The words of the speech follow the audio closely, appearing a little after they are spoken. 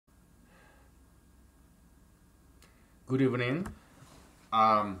Good evening.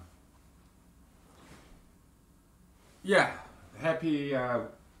 Um, yeah, happy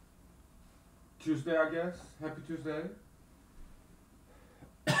Tuesday, I guess. Happy Tuesday.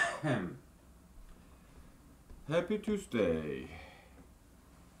 Happy Tuesday.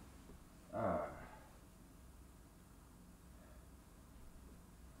 Uh,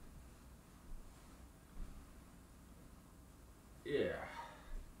 yeah.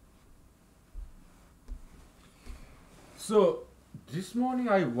 So this morning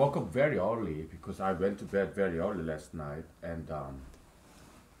I woke up very early because I went to bed very early last night, and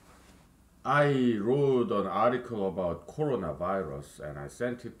I wrote an article about coronavirus, and I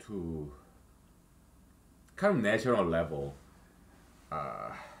sent it to kind of national level uh,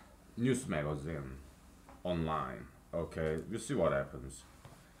 news magazine online. Okay, we'll see what happens.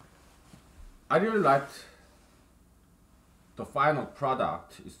 I really liked the final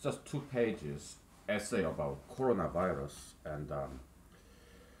product. It's just 2 pages essay about coronavirus, and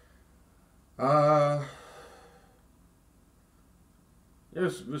uh,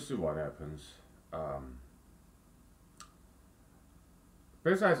 yes, we'll see what happens. Um,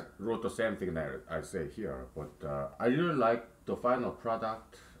 Basically, I wrote the same thing that I say here, but I really like the final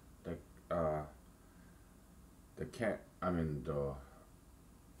product. The the can I mean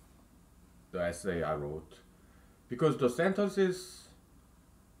the essay I wrote, because the sentences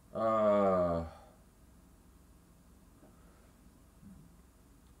uh,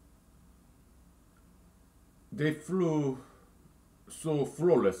 they flew so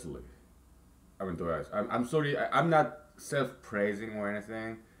flawlessly. I mean, the rest. I'm sorry. I'm not self-praising or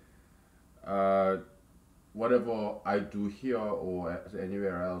anything. Uh, Whatever I do here or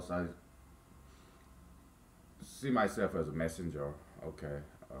anywhere else, I see myself as a messenger. Okay.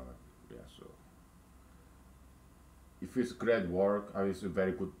 Yeah. So if it's great work, I mean, it's a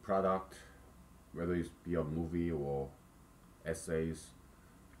very good product, whether it's be a movie or essays.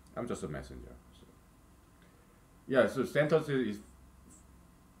 I'm just a messenger. So yeah. So sentences is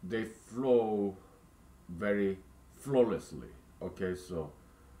they flow very flawlessly. Okay. So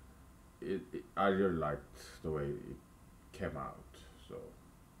I really liked the way it came out. So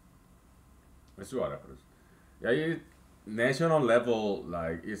let's see what happens. Yeah, national level,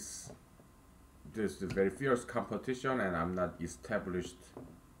 like it's there's this very fierce competition, and I'm not established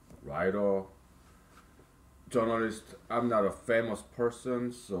writer, journalist. I'm not a famous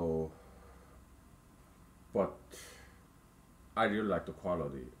person, so but I really like the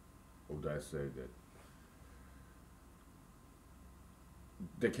quality of the essay that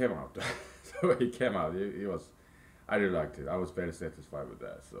they came out. The way it came out, it was I really liked it. I was very satisfied with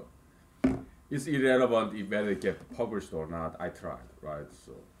that. So it's irrelevant if whether it get published or not. I tried, right?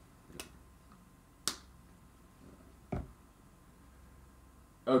 So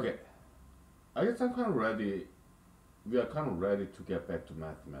okay, I guess I'm kind of ready. We are kind of ready to get back to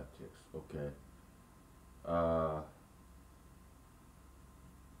mathematics. Okay. Uh,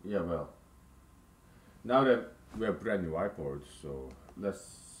 yeah. Well, now that we have brand new whiteboards, so let's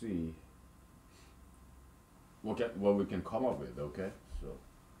see what we can come up with. Okay. So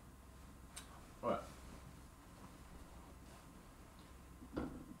all right.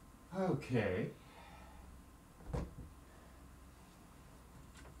 Okay.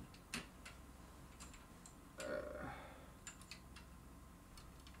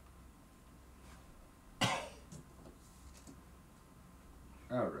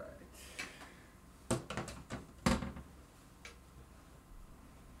 All right.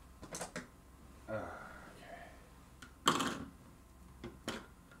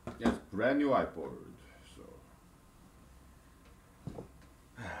 Yes, brand new whiteboard. So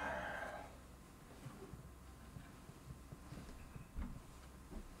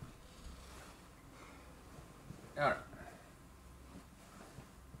all right.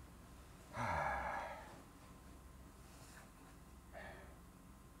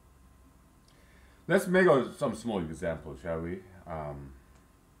 Let's make some small example, shall we?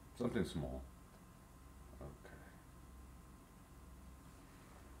 Something small. Okay.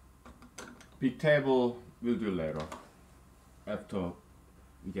 Big table we'll do later after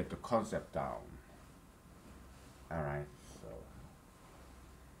we get the concept down. All right. So,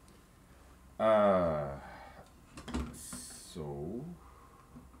 so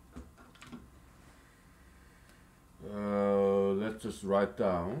let's just write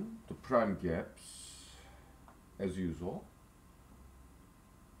down the prime gaps as usual.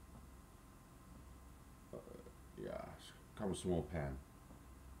 Yeah, kind of small pen.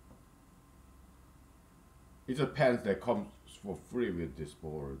 It's a pen that comes for free with this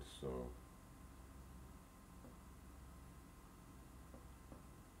board, so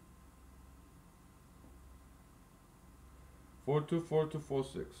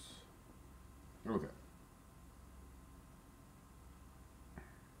 424246. Okay.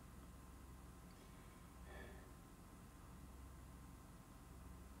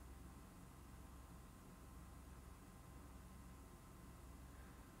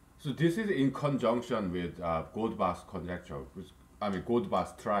 So this is in conjunction with Goldbach's conjecture,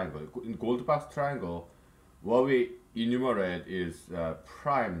 Goldbach's triangle. In Goldbach's triangle, what we enumerate is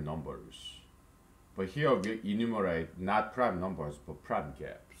prime numbers. But here we enumerate not prime numbers, but prime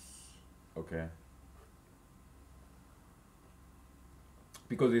gaps. Okay?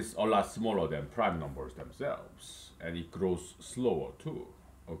 Because it's a lot smaller than prime numbers themselves, and it grows slower too.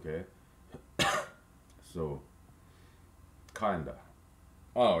 Okay? So, kinda.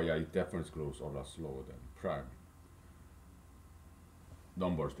 Oh yeah, it definitely grows a lot slower than prime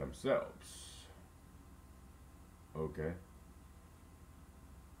numbers themselves. Okay?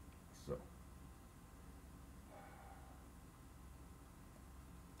 So,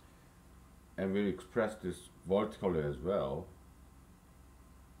 and we express this vertically as well.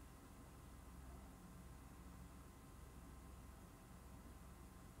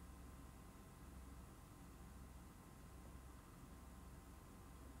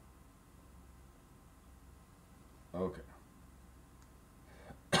 Okay.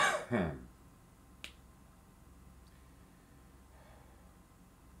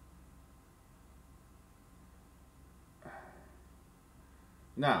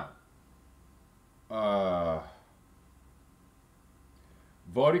 Now, uh,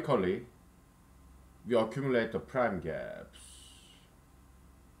 vertically, we accumulate the prime gaps.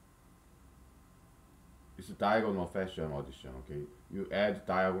 It's a diagonal fashion addition, okay? You add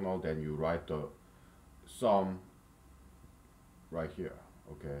diagonal, then you write the sum right here,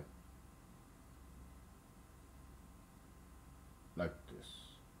 okay? Like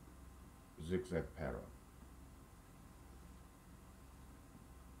this, zigzag pattern.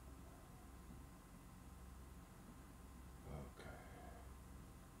 Okay.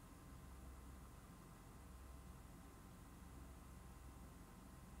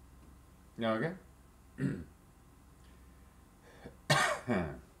 Now again.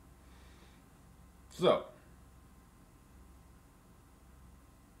 So,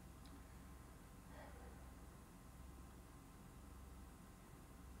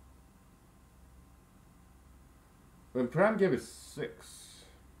 when prime gap is 6,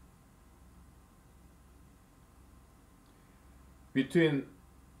 between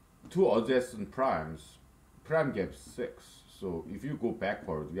two adjacent primes, prime gap is 6. So if you go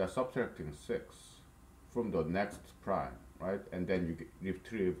backward, we are subtracting 6 from the next prime, right? And then you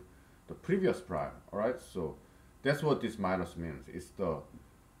retrieve the previous prime, all right? So that's what this minus means. It's the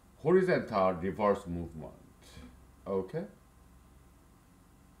horizontal reverse movement, okay?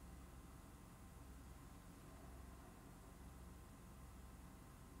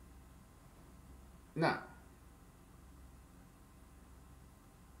 Now,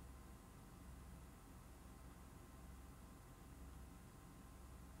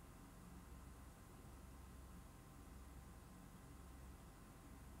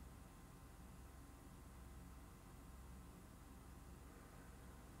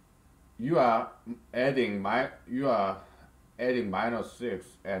 you are adding minus 6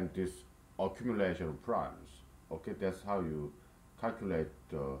 and this accumulation of primes. Okay, that's how you calculate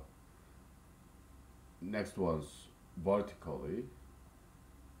the next ones vertically.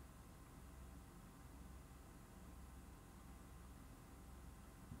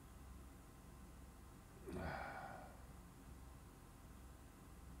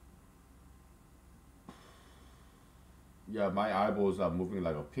 Yeah, my eyeballs are moving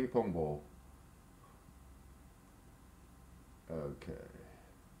like a ping pong ball. Okay.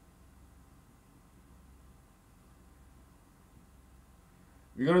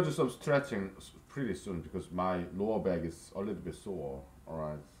 We're gonna do some stretching pretty soon because my lower back is a little bit sore.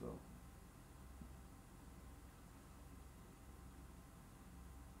 Alright, so.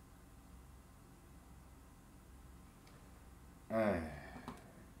 Eh.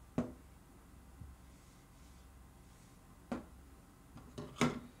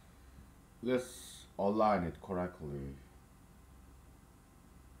 Let's align it correctly.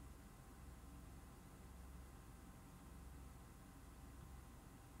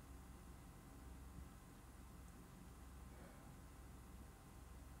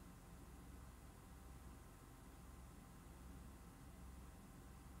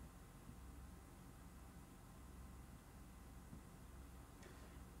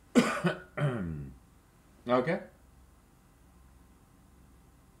 Okay?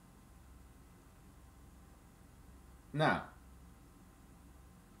 Now,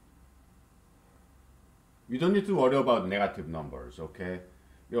 You don't need to worry about negative numbers, okay?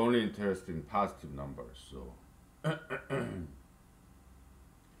 You're only interested in positive numbers, so.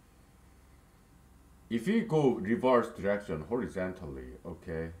 If you go reverse direction horizontally,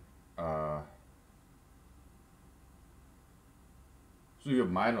 okay, so you have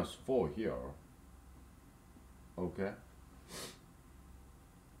 -4 here, okay?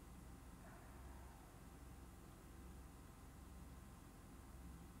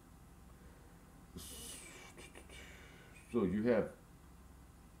 So you have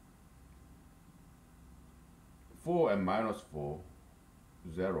 4 and -4,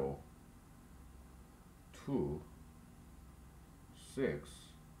 0, 2, 6,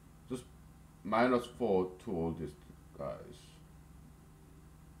 just -4 to all these guys.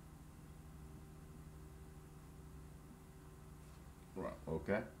 Right,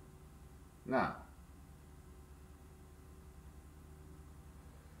 okay? Now,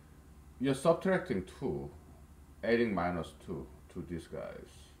 you're subtracting 2, adding -2 to these guys.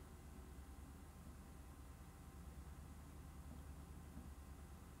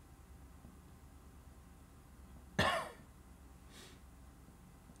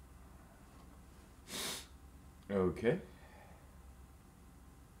 Okay.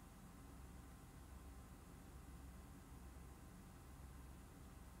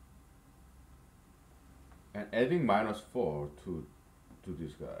 And adding -4 to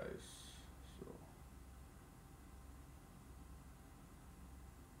these guys. So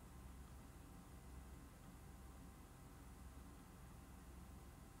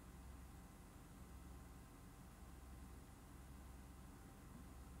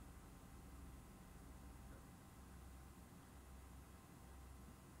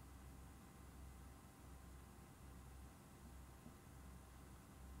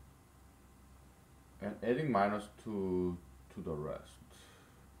and adding -2 to the rest.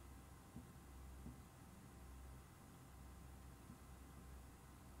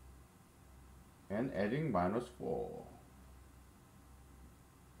 And adding -4.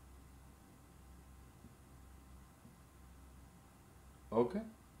 Okay.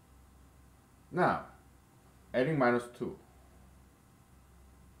 Now, adding -2.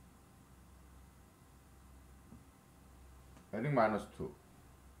 Adding -2.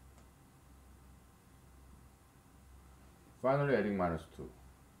 Finally adding -2.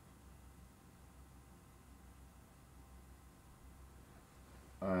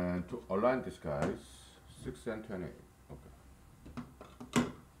 And to align these guys, 6 and 28. Okay.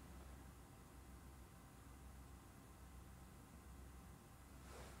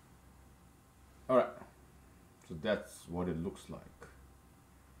 Alright. So that's what it looks like.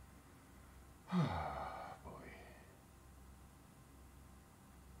 Boy.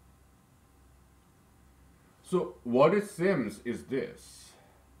 So what it seems is this.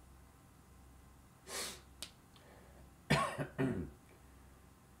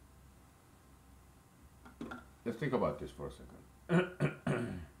 Let's think about this for a second.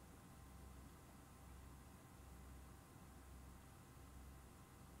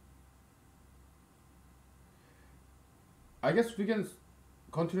 I guess we can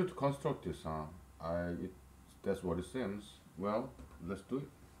continue to construct this, huh? That's what it seems. Well, let's do it.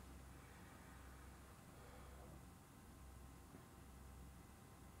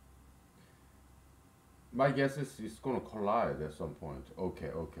 My guess is it's gonna collide at some point.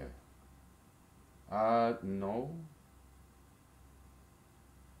 Okay, okay. No.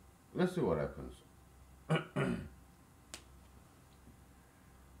 Let's see what happens. If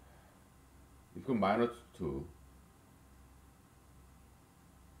you go -2.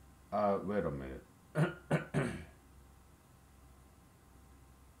 Wait a minute.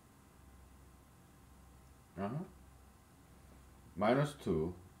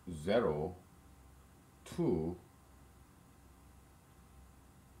 -2, 0, 2,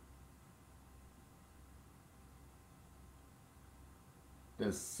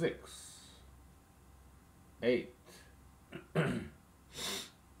 then 6, 8,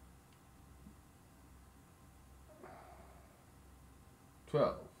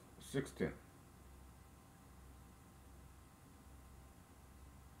 12, 16.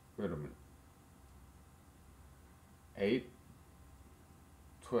 Wait a minute. 8,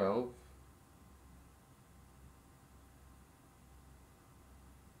 12,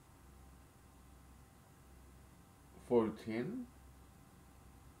 14,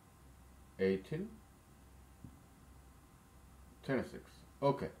 18, 26.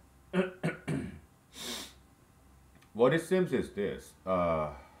 Okay. What it seems is this.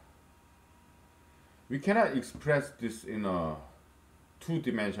 We cannot express this in a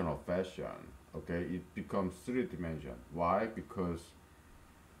two-dimensional fashion. Okay, it becomes three-dimensional. Why? Because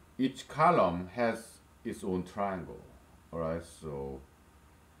each column has its own triangle. Alright, so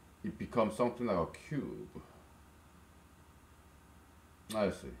it becomes something like a cube. I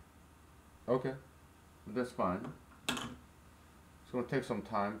see. Okay, that's fine. It's gonna take some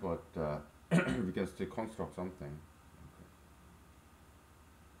time, but we can still construct something.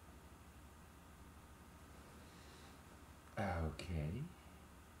 Okay.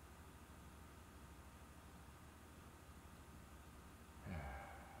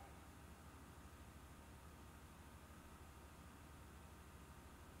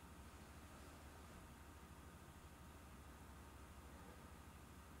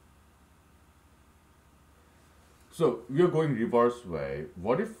 So we are going reverse way.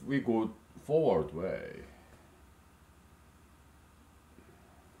 What if we go forward way?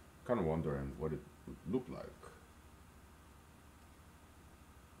 Kind of wondering what it would look like.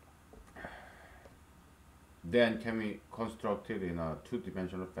 Then can we construct it in a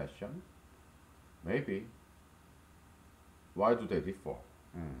two-dimensional fashion? Maybe. Why do they differ?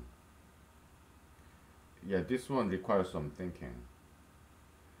 Hmm. Yeah, this one requires some thinking.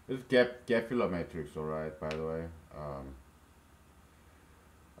 It's gap filler matrix, alright, by the way.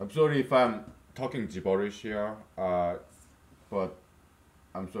 I'm sorry if I'm talking gibberish here, but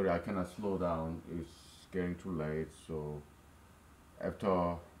I'm sorry I cannot slow down. It's getting too late, so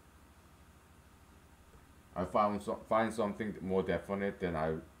after I find something more definite, then I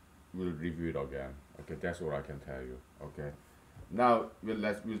will review it again. Okay, that's all I can tell you. Okay, now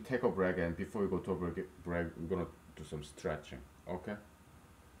we'll take a break, and before we go to a break, we're gonna do some stretching. Okay,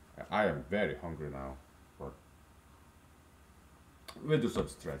 I am very hungry now, but we'll do some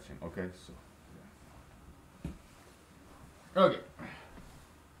stretching. Okay, so yeah. Okay.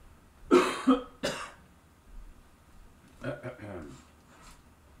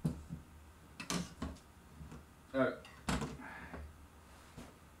 Uh,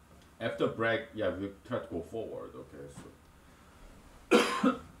 After break, yeah, we try to go forward. Okay, so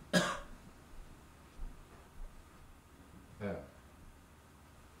yeah.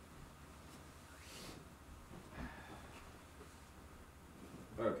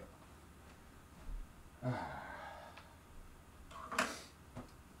 Okay.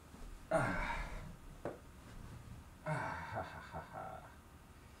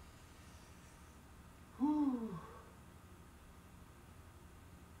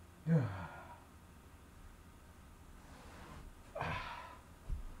 Yeah.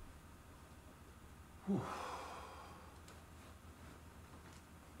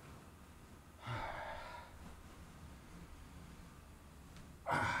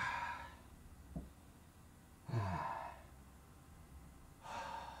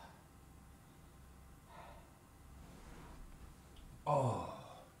 Oh.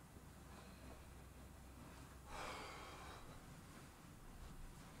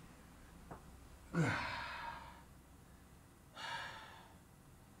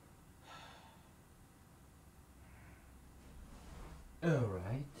 All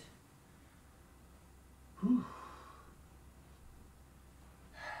right. Whew.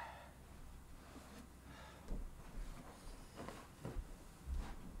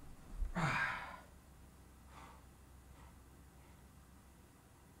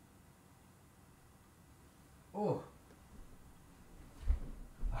 Oh.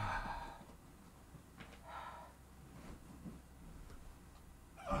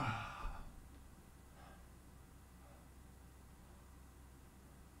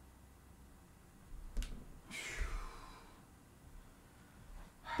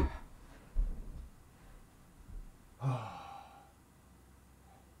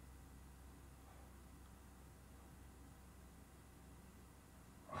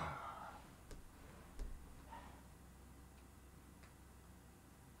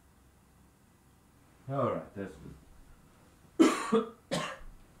 All right, that's good.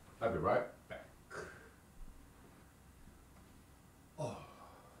 I'll be right back. Oh.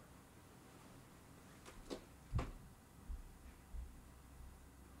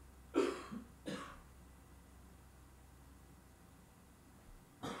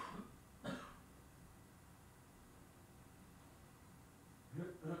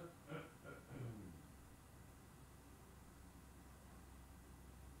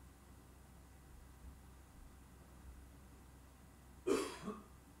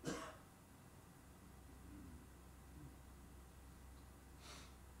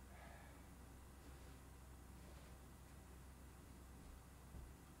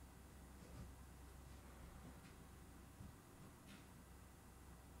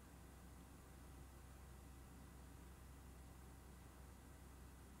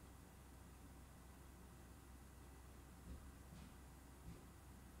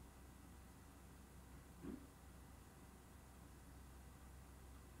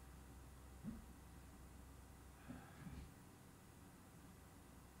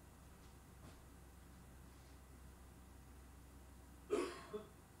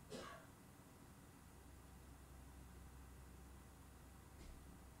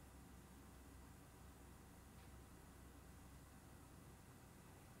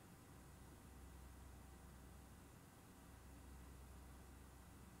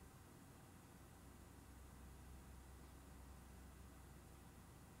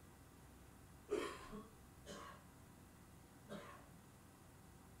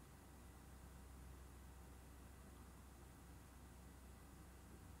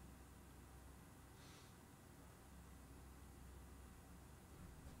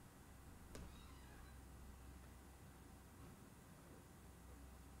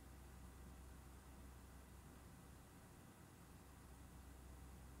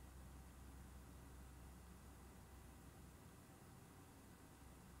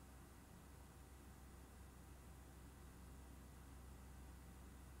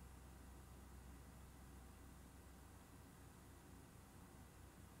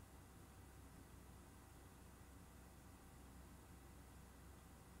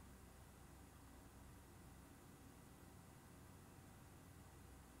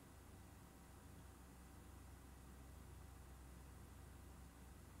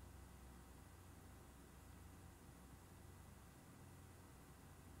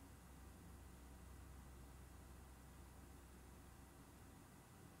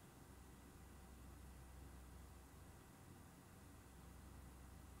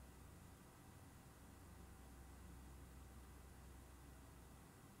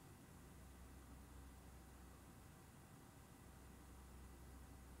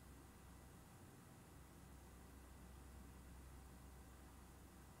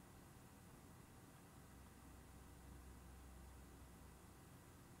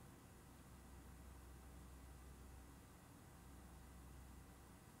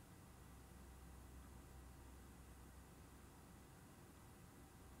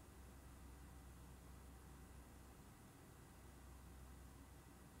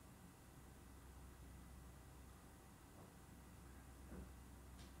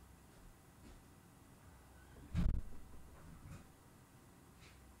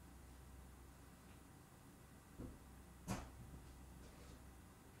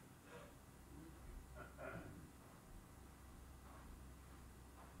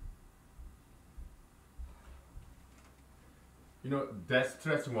 that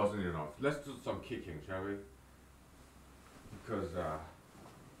stretching wasn't enough. Let's do some kicking, shall we? Because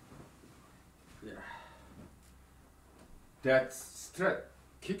yeah, that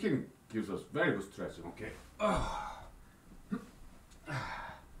kicking gives us very good stretching. Okay.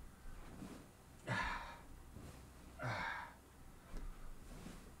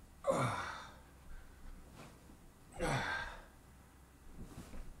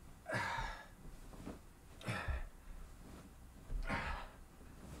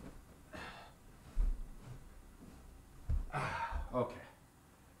 Okay.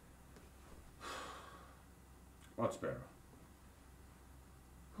 Much better.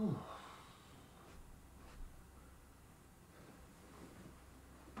 Whew.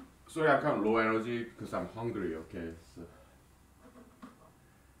 Sorry, I'm kind of low energy because I'm hungry. Okay. So.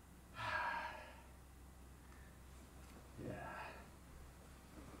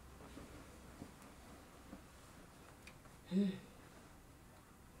 Yeah.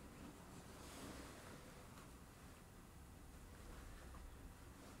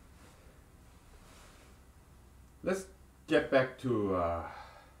 Let's get back to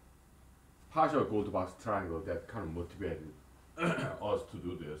partial gold box triangle that kind of motivated us to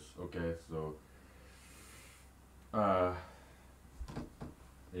do this. Okay, so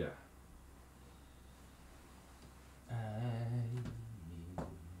yeah.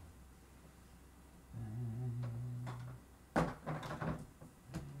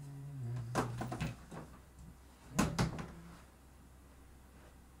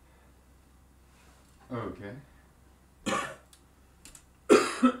 Okay.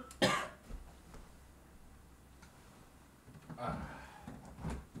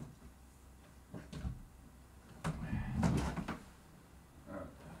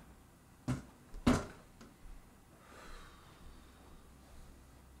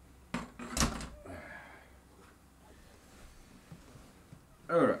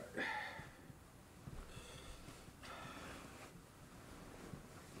 All right.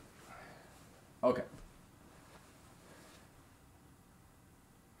 Okay.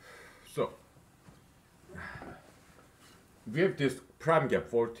 So we have this prime gap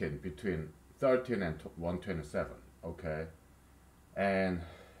 14 between 13 and 127. Okay, and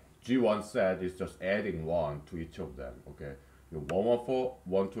G1 said is just adding 1 to each of them. Okay, your 114,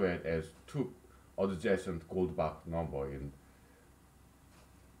 128 as two adjacent Goldbach number in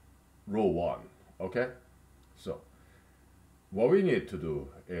row 1. Okay, so what we need to do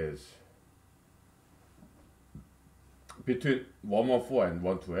is between 114 and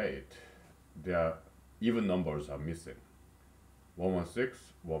 128, their even numbers are missing. 116,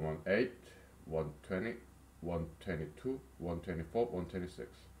 118, 120, 122, 124, 126.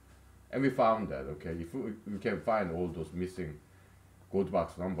 And we found that, okay, if we can find all those missing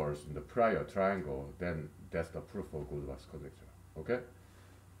Goldbach numbers in the prior triangle, then that's the proof of Goldbach conjecture, okay?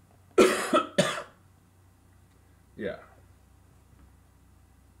 Yeah.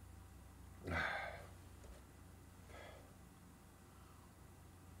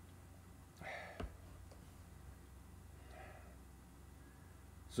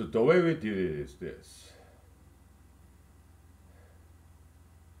 So the way we did it is this.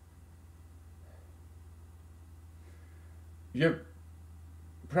 You have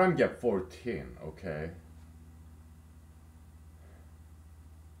prime gap 14, okay?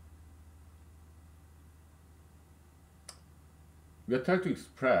 We are trying to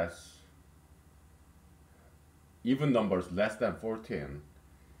express even numbers less than 14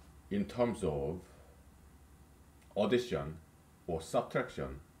 in terms of addition or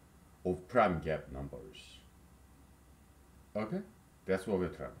subtraction of prime gap numbers. Okay? That's what we're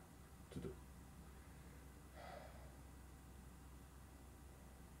trying to do.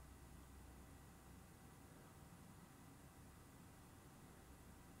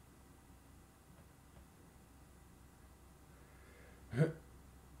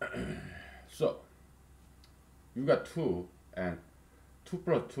 So, you got 2 and 2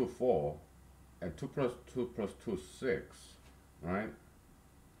 plus 2, 4, and 2 plus 2 plus 2, 6, right?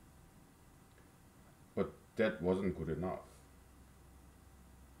 But that wasn't good enough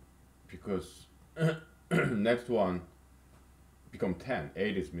because next one become 10,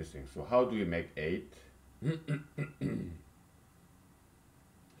 8 is missing. So how do we make 8?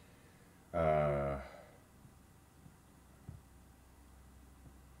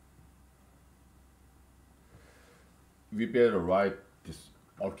 We better write this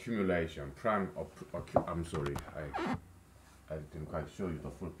accumulation, I'm sorry, I didn't quite show you the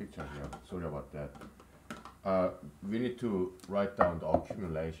full picture here. Sorry about that. We need to write down the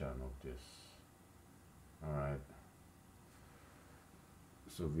accumulation of this. All right.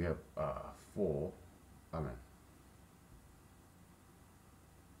 So we have 4.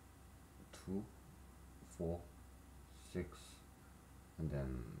 2, 4, 6, and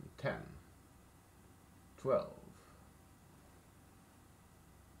then 10, 12.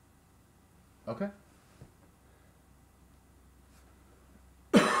 Okay?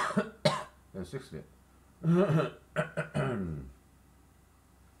 Then 16.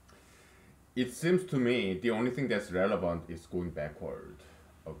 It seems to me the only thing that's relevant is going backward.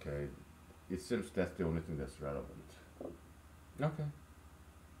 Okay? It seems that's the only thing that's relevant. Okay.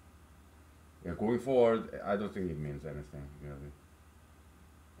 Yeah, going forward, I don't think it means anything, really.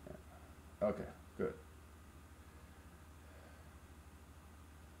 Yeah. Okay, good.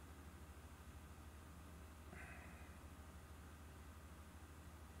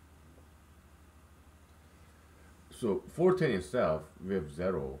 So 14 itself, we have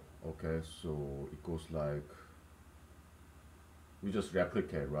 0. Okay, so it goes like, we just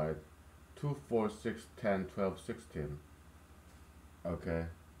replicate, right? 2, 4, 6, 10, 12, 16. Okay.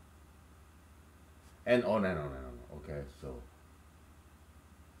 And on and on and on. Okay, so.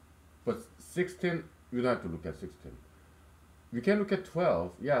 But 16, we don't have to look at 16. We can look at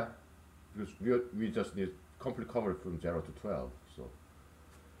 12, yeah. Because we just need complete coverage from 0 to 12, so.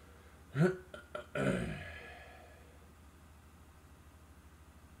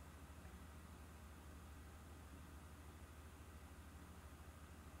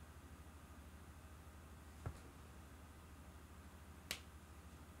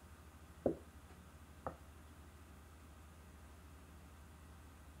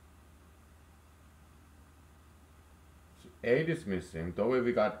 So 8 is missing. The way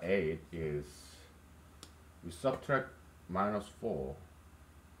we got 8 is we subtract -4,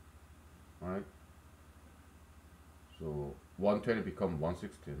 right? So 120 becomes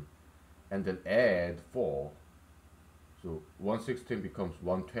 116, and then add 4. So 116 becomes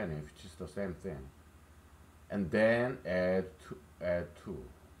 120, which is the same thing. And then add 2.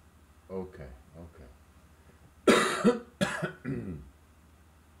 Okay, okay.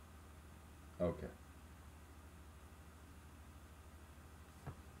 Okay.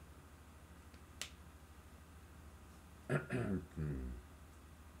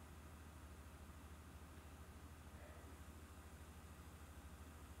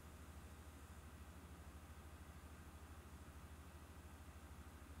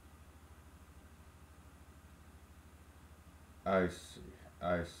 I see.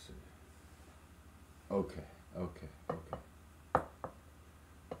 I see. Okay. Okay. Okay.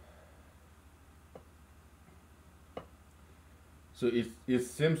 So it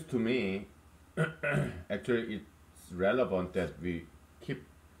seems to me, actually, it's relevant that we keep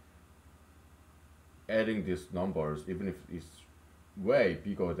adding these numbers, even if it's way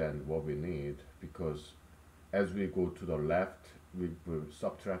bigger than what we need, because as we go to the left, we will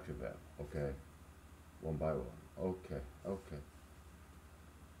subtract them. Okay, one by one. Okay. Okay.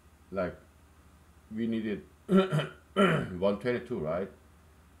 Like we needed 122, right?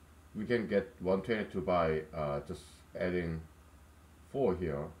 We can get 122 by just adding 4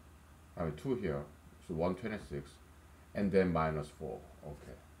 here, I mean 2 here, so 126, and then -4.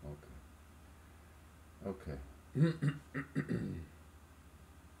 Okay, okay, okay.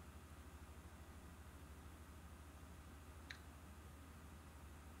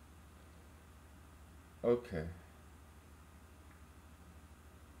 Okay.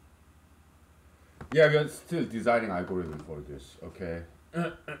 Yeah, we are still designing algorithm for this. Okay.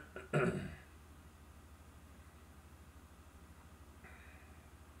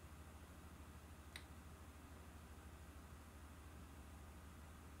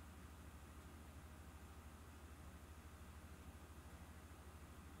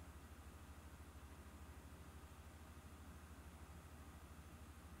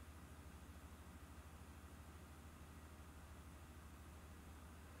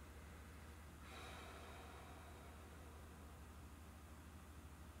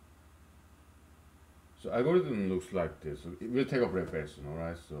 So algorithm looks like this. So we'll take a regression, all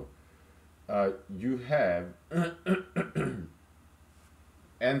right? So you have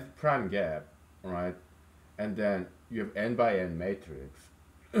nth prime gap, all right? And then you have n by n matrix,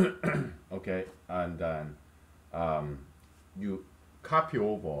 okay? And then you copy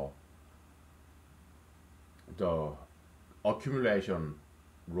over the accumulation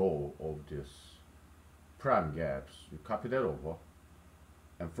row of this prime gaps. You copy that over,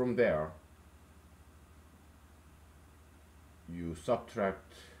 and from there you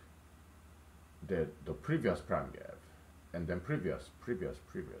subtract the previous prime gap, and then previous. Okay,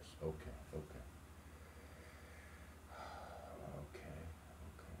 okay, okay,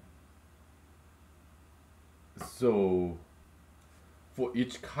 okay. So for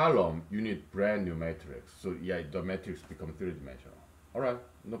each column, you need brand new matrix. So yeah, the matrix become three-dimensional. All right,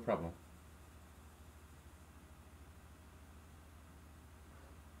 no problem.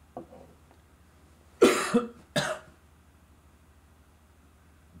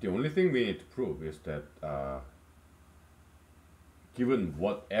 only thing we need to prove is that given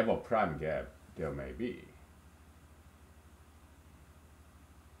whatever prime gap there may be,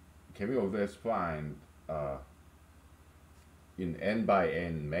 can we always find in n by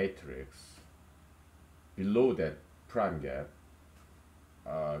n matrix below that prime gap,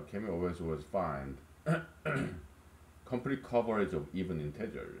 can we always find complete coverage of even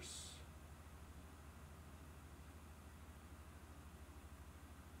integers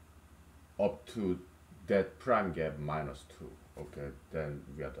up to that prime gap minus 2. Okay, then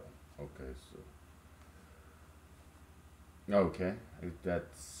we are done. Okay, so okay, that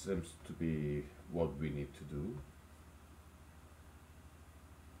seems to be what we need to do.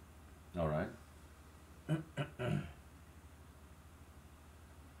 All right.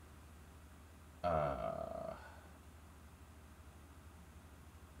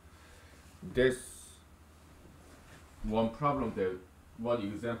 There's one problem that one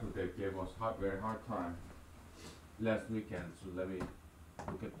example that gave us very hard time last weekend. So let me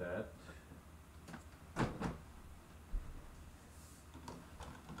look at that.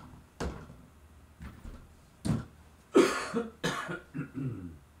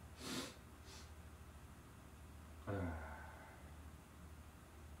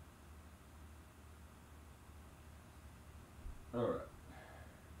 All right.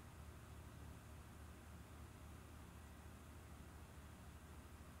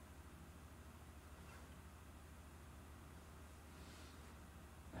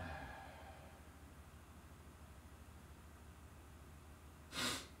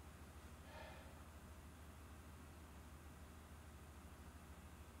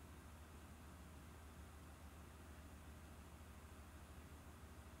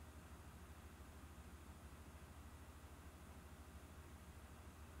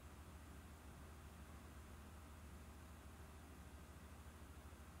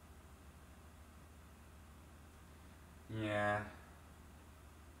 Yeah.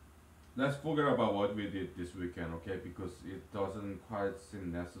 Let's forget about what we did this weekend, okay? Because it doesn't quite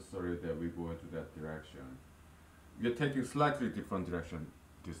seem necessary that we go into that direction. We're taking slightly different direction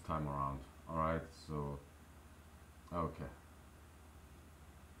this time around. Alright, so okay.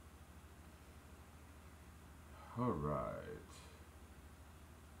 Alright.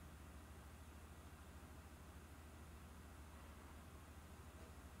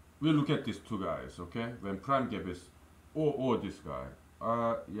 We look at these two guys, okay? When prime gap is or this guy.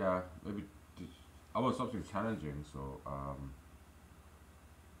 Yeah, maybe this, I want something challenging, so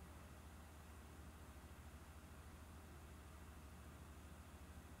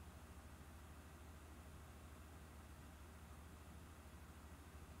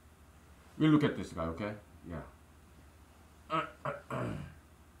we look at this guy, okay? Yeah.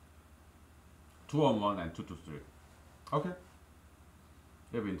 2 on 1 and 2 to 3. Okay.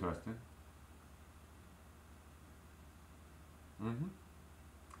 That'll be interesting. Mm-hmm.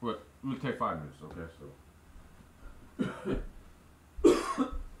 Well, we'll take 5 minutes, okay? So.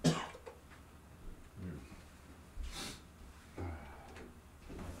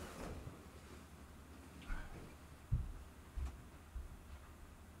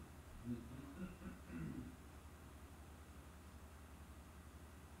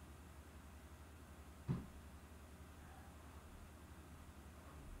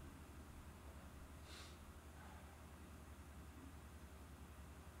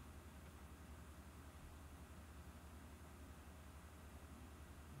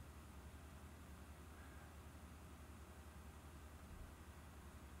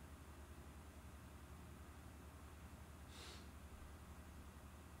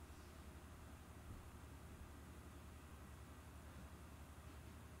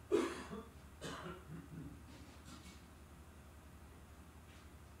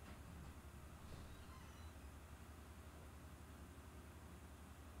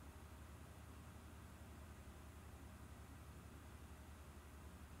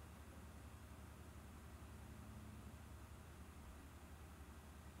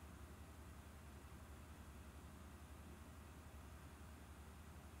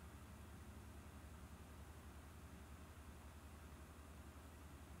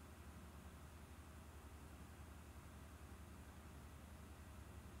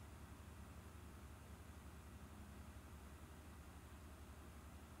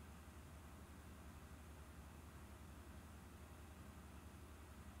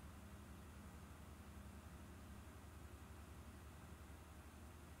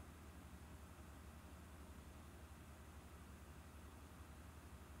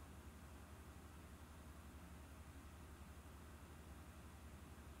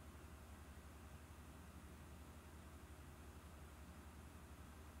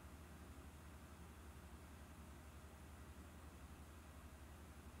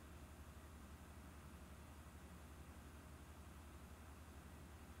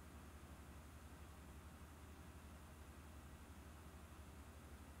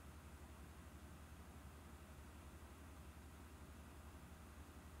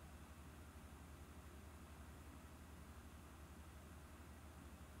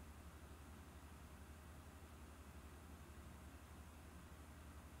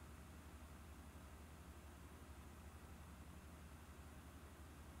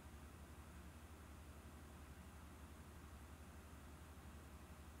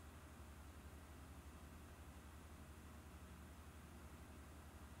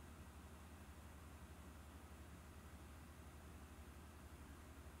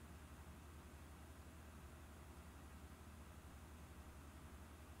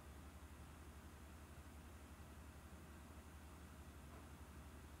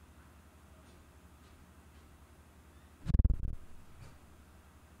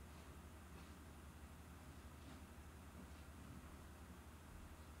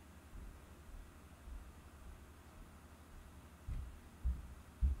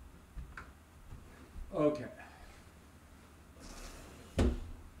 Okay.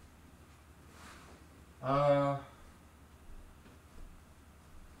 Uh,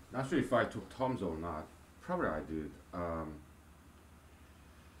 Not sure if I took Tom's or not. Probably I did.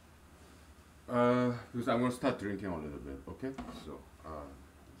 Because I'm gonna start drinking a little bit. Okay. So. Okay.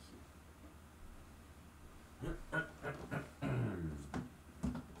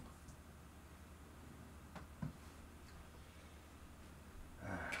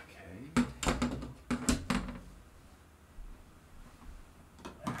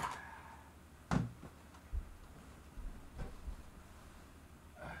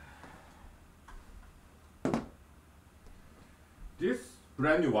 This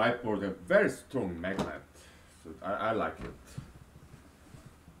brand new whiteboard, a very strong magnet, so I like it.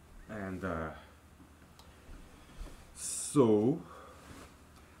 And so,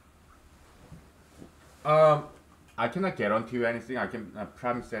 I cannot guarantee you anything. I can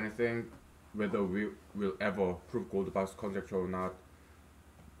promise anything, whether we will ever prove gold box conjecture or not.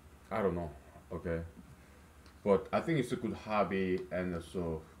 I don't know. Okay, but I think it's a good hobby and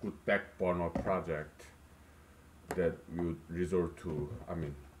also good back burner project that we would resort to. I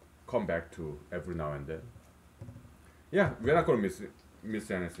mean, come back to every now and then. Yeah, we're not gonna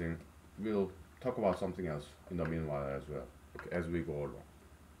miss anything. We'll talk about something else in the meanwhile as well, okay, as we go along.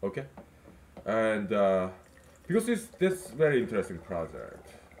 Okay, and because it's this very interesting project.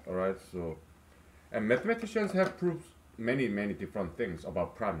 All right, so and mathematicians have proved many different things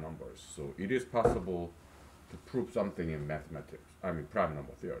about prime numbers. So it is possible to prove something in mathematics. I mean prime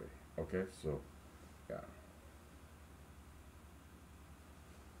number theory. Okay, so yeah.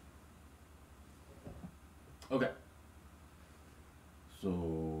 Okay.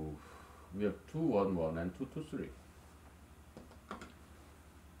 So we have 211 and 223.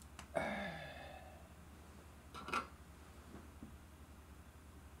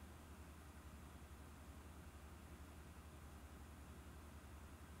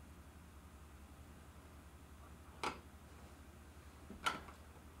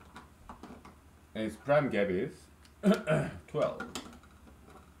 And its prime gap is 12.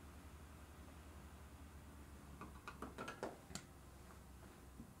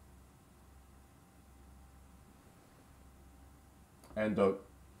 And the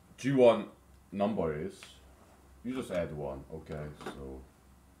G1 number is, you just add 1, okay, so.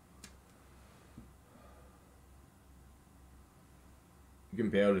 You can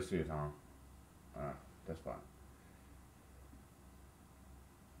barely see it, huh? That's fine.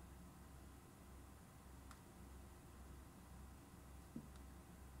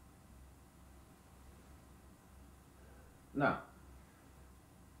 Now,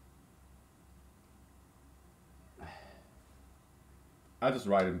 I just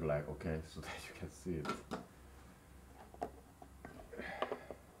write in black, okay, so that you can see it.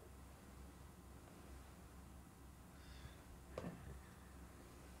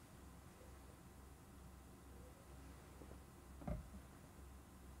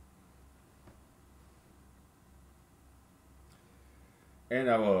 And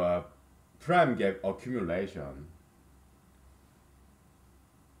our prime gap accumulation,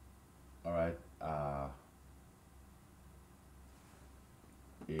 all right,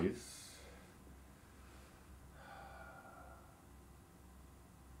 is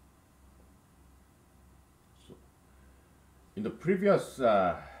so in the previous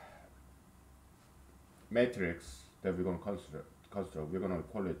matrix that we're going to consider, we're going to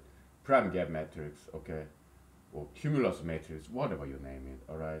call it prime gap matrix, okay, or cumulus matrix, whatever you name it.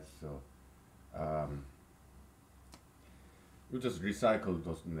 All right, so we just recycle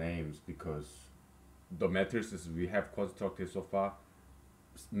those names because the matrices we have constructed so far,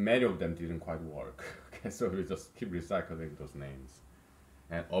 many of them didn't quite work. Okay, so we just keep recycling those names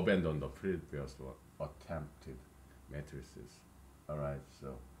and abandon the previous attempted matrices. All right,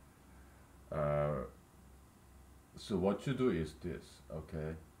 so what you do is this,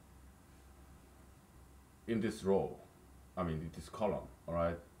 okay? In this row, I mean in this column, all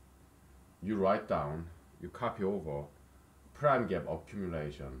right? You write down, you copy over prime gap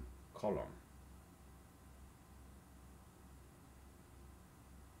accumulation column.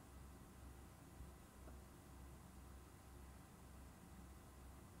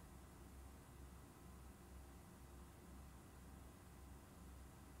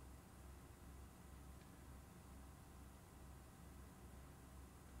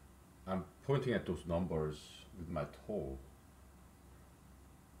 I'm pointing at those numbers with my toe.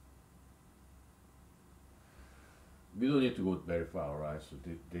 We don't need to go very far, right? So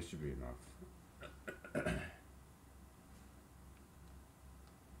this should be enough.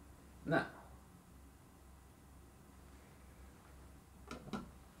 Now,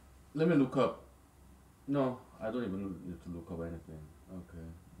 let me look up No, I don't even need to look up anything. Okay.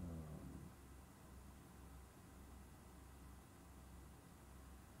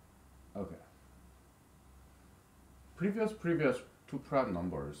 Okay. Previous two prime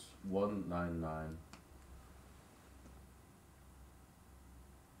numbers 199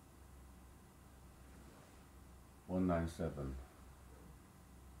 197.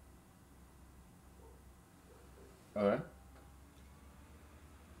 Alright.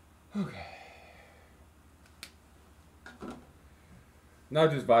 Okay. Now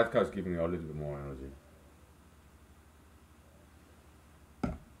this vodka is giving me a little bit more energy.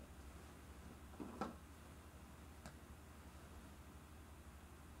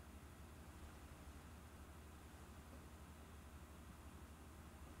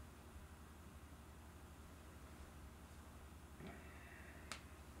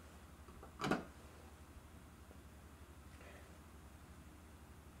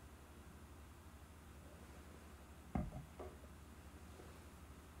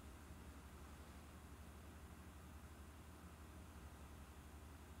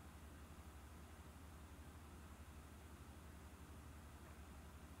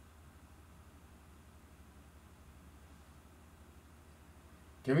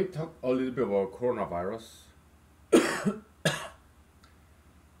 Can we talk a little bit about coronavirus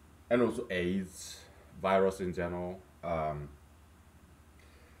and also AIDS virus in general?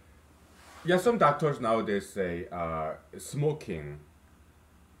 Yeah, some doctors nowadays say smoking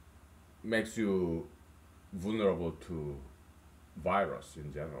makes you vulnerable to virus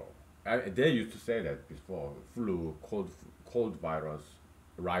in general. They used to say that before flu, cold virus,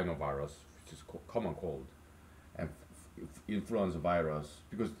 rhinovirus, which is common cold, and influenza virus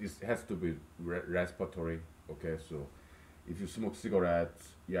because this has to be respiratory. Okay, so if you smoke cigarettes,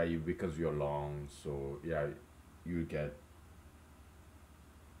 yeah, you weakens your lungs, so yeah, you get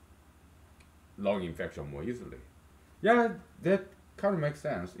lung infection more easily. Yeah, that kind of makes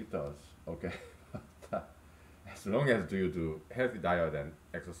sense. It does. Okay, as long as you do healthy diet and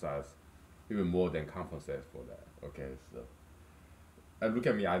exercise, even more than compensate for that. Okay, so and look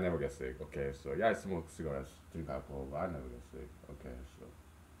at me, I never get sick. Okay, so yeah, I smoke cigarettes, drink alcohol, but I never get sick. Okay, so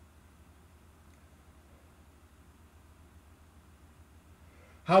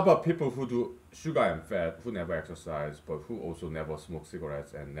how about people who do sugar and fat, who never exercise, but who also never smoke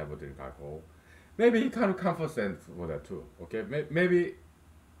cigarettes and never drink alcohol? Maybe he kind of compensate for that too. Okay, maybe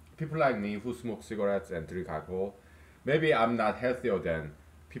people like me who smoke cigarettes and drink alcohol, maybe I'm not healthier than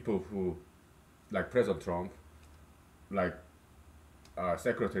people who like President Trump, like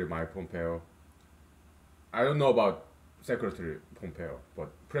Secretary Mike Pompeo. I don't know about Secretary Pompeo, but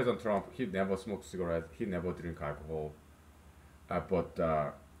President Trump, he never smokes cigarettes, he never drink alcohol,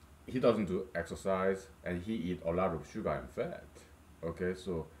 but he doesn't do exercise and he eat a lot of sugar and fat. Okay,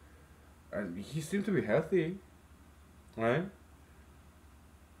 so and he seems to be healthy, right?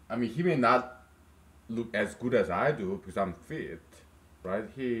 I mean, he may not look as good as I do because I'm fit, right?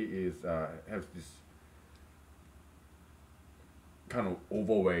 He is has this kind of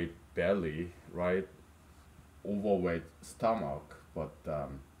overweight belly, right? Overweight stomach, but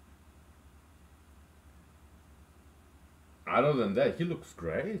other than that, he looks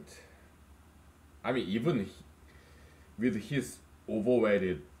great. I mean, even with his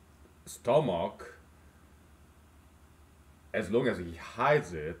overweighted stomach, as long as he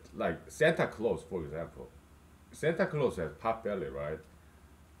hides it, like Santa Claus, for example. Santa Claus has pot belly, right?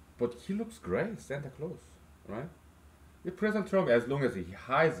 But he looks great, Santa Claus, right? With President Trump, as long as he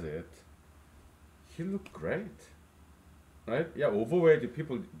hides it, he looks great, right? Yeah, overweighted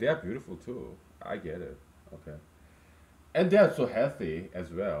people, they are beautiful too. I get it. Okay. And they are so healthy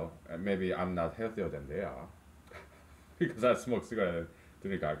as well. And maybe I'm not healthier than they are because I smoke cigarette and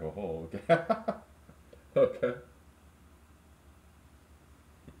drink alcohol. Okay. Okay.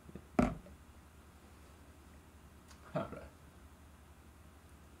 All right.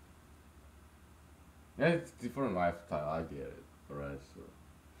 Yeah, it's different lifestyle. I get it. All right. So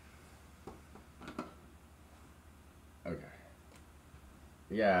okay.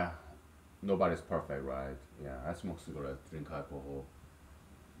 Yeah. Nobody's perfect, right? Yeah. I smoke cigarettes, drink alcohol.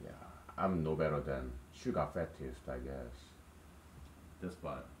 Yeah. I'm no better than sugar fetist, I guess. That's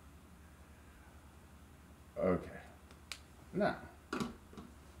fine. Okay. Now,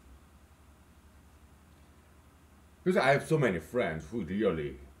 because I have so many friends who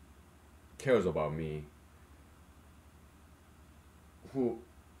really cares about me, who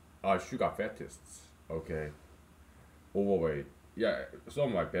are sugar fetishists. Okay. Overweight. Yeah. Some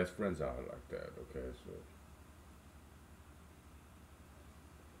of my best friends are like that. Okay. So.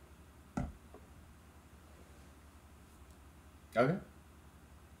 Okay.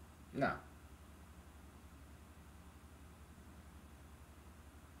 Now,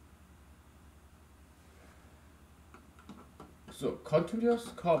 So continuous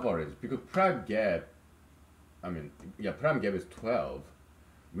coverage, because prime gap, I mean, yeah, prime gap is 12.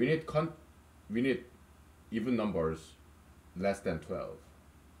 We need we need even numbers less than 12.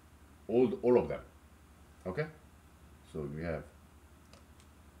 All of them. Okay? So we have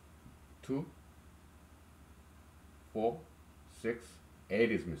 2, 4, 6,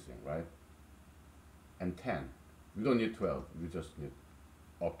 8 is missing, right? And 10. We don't need 12. We just need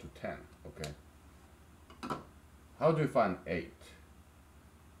up to 10. Okay? How do we find 8?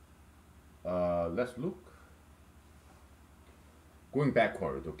 Let's look. Going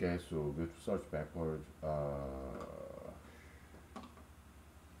backward, okay? So we search backward.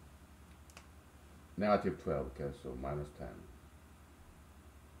 Negative 12, okay? So minus 10.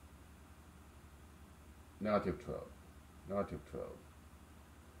 Negative 12. Negative 12.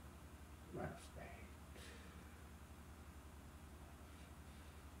 Minus 8.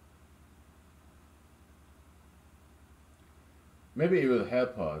 Maybe it will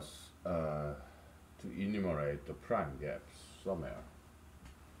help us to enumerate the prime gaps somewhere.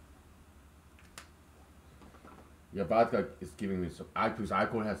 Yeah, vodka is giving me some, because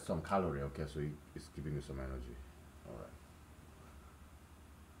alcohol has some calorie, okay, so it's giving me some energy. All right.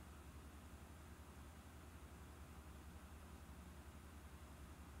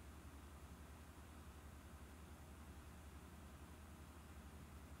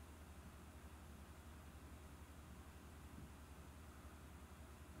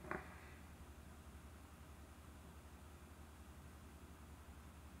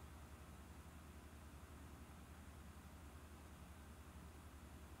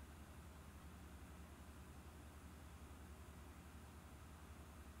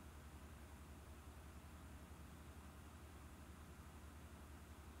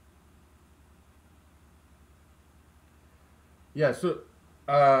 Yeah, so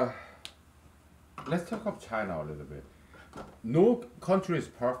uh, let's talk about China a little bit. No country is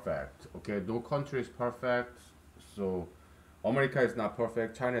perfect, okay? No country is perfect. So America is not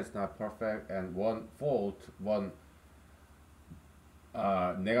perfect, China is not perfect, and one fault, one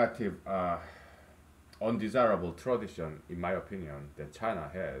negative, undesirable tradition, in my opinion, that China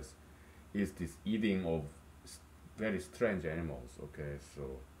has is this eating of very strange animals, okay?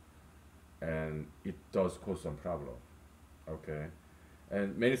 So, and it does cause some problem, okay?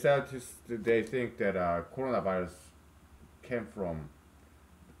 And many scientists, they think that coronavirus came from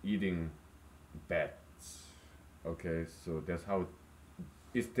eating bats. Okay, so that's how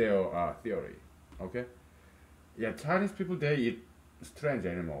it's their theory. Okay, yeah, Chinese people, they eat strange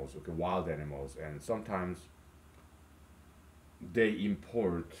animals, okay, wild animals, and sometimes they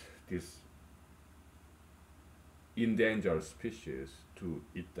import these endangered species to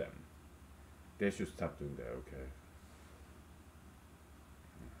eat them. They should stop doing that. Okay.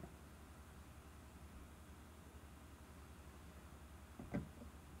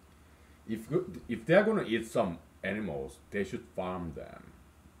 If they're gonna eat some animals, they should farm them.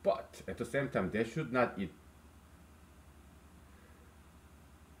 But at the same time, they should not eat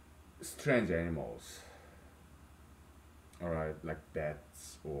strange animals. All right, like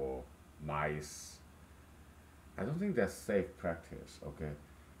bats or mice. I don't think that's safe practice. Okay,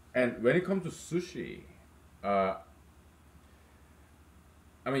 and when it comes to sushi, uh,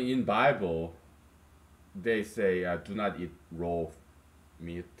 I mean, in Bible, they say do not eat raw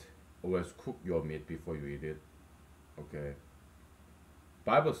meat. Always cook your meat before you eat it. Okay,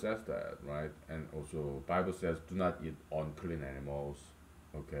 Bible says that, right? And also Bible says do not eat unclean animals.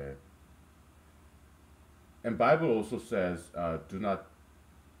 Okay, and Bible also says do not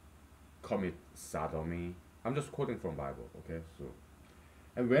commit sodomy. I'm just quoting from Bible. Okay, so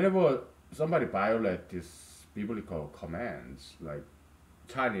and whenever somebody violates these biblical commands, like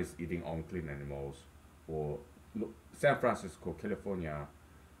Chinese eating unclean animals, or San Francisco, California,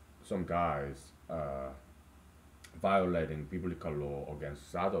 some guys violating biblical law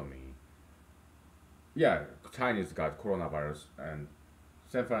against sodomy. Yeah, Chinese got coronavirus, and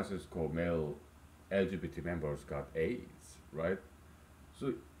San Francisco male LGBT members got AIDS, right?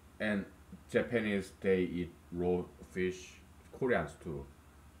 So, and Japanese, they eat raw fish, Koreans too,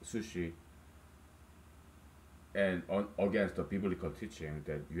 sushi, and against the biblical teaching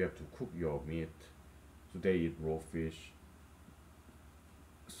that you have to cook your meat, so they eat raw fish,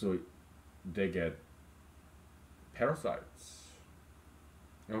 so they get parasites.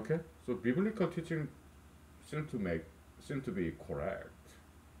 Okay, so biblical teaching seem to be correct.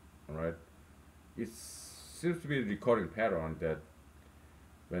 All right, it seems to be a recurring pattern that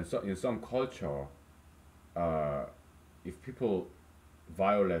in some culture, uh, if people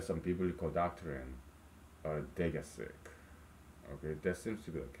violate some biblical doctrine, they get sick. Okay, that seems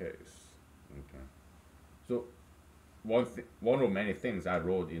to be the case. Okay, so one of many things I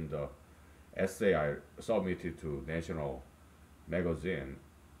wrote in the essay I submitted to National Magazine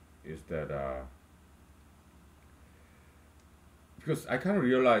is that because I kind of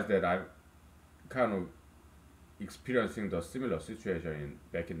realized that I'm kind of experiencing the similar situation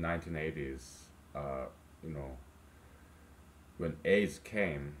back in 1980s. You know, when AIDS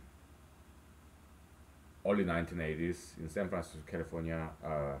came, early 1980s in San Francisco, California.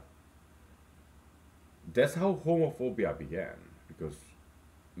 That's how homophobia began because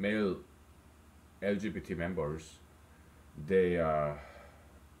male LGBT members, they are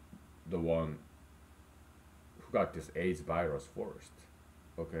the one who got this AIDS virus first.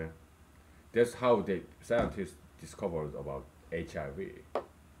 Okay, that's how the scientists discovered about HIV,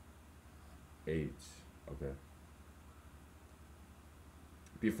 AIDS. Okay,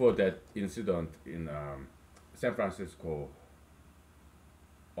 before that incident in San Francisco,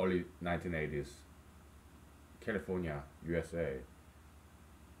 early 1980s, California, USA.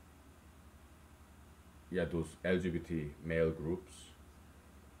 Yeah, those LGBT male groups.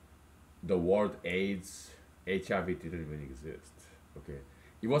 The word AIDS, HIV didn't even exist. Okay,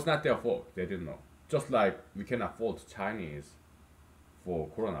 it was not their fault. They didn't know. Just like we cannot fault Chinese for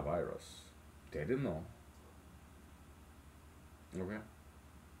coronavirus. They didn't know. Okay.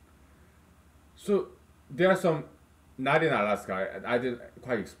 So there are some, not in Alaska. I didn't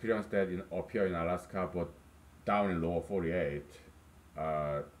quite experience that up here in Alaska, but down in lower 48,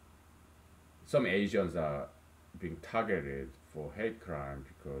 some Asians are being targeted for hate crime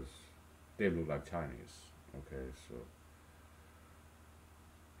because they look like Chinese. Okay, so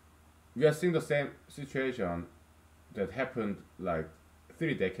we are seeing the same situation that happened like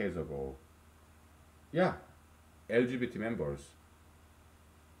 3 decades ago. Yeah, LGBT members,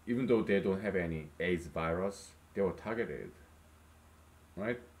 even though they don't have any AIDS virus, they were targeted,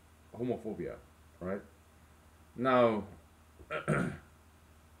 right? Homophobia, right? Now,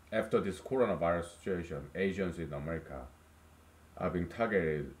 after this coronavirus situation, Asians in America are being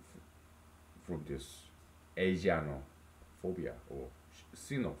targeted from this Asianophobia or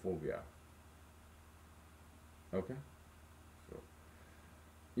xenophobia. Okay, so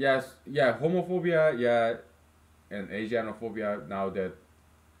yes, yeah, homophobia, yeah, and Asianophobia. Now that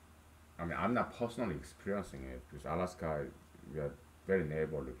I mean, I'm not personally experiencing it because Alaska, we are very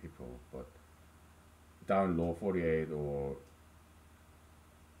neighborly people, but down low 48 or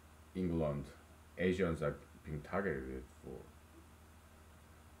England, Asians are being targeted for,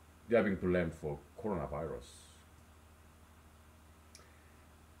 they are being blamed for coronavirus.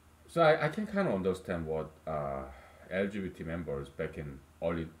 So I can kind of understand what LGBT members back in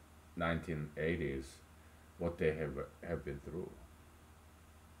early 1980s, what they have been through.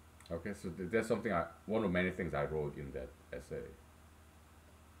 Okay, so that's something one of many things I wrote in that essay.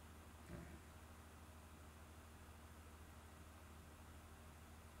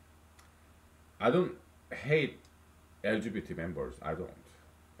 I don't hate LGBT members. I don't.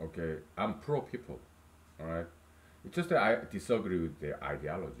 Okay, I'm pro people. All right. It's just that I disagree with their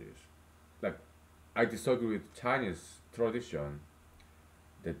ideologies. Like, I disagree with Chinese tradition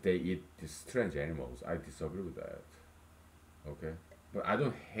that they eat these strange animals. I disagree with that. Okay, but I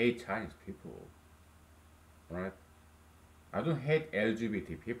don't hate Chinese people. Right. I don't hate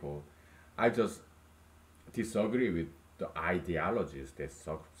LGBT people. I just disagree with the ideologies they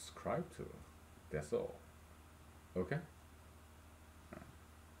subscribe to. That's all. Okay?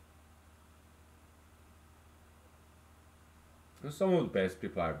 Some of the best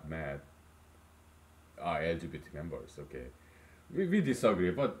people I've met are LGBT members, okay? We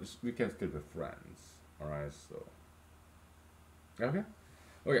disagree, but we can still be friends. Alright, so. Okay?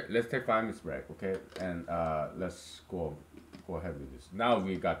 Okay, let's take 5 minutes break, okay? And let's go ahead with this. Now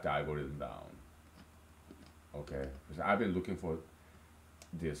we got the algorithm down. Okay? Because I've been looking for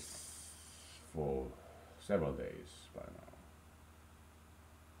this for several days by now.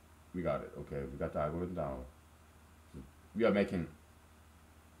 We got it, okay? We got the algorithm down. We are making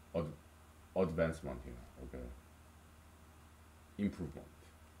advancement here, okay? Improvement,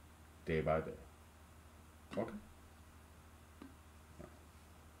 day by day. Okay?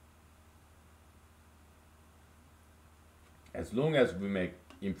 As long as we make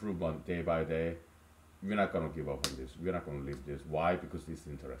improvement day by day, we're not gonna give up on this. We're not gonna leave this. Why? Because it's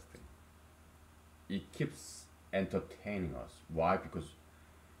interesting. It keeps entertaining us. Why? Because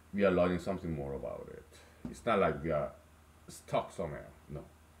we are learning something more about it. It's not like we are stuck somewhere. No.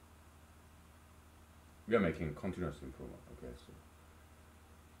 We are making continuous improvement. Okay,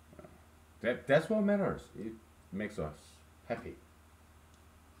 so that's what matters. It makes us happy.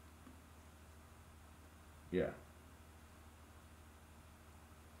 Yeah.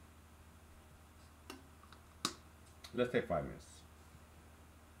 Let's take 5 minutes.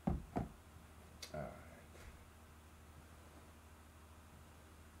 Uh,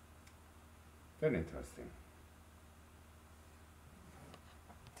 Very interesting.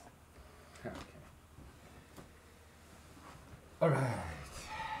 Okay. All right.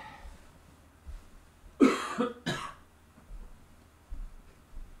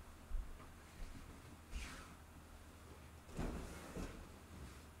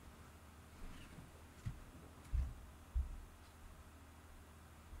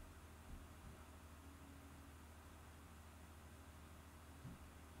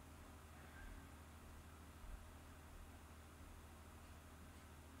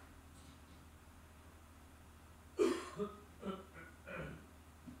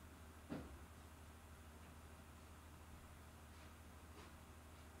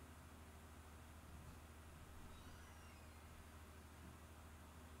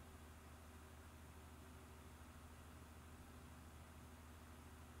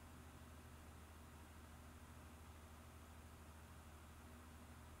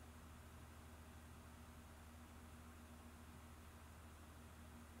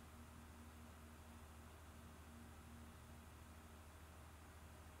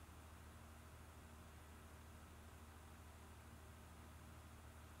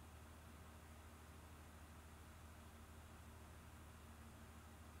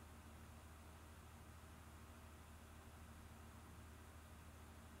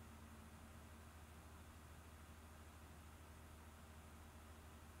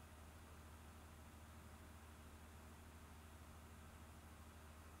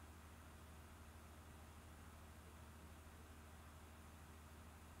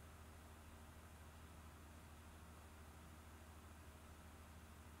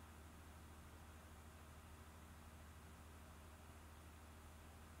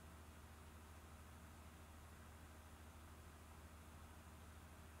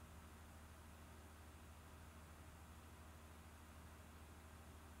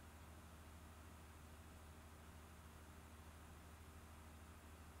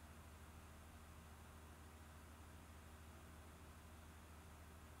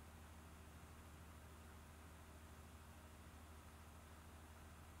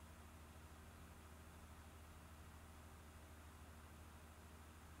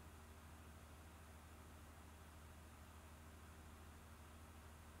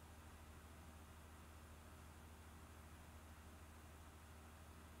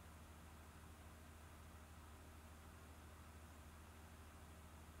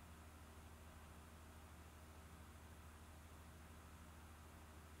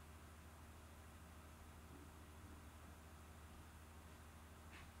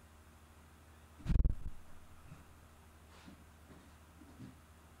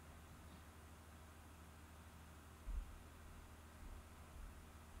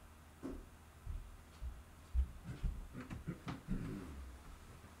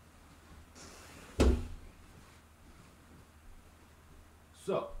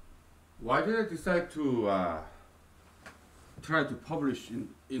 So, why did I decide to try to publish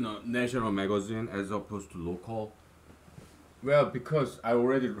in a national magazine as opposed to local? Well, because I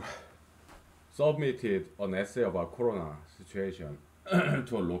already submitted an essay about Corona situation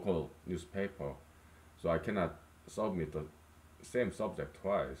to a local newspaper, so I cannot submit the same subject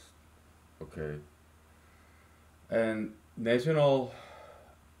twice. Okay, and national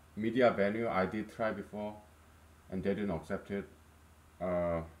media venue I did try before, and they didn't accept it.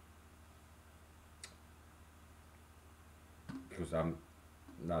 Uh, because I'm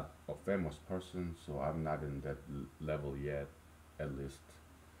not a famous person, so I'm not in that level yet, at least.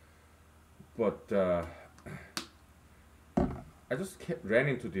 But I just ran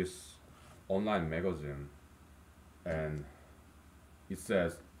into this online magazine, and it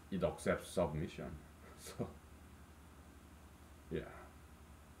says it accepts submission. So yeah,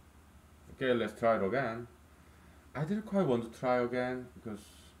 okay, let's try it again. I didn't quite want to try again because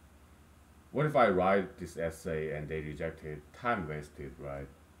what if I write this essay and they reject it? Time wasted, right?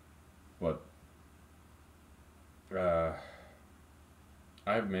 But uh,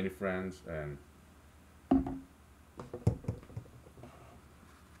 I have many friends and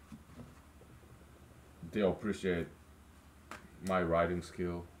they appreciate my writing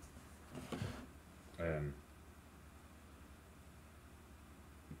skill and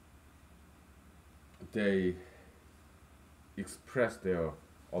they express their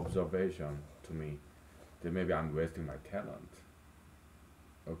observation to me that maybe I'm wasting my talent.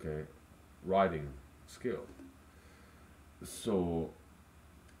 Okay, writing skill. So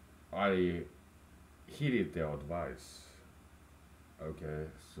I heeded their advice. Okay,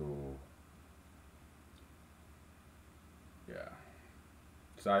 so Yeah.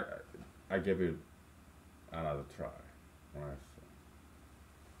 So I gave it another try. Right. So,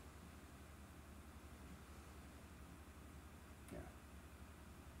 yeah.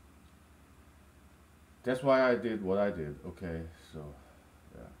 That's why I did what I did. Okay. So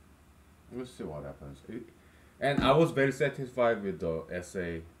yeah, we'll see what happens. And I was very satisfied with the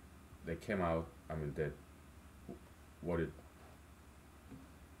essay that came out. I mean that what it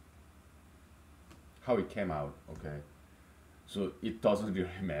how it came out. Okay. So it doesn't really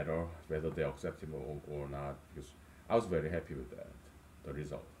matter whether they accept him or not because I was very happy with that, the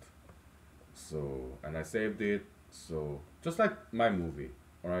result. So and I saved it. So just like my movie,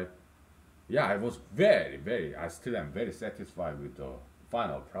 all right. Yeah, I was very. I still am very satisfied with the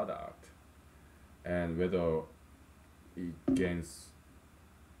final product, and whether it gains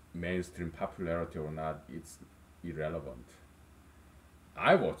mainstream popularity or not, it's irrelevant.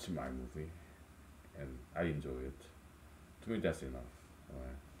 I watch my movie and I enjoy it. To me, that's enough. All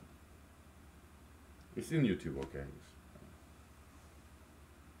right. It's in YouTube, okay?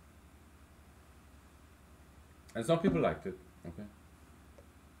 And some people liked it, okay?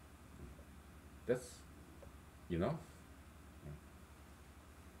 That's enough.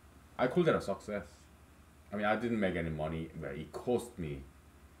 I call that a success. I mean, I didn't make any money, but it cost me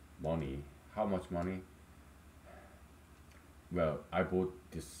money. How much money? Well, I bought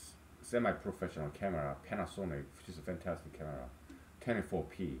this semi-professional camera, Panasonic, which is a fantastic camera,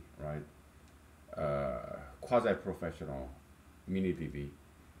 24p, right? Quasi-professional mini DV.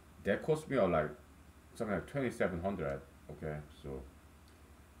 That cost me like something like 2,700. Okay, so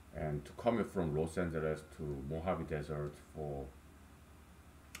and to commute from Los Angeles to Mojave Desert for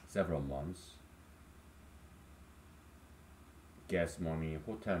several months, gas money,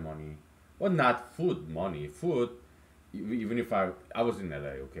 hotel money, well, not food money. Food, even if I was in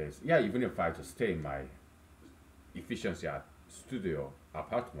LA, okay, so yeah, even if I just stay in my efficiency at studio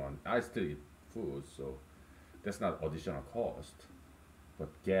apartment, I still eat food, so that's not additional cost. But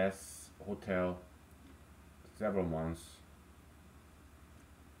gas, hotel, several months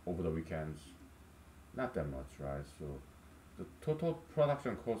over the weekends, not that much, right? So the total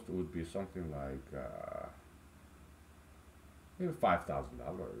production cost would be something like maybe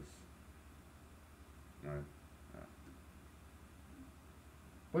 $5,000, right? Yeah.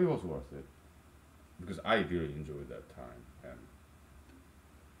 But it was worth it because I really enjoyed that time, and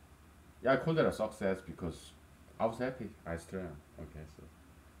yeah, I call that a success because I was happy. I still am. Okay, so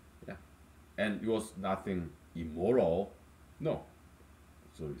yeah, and it was nothing immoral. No,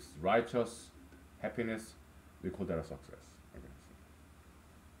 so it's righteous happiness. We call that a success. Okay,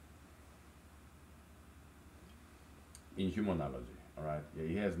 so in humanology, all right. Yeah,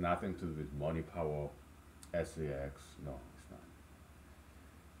 it has nothing to do with money, power, sex. No, it's not.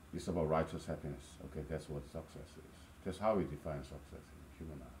 It's about righteous happiness. Okay, that's what success is. That's how we define success in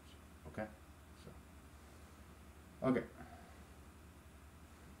humanology. Okay, so okay,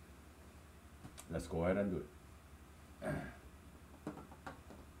 let's go ahead and do it.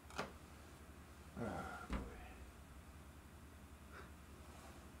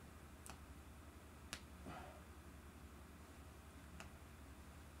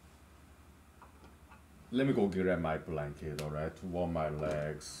 Let me go grab my blanket, alright, to warm my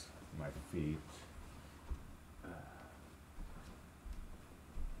legs, my feet.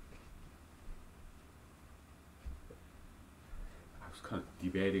 I was kind of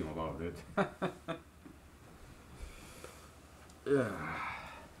debating about it. Yeah.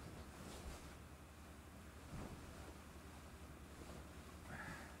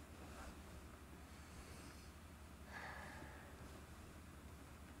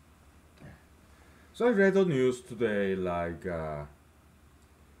 So I read the news today, like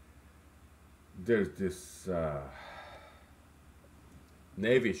there's this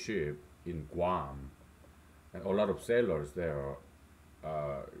Navy ship in Guam, and a lot of sailors there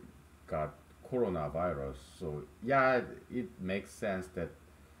uh, got coronavirus. So yeah, it makes sense that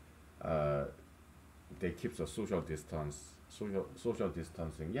uh, they keep the social distancing.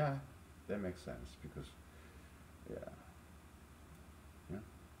 Yeah, that makes sense because yeah, yeah,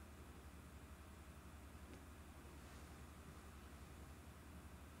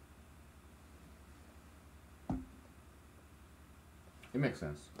 it makes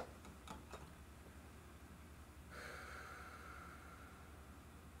sense.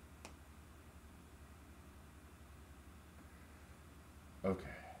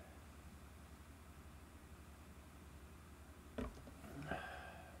 Okay.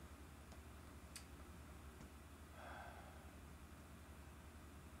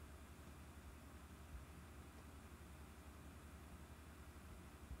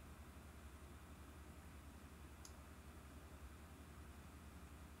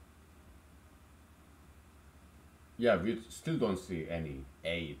 Yeah, we still don't see any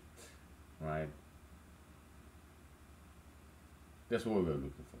 8, right? That's what we're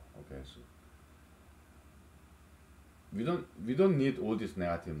looking for. Okay, so we don't need all these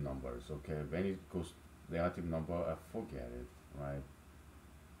negative numbers. Okay, when it goes negative number, forget it, right?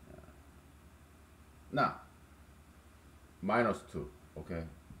 Now -2. Okay.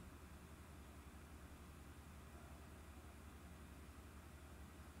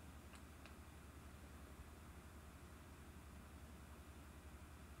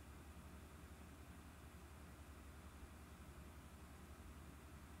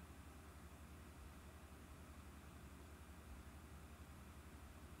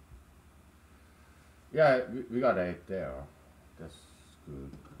 Yeah, we got 8 there. That's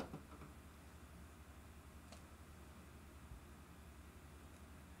good.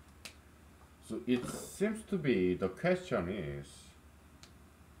 So it seems to be the question is,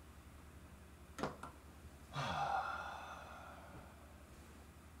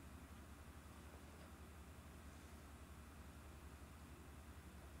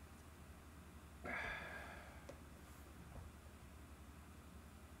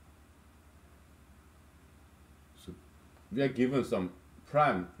 so we are given some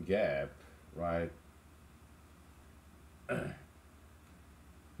prime gap, right,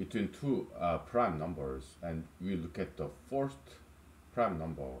 between two prime numbers, and we look at the first prime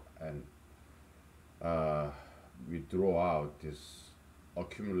number, and uh, we draw out this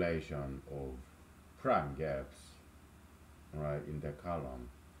accumulation of prime gaps, right, in the column,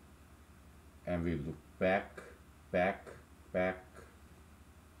 and we look back, back, back,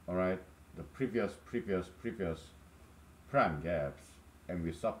 all right, the previous prime gaps, and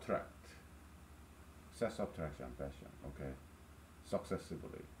we subtract, set subtraction fashion, okay,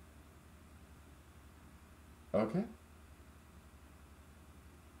 successively, okay,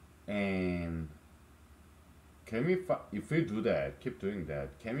 and can we if we do that, keep doing that,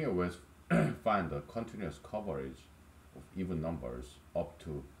 can we always find the continuous coverage of even numbers up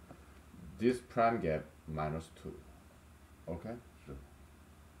to this prime gap -2, okay, so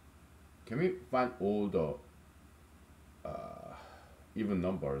can we find all the uh, even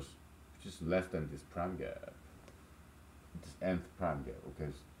numbers which is less than this prime gap, this nth prime gap,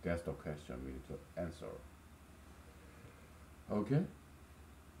 okay, so that's the question we need to answer, okay,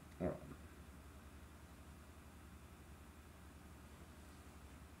 all right.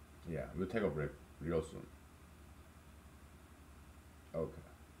 Yeah, we'll take a break real soon. Okay.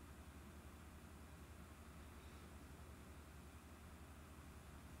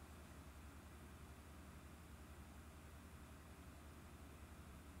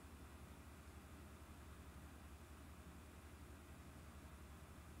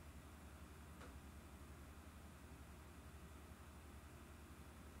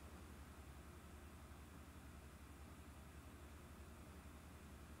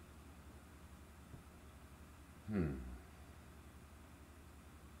 Hmm.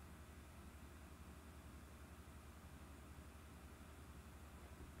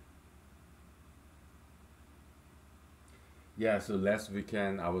 Yeah, so last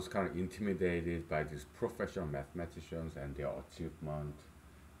weekend I was kind of intimidated by these professional mathematicians and their achievement,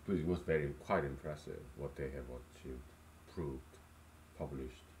 but it was very quite impressive what they have achieved, proved,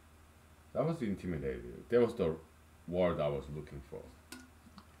 published. I was intimidated. That was the word I was looking for.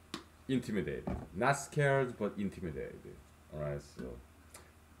 Intimidated, not scared, but intimidated. All right, so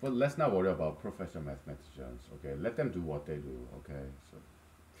but let's not worry about professional mathematicians. Okay, let them do what they do. Okay, so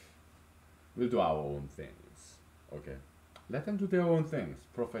we'll do our own things. Okay. Let them do their own things.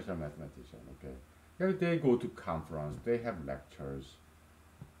 Professional mathematician, okay. Yeah, they go to conference, they have lectures,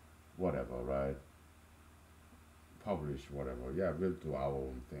 whatever, right? Publish whatever. Yeah, we'll do our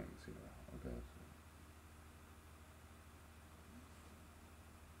own things, okay.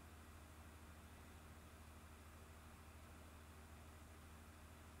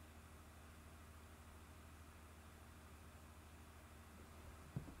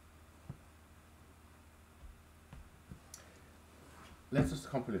 Let's just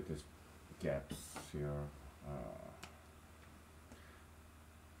complete these gaps here, uh,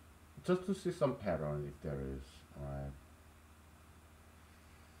 just to see some pattern if there is, right?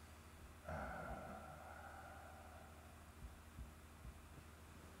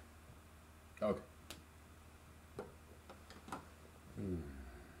 Okay. Hmm.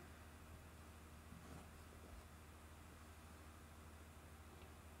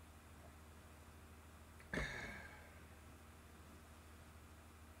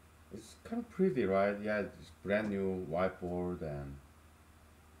 It's kind of pretty, right? Yeah, it's brand new whiteboard and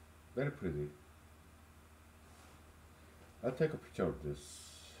very pretty. I'll take a picture of this.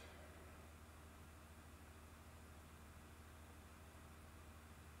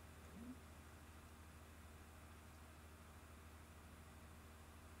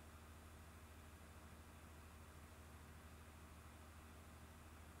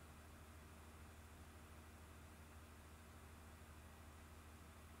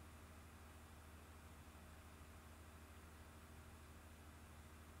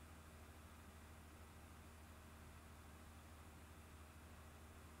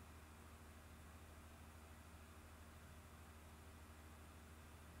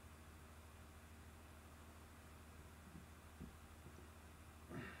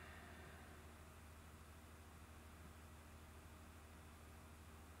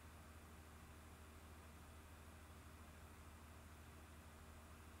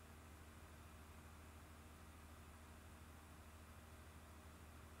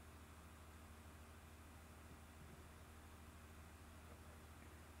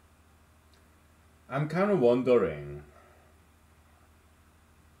 I'm kind of wondering.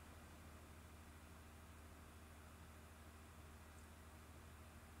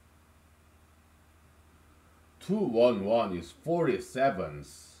 Two one one is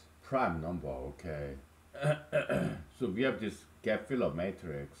 47's prime number. Okay. So we have this gap filler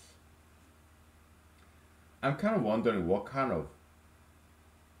matrix. I'm kind of wondering what kind of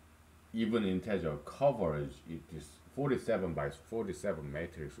even integer coverage this 47 by 47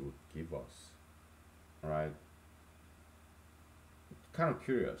 matrix would give us. Alright? Kind of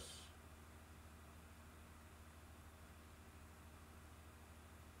curious.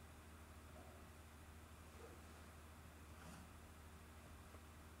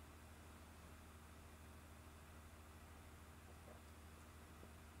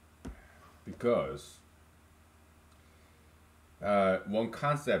 Because one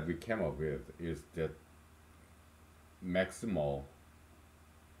concept we came up with is that maximal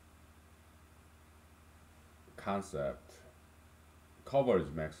concept coverage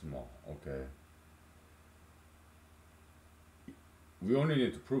maximal. Okay, we only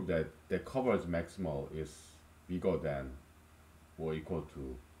need to prove that the coverage maximal is bigger than or equal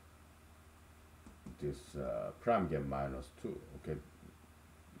to this prime gap minus 2. Okay,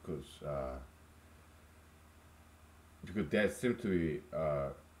 because that seems to be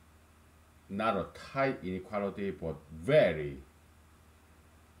not a tight inequality but very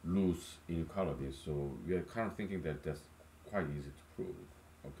loose inequality, so we are kind of thinking that that's quite easy to prove.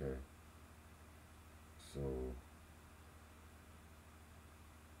 Okay, so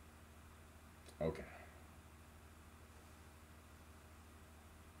okay,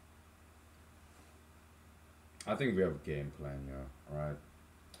 I think we have a game plan here, right?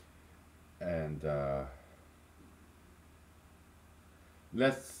 And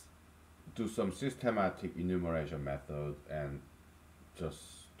let's do some systematic enumeration method and just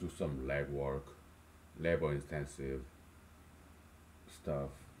do some legwork, labor intensive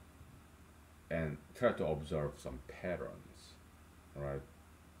stuff, and try to observe some patterns, right?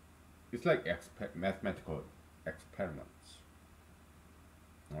 It's like mathematical experiments,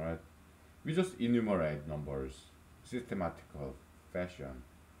 all right? We just enumerate numbers, systematical fashion,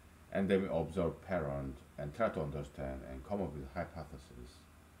 and then we observe patterns and try to understand and come up with hypotheses,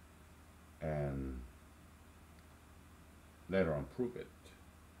 and later on prove it.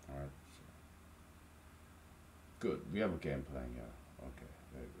 All right. So, good. We have a game plan here. Okay.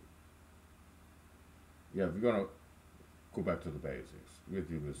 Very good. Yeah, we're gonna go back to the basics. We'll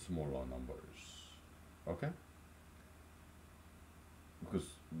deal with smaller numbers. Okay. Because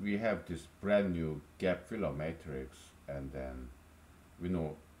we have this brand new gap filler matrix, and then we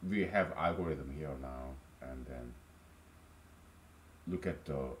know we have algorithm here now, and then look at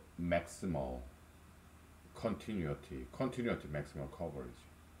the maximal continuity maximal coverage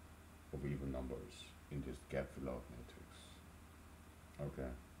of even numbers in this gap filler matrix. Okay,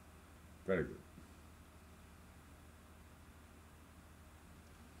 very good.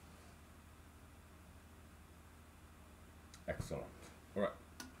 Excellent. All right.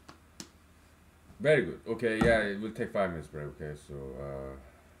 Very good. Okay, yeah, it will take 5 minutes break. Okay, so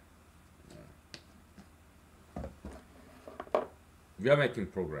we are making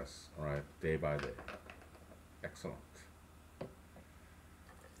progress. All right, day by day. Excellent.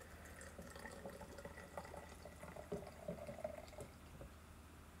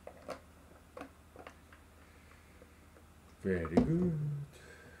 Very good.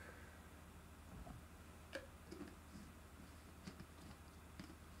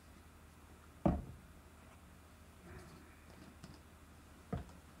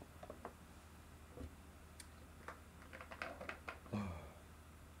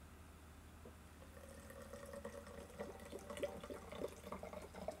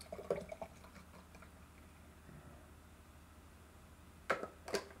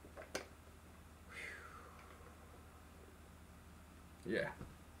 Yeah,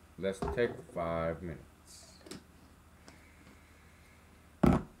 let's take 5 minutes.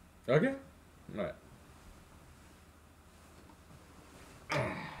 Okay, all right.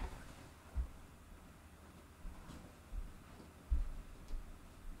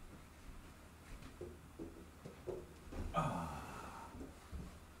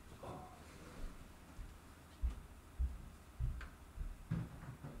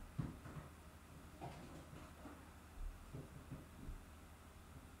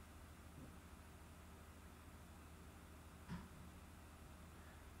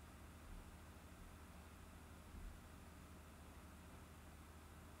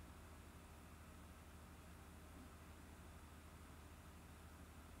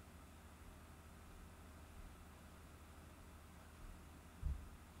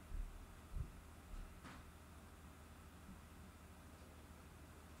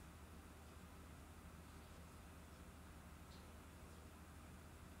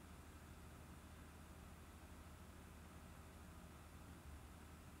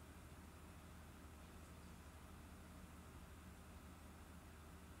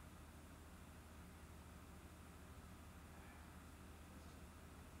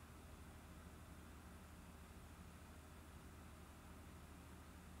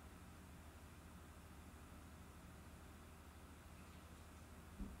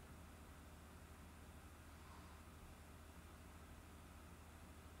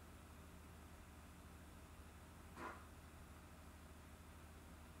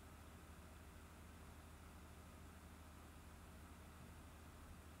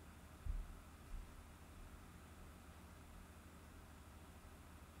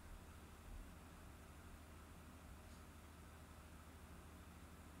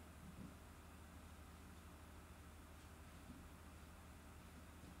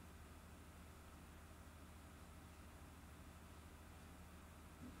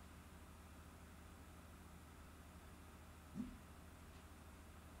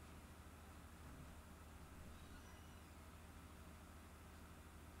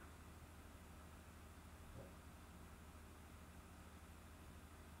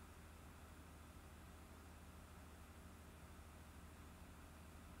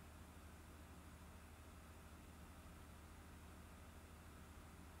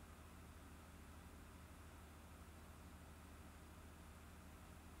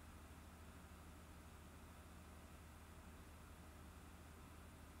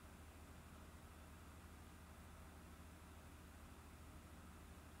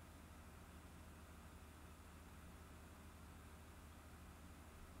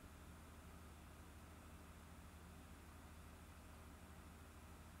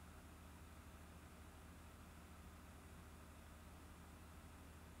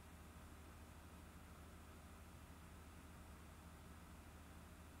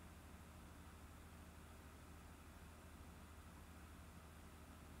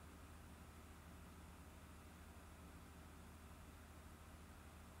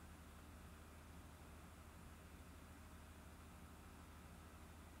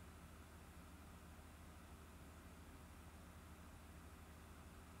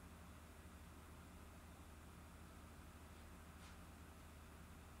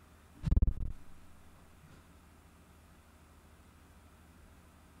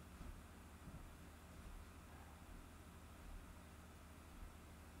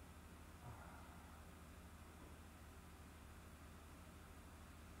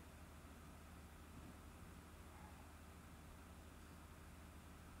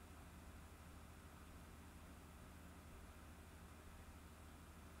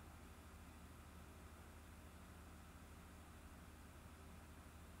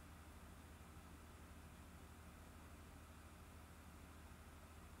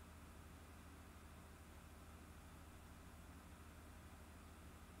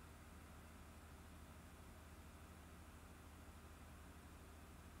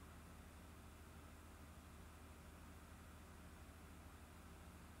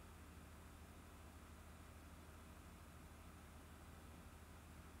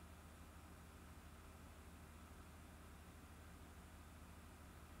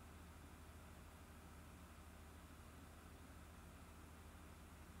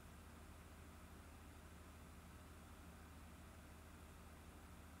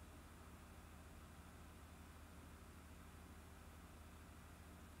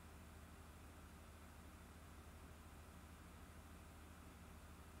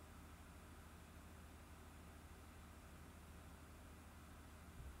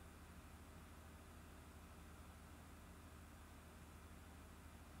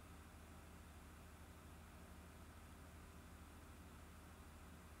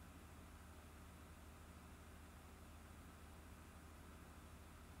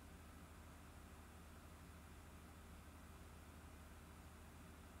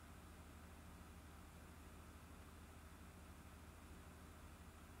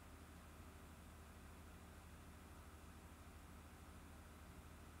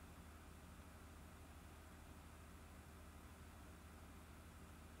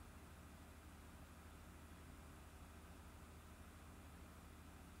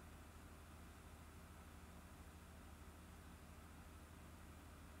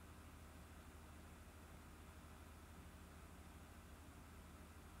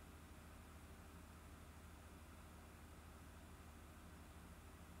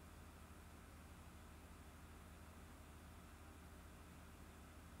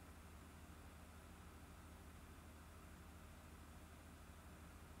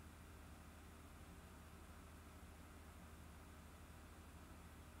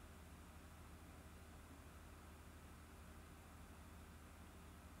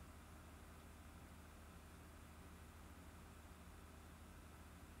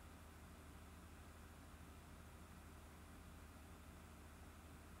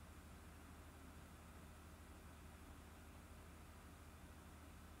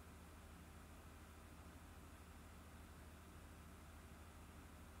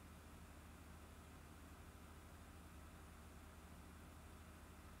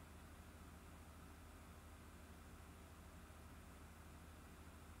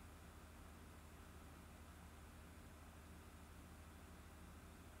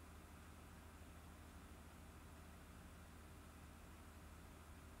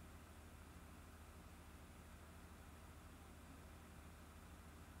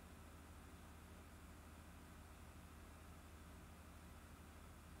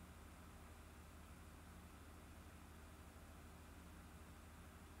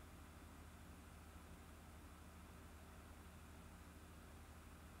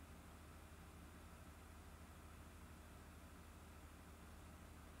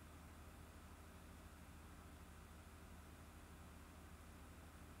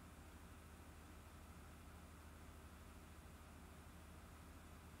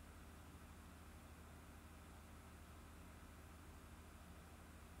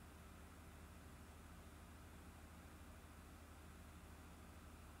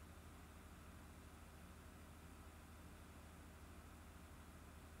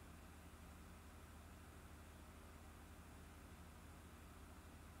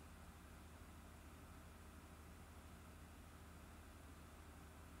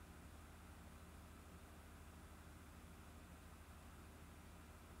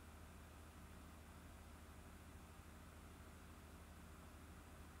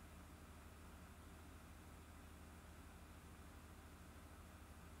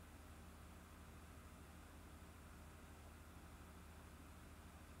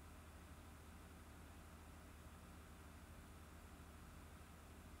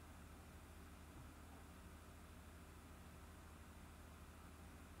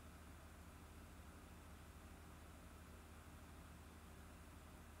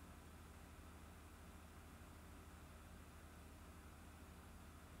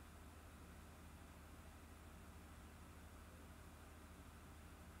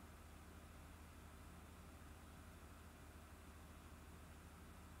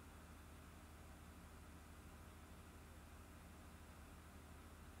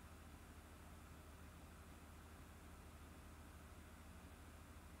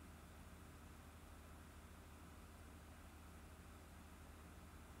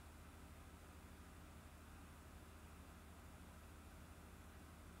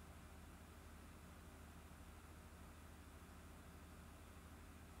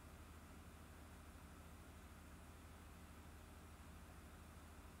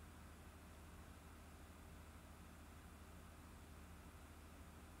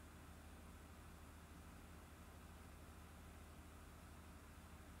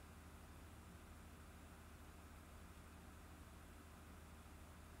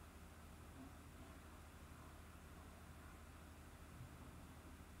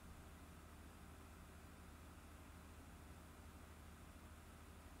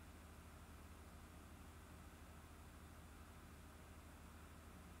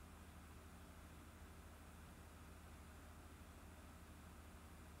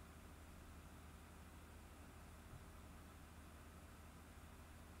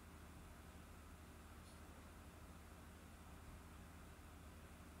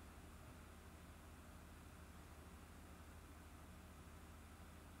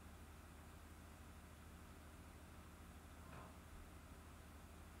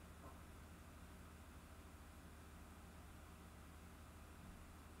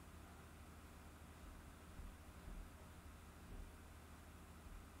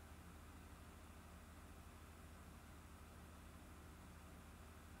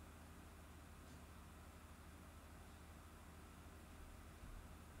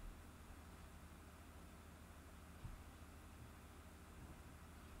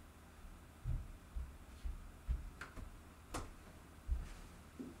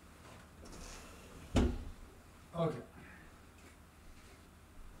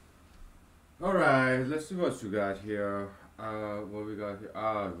 Alright, let's see what you got here. What we got here?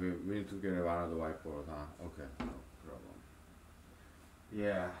 We need to get another whiteboard, huh? Okay, no problem.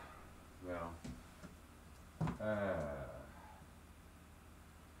 Yeah, well,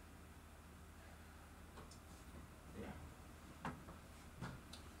 yeah.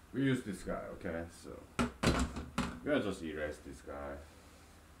 We use this guy, okay? So, we'll just erase this guy.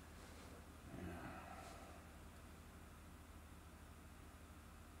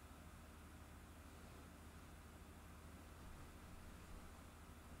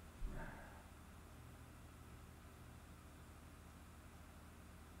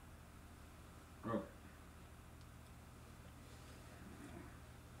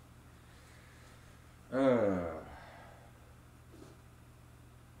 Uh,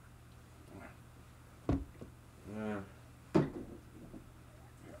 yeah.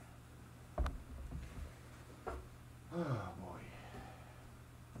 Oh boy.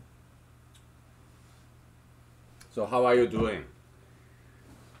 So how are you doing?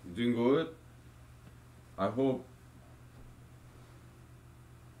 You doing good? I hope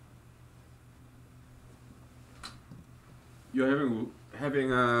you're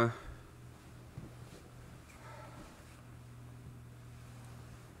having a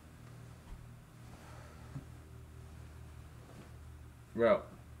well.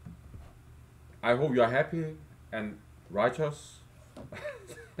 I hope you are happy and righteous.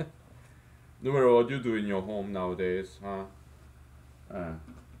 No matter what you do in your home nowadays, huh? Uh,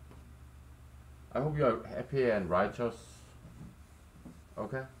 I hope you are happy and righteous.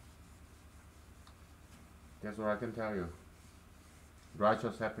 Okay? That's what I can tell you.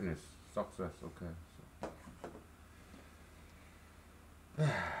 Righteous happiness, success, okay. So.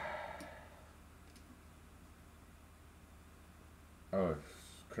 Oh,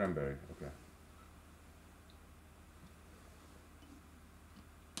 cranberry, okay.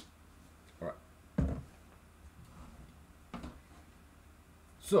 Alright.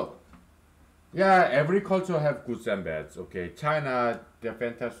 So, yeah, every culture have goods and bads, okay. China, they're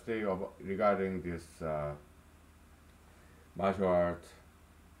fantastic regarding this martial art.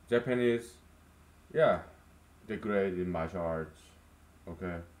 Japanese, yeah, they're great in martial arts,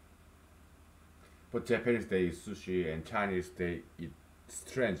 okay. But Japanese they eat sushi and Chinese they eat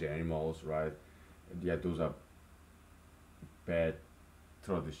strange animals, right? Yeah, those are bad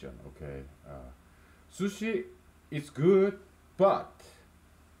tradition, okay. Sushi is good, but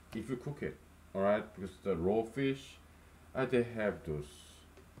if you cook it, all right, because the raw fish, they have those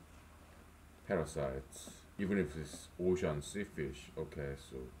parasites, even if it's ocean sea fish, okay.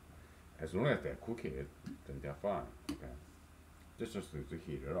 So as long as they cook it, then they're fine, okay. Just need to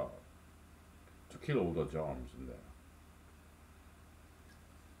heat it up to kill all the germs in there.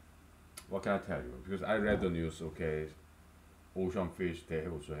 What can I tell you? Because I read the news, okay, ocean fish, they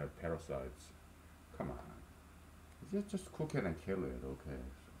also have parasites. Come on. Just cook it and kill it, okay?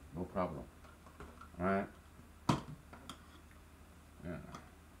 No problem. Alright? Yeah.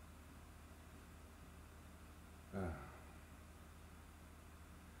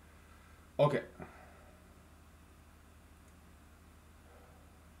 Okay.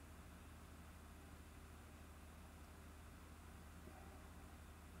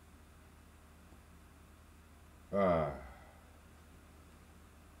 Uh,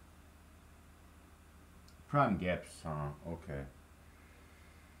 prime gaps, huh? Okay.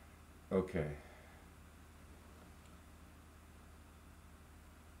 Okay.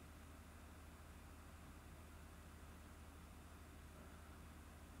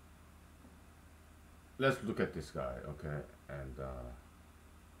 Let's look at this guy, okay? And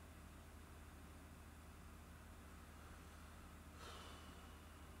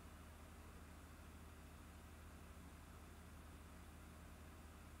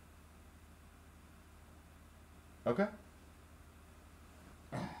okay.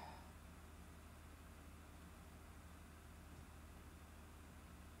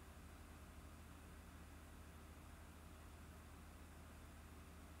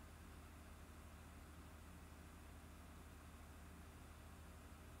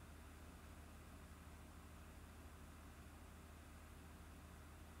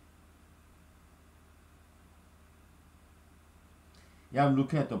 Yeah, I'm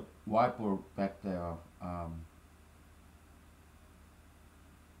looking at the whiteboard back there. Uh,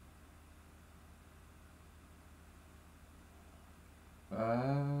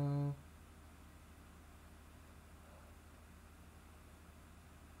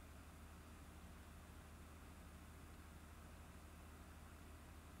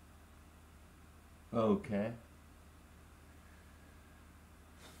 okay.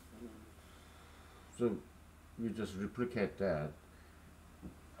 So we just replicate that.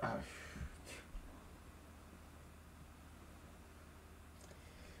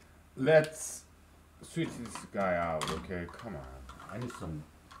 let's switch this guy out, okay? Come on. I need some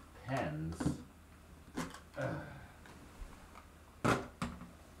pens.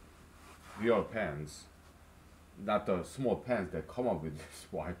 Real pens. Not the small pens that come up with this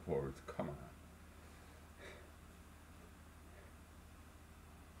whiteboard. Come on.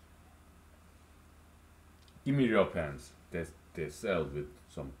 Give me real pens that they sell with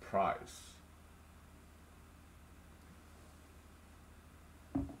some price.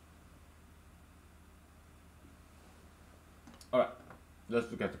 Alright, let's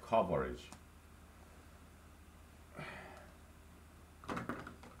look at the coverage.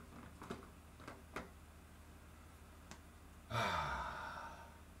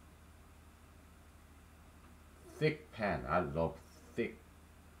 Thick pen, I love thick,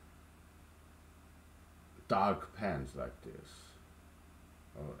 dark pens like this.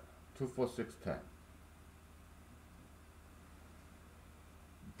 Alright, 24610.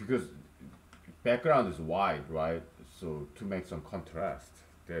 Because background is white, right? So to make some contrast,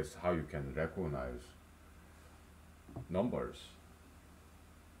 that's how you can recognize numbers.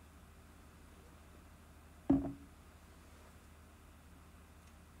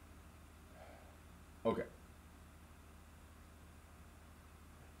 Okay.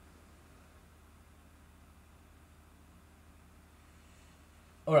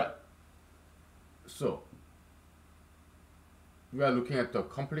 All right. So we are looking at the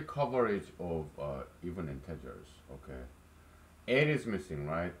complete coverage of even integers. Okay. 8 is missing,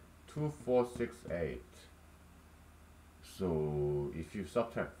 right? 2, 4, 6, 8. So if you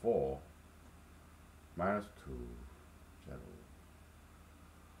subtract 4, minus 2, 0,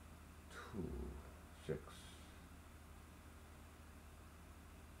 2, 6.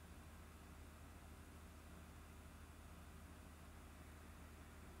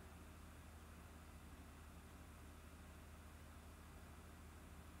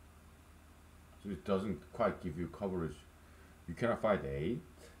 So it doesn't quite give you coverage. You cannot find 8?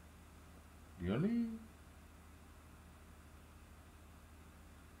 Really?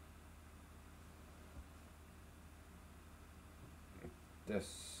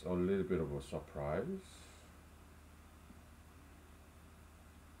 That's a little bit of a surprise.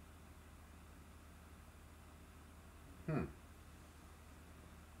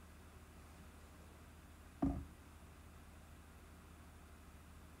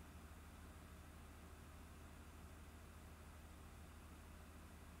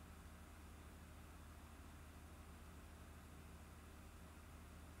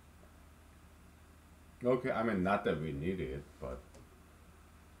 Okay, I mean, not that we need it, but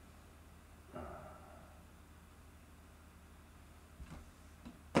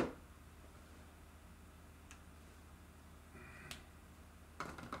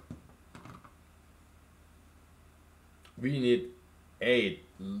we need 8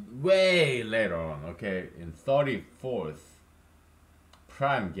 way later on, okay? In 34th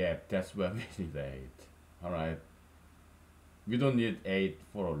prime gap, that's where we need 8, alright? We don't need 8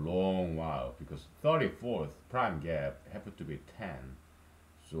 for a long while because 34th prime gap happened to be 10.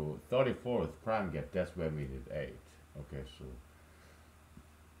 So 34th prime gap, that's where we need 8. Okay, so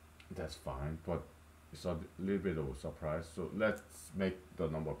that's fine, but it's a little bit of a surprise. So let's make the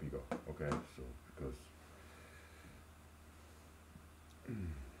number bigger, okay? So because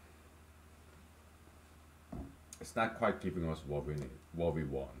it's not quite giving us what we need, what we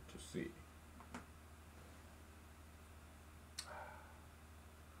want to see.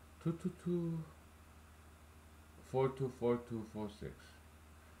 222 424246.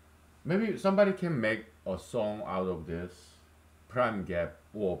 Maybe somebody can make a song out of this prime gap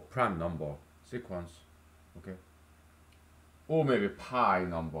or prime number sequence, okay? Or maybe pi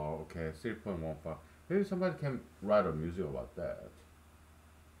number, okay, 3.15. Maybe somebody can write a music about that.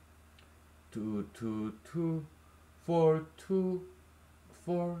 222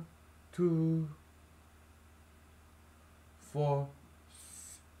 4242 4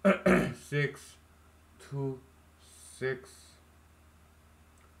 6 2 6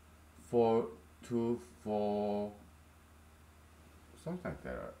 4 2 4 something like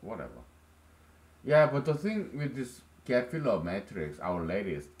that, whatever. Yeah, but the thing with this gap filler matrix, our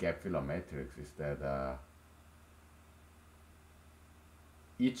latest gap filler matrix, is that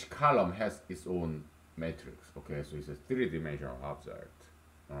each column has its own matrix. Okay, so it's a three-dimensional object.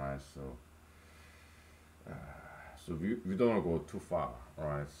 All right, so so we don't want to go too far. All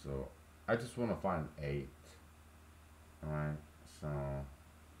right, so I just want to find 8. All right, so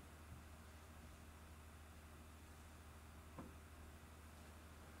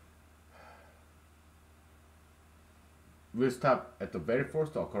we'll stop at the very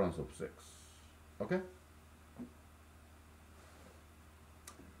first occurrence of 6. Okay.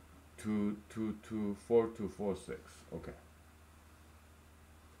 24246. Okay.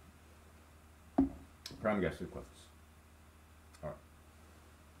 Prime guess sequence. Alright.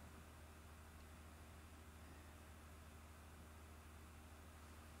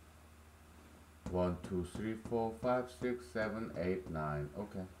 1, 2, 3, 4, 5, 6, 7, 8, 9.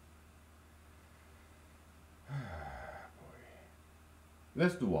 Okay. Boy.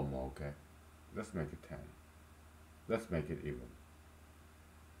 Let's do one more, okay? Let's make it 10. Let's make it even.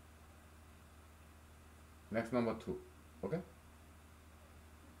 Next number 2. Okay?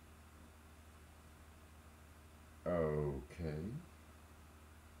 Okay.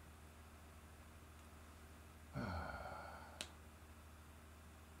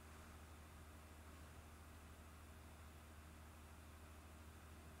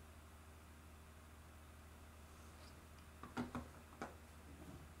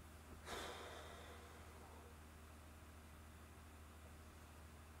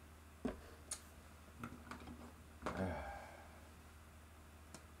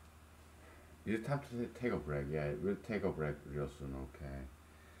 It's time to take a break. Yeah, we'll take a break real soon, okay?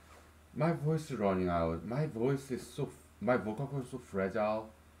 My voice is running out. My vocal cord is so fragile.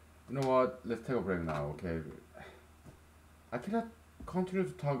 You know what? Let's take a break now, okay? I cannot continue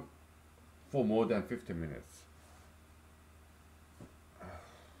to talk for more than 50 minutes.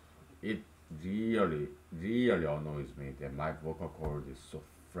 It really, really annoys me that my vocal cord is so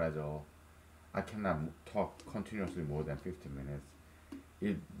fragile. I cannot talk continuously more than 50 minutes.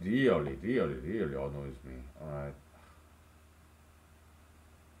 It really, really, really annoys me. Alright.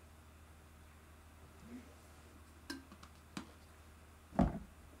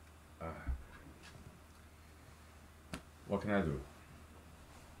 What can I do?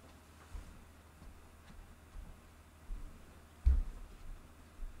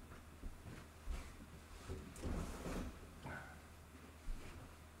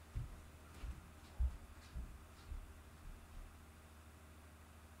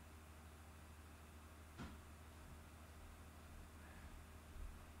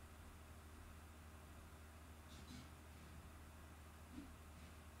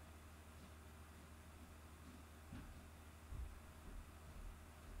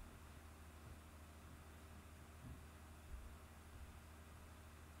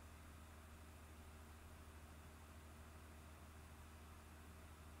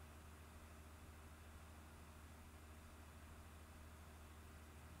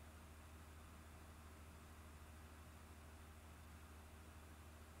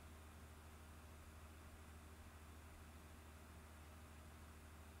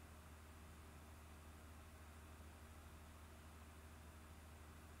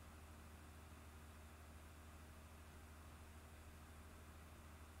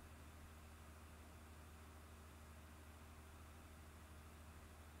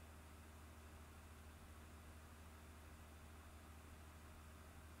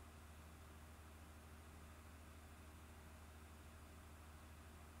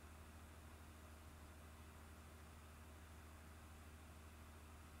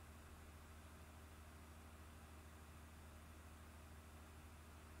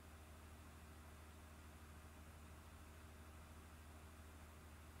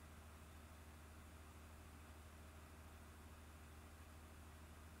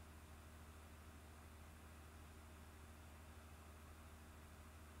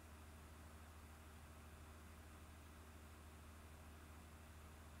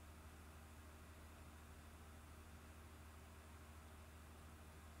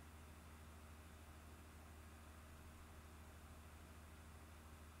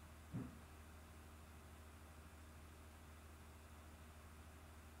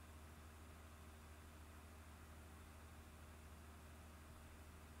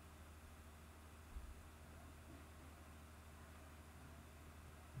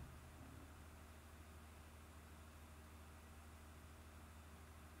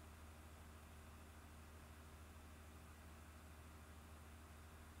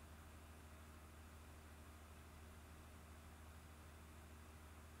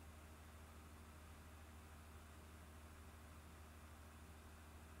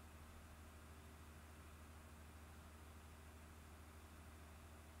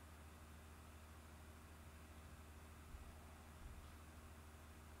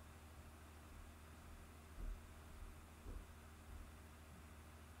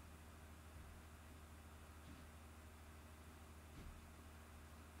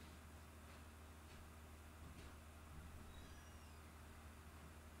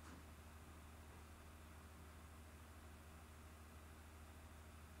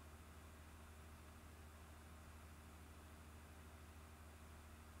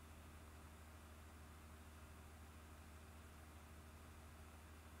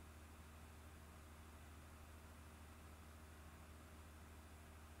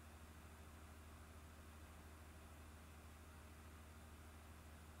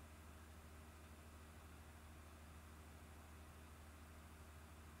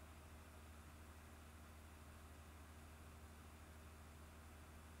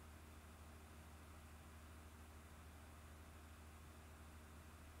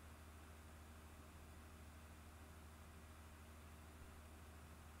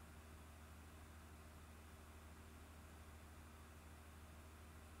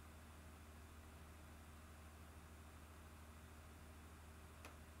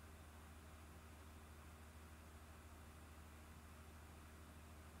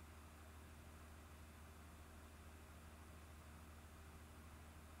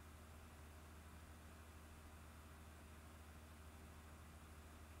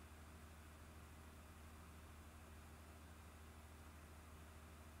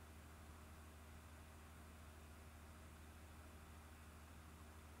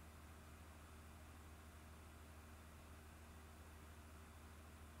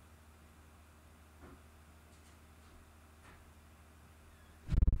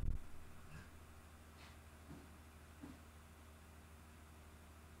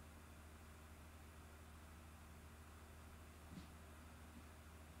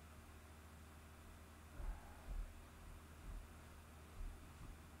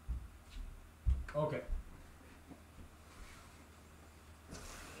 Okay.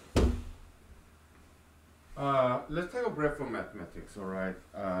 Let's take a break from mathematics. All right.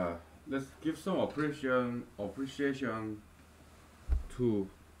 Let's give some appreciation to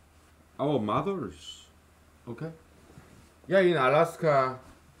our mothers. Okay. Yeah, in Alaska,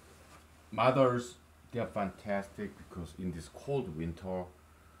 mothers, they are fantastic because in this cold winter,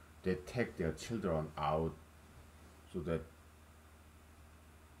 they take their children out so that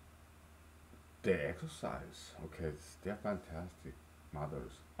they exercise. Okay, they're fantastic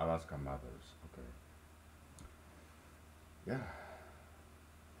mothers, Alaska mothers. Okay, yeah,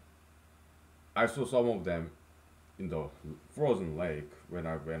 I saw some of them in the frozen lake when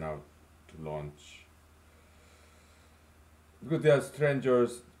I went out to lunch. Because they are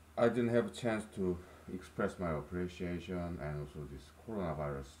strangers, I didn't have a chance to express my appreciation and also this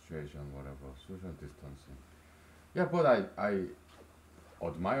coronavirus situation, whatever, social distancing. Yeah, but I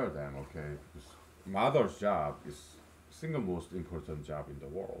admire them, okay? Because mother's job is single most important job in the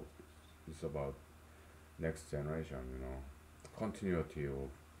world. It's about next generation, continuity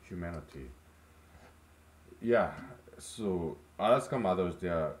of humanity. Yeah, so Alaska mothers, they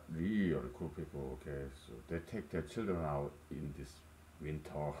are really cool people, okay? So they take their children out in this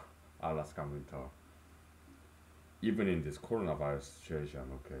winter, Alaska winter, even in this coronavirus situation,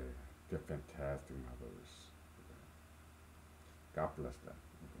 okay? They're fantastic mothers. God bless them.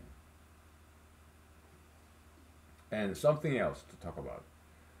 Okay. And something else to talk about.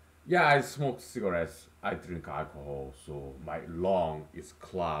 Yeah, I smoke cigarettes, I drink alcohol, so my lung is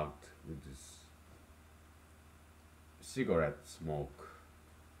clogged with this cigarette smoke,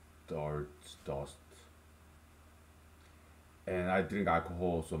 dirt, dust. And I drink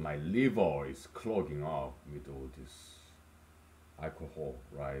alcohol, so my liver is clogging up with all this alcohol,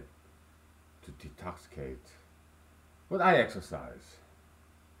 right? To detoxicate. But I exercise.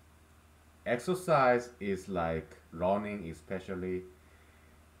 Exercise is like running, especially.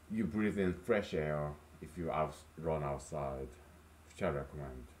 You breathe in fresh air if you run outside, which I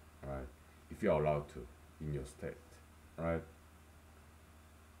recommend, right? If you're allowed to in your state, right?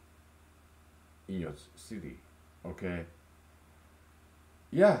 In your city, okay?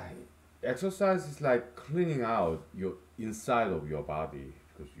 Yeah, exercise is like cleaning out your inside of your body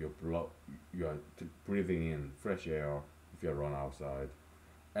because your blood, you are breathing in fresh air if you run outside,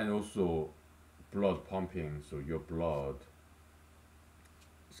 and also blood pumping, so your blood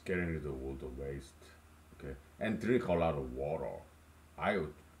is getting rid of all the waste. Okay, and drink a lot of water. I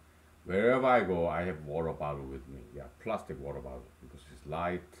would, wherever I go, I have water bottle with me. Yeah, plastic water bottle because it's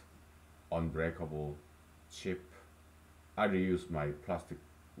light, unbreakable, cheap. I reuse my plastic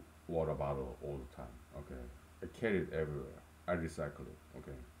water bottle all the time. Okay, I carry it everywhere. I recycle it.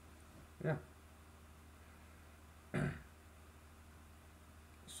 Okay, yeah.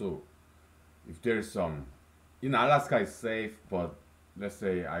 So if there is some, in Alaska it's safe, but let's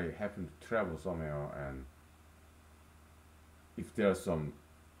say I happen to travel somewhere and if there's some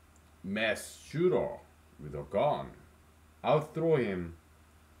mass shooter with a gun, I'll throw him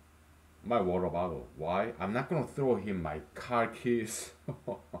my water bottle. Why? I'm not gonna throw him my car keys,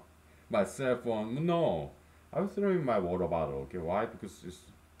 my cell phone. No, I'll throw him my water bottle. Okay, why? Because it's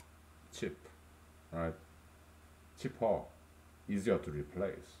cheap, right? Cheaper, easier to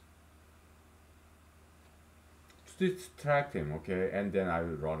replace. To distract him, okay, and then I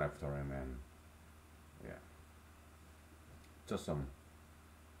will run after him and yeah, just some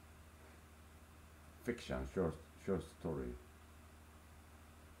fiction, short story.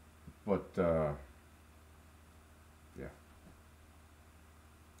 But yeah,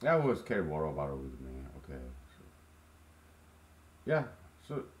 I always carry water bottle with me. Okay, so yeah,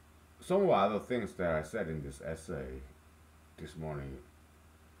 so some of the other things that I said in this essay this morning.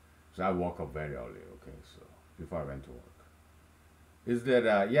 So I woke up very early. Okay, so before I went to work, is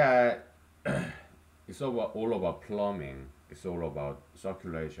that yeah, it's all about plumbing. It's all about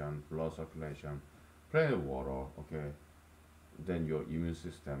circulation, blood circulation, plenty of water. Okay, then your immune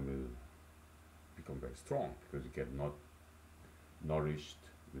system will become very strong because you get not nourished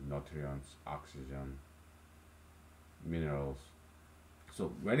with nutrients, oxygen, minerals.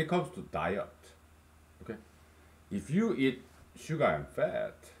 So when it comes to diet, okay, if you eat sugar and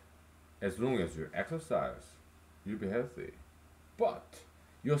fat, as long as you exercise, you'll be healthy. But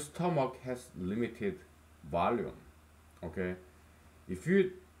your stomach has limited volume. Okay, if you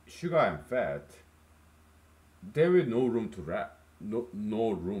eat sugar and fat, there will no room to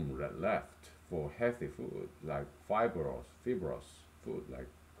no room left for healthy food like fibrous food like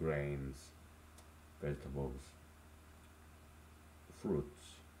grains, vegetables, fruits.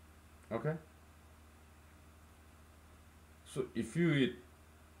 Okay, so if you eat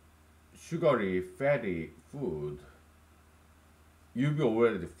sugary, fatty food, you'll be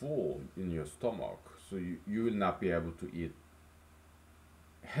already full in your stomach, so you will not be able to eat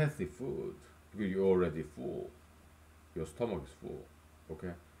healthy food because you're already full. Your stomach is full.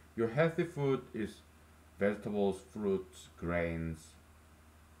 Okay, your healthy food is vegetables, fruits, grains,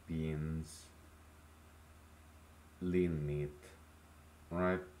 beans, lean meat.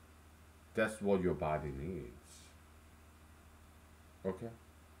 Right? That's what your body needs. Okay.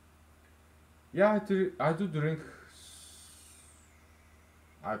 Yeah, I do drink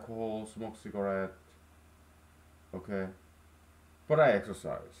alcohol, smoke cigarette. Okay, but I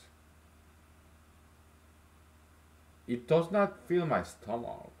exercise. It does not fill my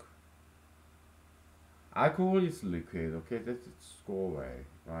stomach. Alcohol is liquid. Okay, let's just go away.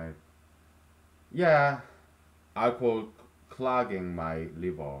 Right? Yeah, alcohol clogging my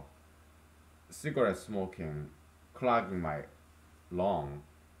liver. Cigarette smoking clogging my lung.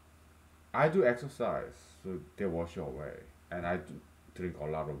 I do exercise, so they wash away, and I do drink a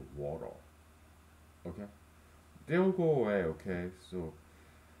lot of water. Okay, they will go away. Okay, so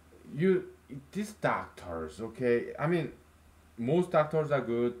you these doctors. Okay, I mean most doctors are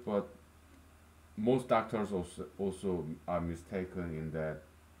good, but most doctors also are mistaken in that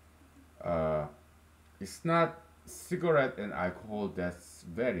uh, it's not cigarette and alcohol that's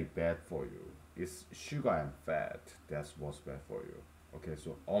very bad for you. It's sugar and fat that's what's bad for you. Okay,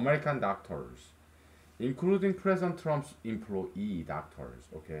 so American doctors, including President Trump's employee doctors,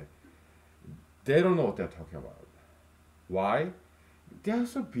 okay, they don't know what they're talking about. Why? They are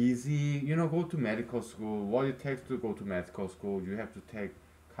so busy. Go to medical school. What it takes to go to medical school, you have to take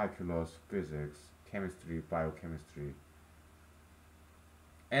calculus, physics, chemistry, biochemistry,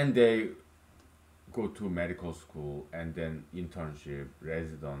 and they go to medical school and then internship,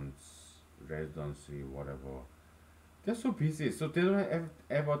 residency, whatever. They're so busy, so they don't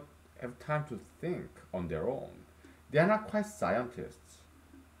ever have time to think on their own. They are not quite scientists.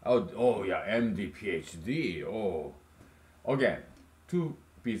 Oh yeah, MD, PhD. Oh, again, too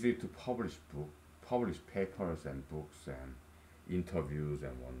busy to publish papers and books and interviews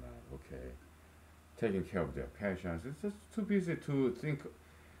and whatnot. Okay, taking care of their patients. It's just too busy to think.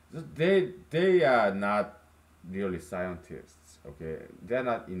 They are not really scientists. Okay, they're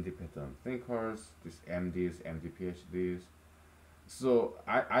not independent thinkers. These MDs, MD PhDs. So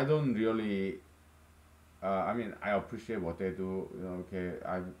I don't really. I mean, I appreciate what they do. Okay,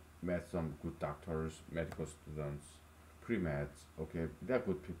 I've met some good doctors, medical students, pre-meds. Okay, they're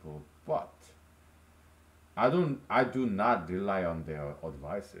good people, but I do not rely on their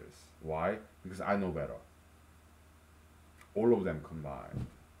advices. Why? Because I know better. All of them combined.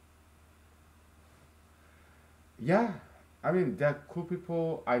 Yeah, I mean they're cool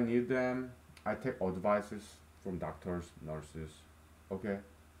people. I need them. I take advices from doctors, nurses. Okay,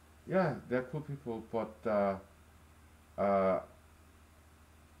 yeah, they're cool people, but uh,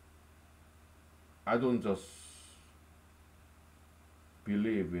 I don't just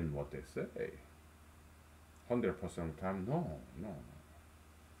believe in what they say. 100% of the time, no, no.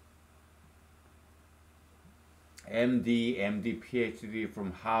 MD, PhD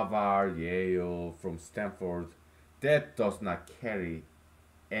from Harvard, Yale, from Stanford, that does not carry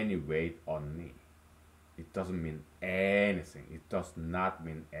any weight on me. It doesn't mean anything. It does not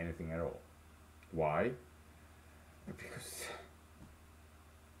mean anything at all. Why? Because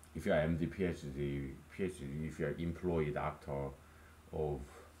if you are MD, PhD, if you are employee doctor of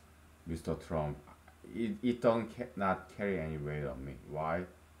Mr. Trump, it don't not carry any weight on me. Why?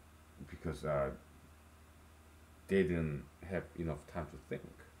 Because they didn't have enough time to think.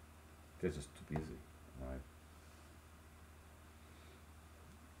 They're just too busy, right?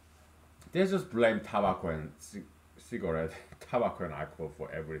 They just blame tobacco and cigarette, tobacco and alcohol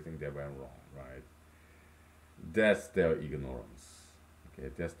for everything that went wrong, right? That's their ignorance. Okay,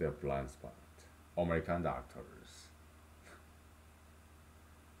 that's their blind spot. American doctors.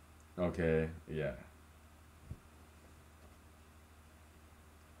 Okay, yeah.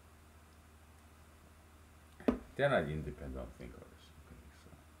 They're not independent thinkers. Okay,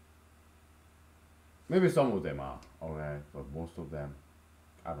 so maybe some of them are, okay, but most of them,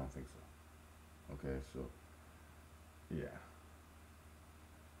 I don't think so. Okay, so yeah.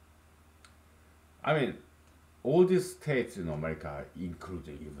 I mean, all these states in America,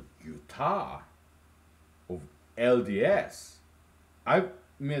 including even Utah, of LDS. I've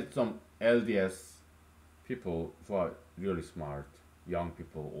met some LDS people who are really smart, young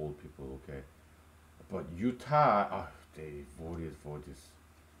people, old people, okay. But Utah, they voted for this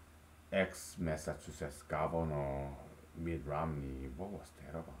ex Massachusetts governor Mitt Romney. What was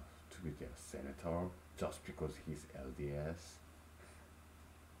that about? To be their senator just because he's LDS?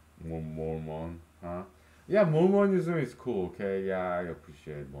 Mormon, huh? Yeah, Mormonism is cool. Okay, yeah, I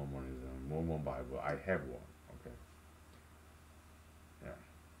appreciate Mormonism. Mormon Bible, I have one. Okay, yeah,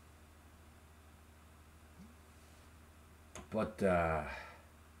 but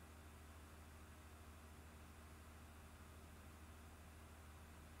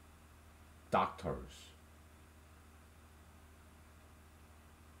doctors,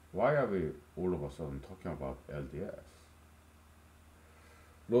 why are we all of a sudden talking about LDS?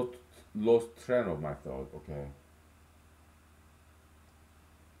 Lost, lost train of my thought. Okay,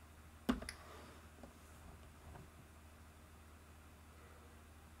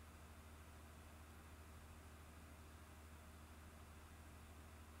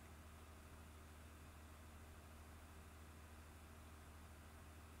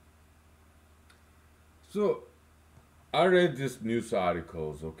 so I read these news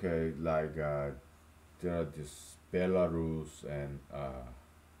articles. Okay, like there are this Belarus and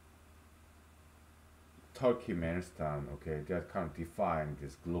Turkmenistan, okay, that kind of define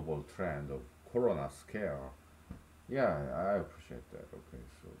this global trend of Corona scare. Yeah, I appreciate that. Okay,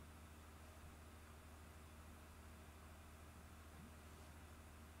 so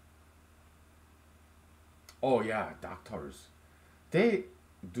oh yeah, doctors, they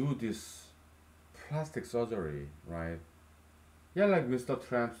do this plastic surgery, right? Yeah, like Mr.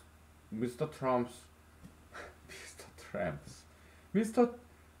 Trump's, Mr. Trump's, Mr.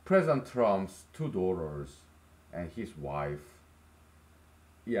 President Trump's two daughters and his wife.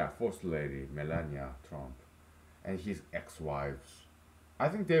 Yeah, First Lady Melania Trump and his ex-wives. I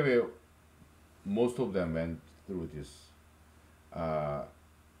think they were most of them went through this uh,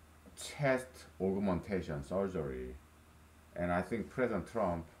 chest augmentation surgery, and I think President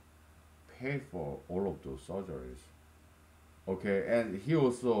Trump paid for all of those surgeries. Okay, and he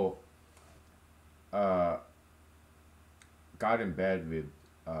also uh, got in bed with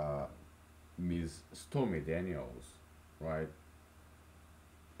uh, Ms. Stormy Daniels, right?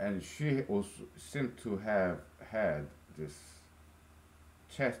 And she also seemed to have had this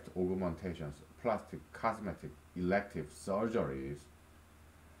chest augmentations, plastic, cosmetic, elective surgeries,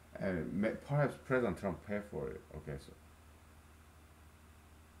 and perhaps President Trump paid for it. Okay, so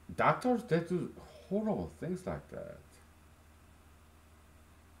doctors they do horrible things like that.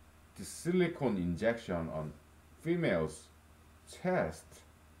 The silicone injection on females' chest,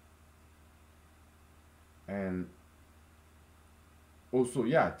 and also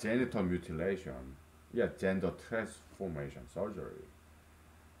yeah, genital mutilation, yeah, gender transformation surgery,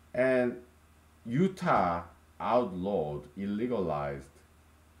 and Utah outlawed, illegalized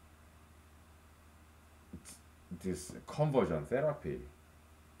this conversion therapy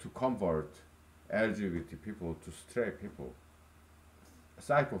to convert LGBT people to straight people,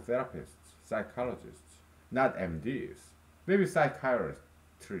 psychotherapists, psychologists, not MDs, maybe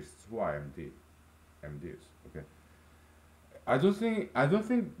psychiatrists who are MDs. Okay, I don't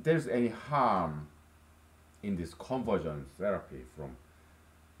think there's any harm in this conversion therapy from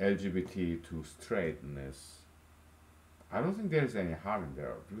LGBT to straightness. I don't think there's any harm in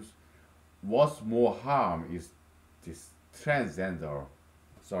there because what's more harm is this transgender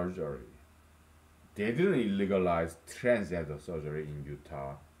surgery. They didn't illegalize transgender surgery in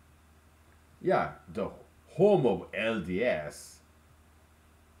Utah. Yeah, the home of LDS,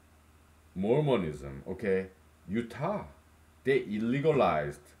 Mormonism, okay? Utah, they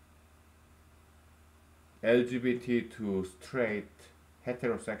illegalized LGBT to straight,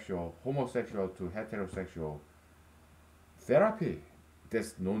 heterosexual, homosexual to heterosexual therapy.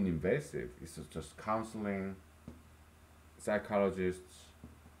 That's non invasive. It's just counseling, psychologists,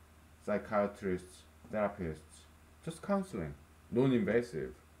 psychiatrists, therapists, just counseling, non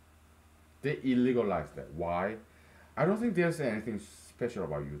invasive. They illegalized that. Why? I don't think there's anything special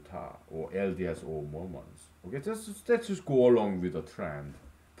about Utah or LDS or Mormons. Okay, let's just go along with the trend.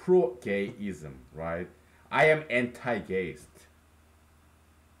 Pro gayism, right? I am anti gayist.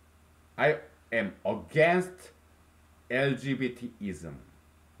 I am against LGBTism.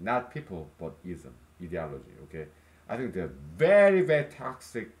 Not people, but ism, ideology, okay? I think they're very, very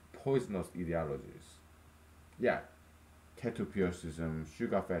toxic, poisonous ideologies. Yeah, tattoo piercism,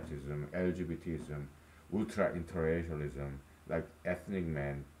 sugar fetishism, LGBTism, ultra interracialism, like ethnic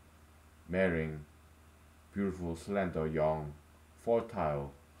men marrying beautiful, slender, young,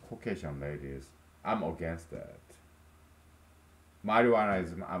 fertile Caucasian ladies. I'm against that.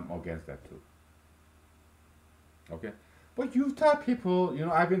 Marijuanaism, I'm against that too. Okay? But Utah people,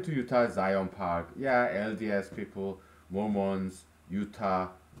 I've been to Utah, Zion Park. Yeah, LDS people, Mormons, Utah.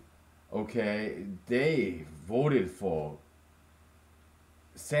 Okay, they voted for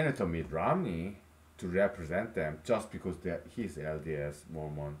Senator Mitt Romney to represent them just because he's LDS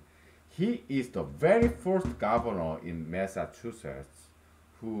Mormon. He is the very first governor in Massachusetts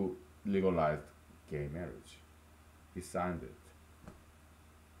who legalized gay marriage. He signed it.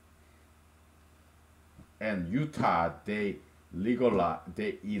 And Utah, they illegalized,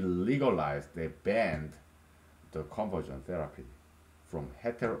 they banned the conversion therapy from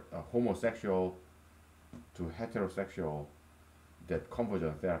homosexual to heterosexual. That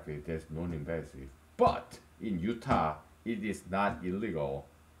conversion therapy is non-invasive, but in Utah it is not illegal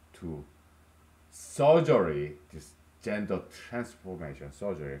to surgery, this gender transformation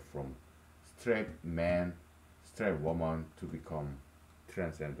surgery from straight man, straight woman to become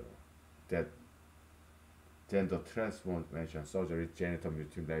transgender. That gender transformation surgery, genital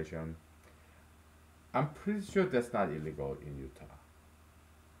mutilation, I'm pretty sure that's not illegal in Utah.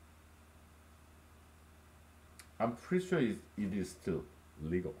 I'm pretty sure it is still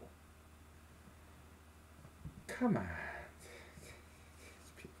legal. Come on.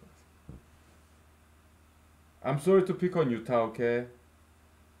 I'm sorry to pick on Utah, okay?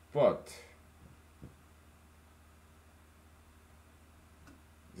 But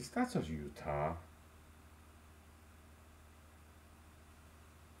it's not just Utah.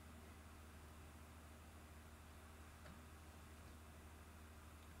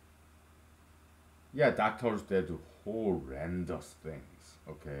 Yeah, doctors, they do horrendous things,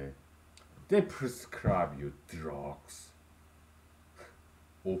 okay? They prescribe you drugs,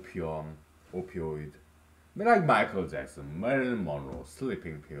 opium, opioid, like Michael Jackson, Marilyn Monroe,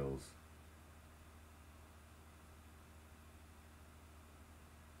 sleeping pills.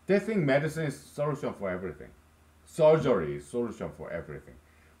 They think medicine is solution for everything. Surgery is solution for everything.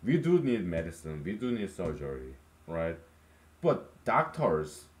 We do need medicine, we do need surgery, right? But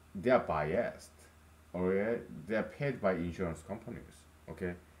doctors, they are biased, okay? They are paid by insurance companies,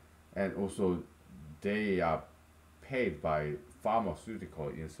 okay? And also, they are paid by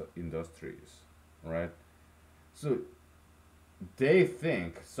pharmaceutical industries, right? So they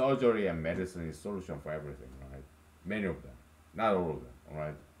think surgery and medicine is solution for everything, right? Many of them, not all of them,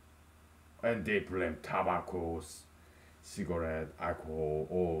 right? And they blame tobacco, cigarette, alcohol.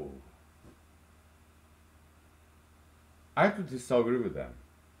 Oh, I have to disagree with them.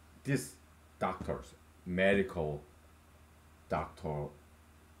 These doctors, medical doctor,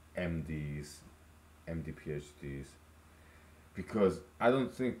 MDs, MD PhDs, because I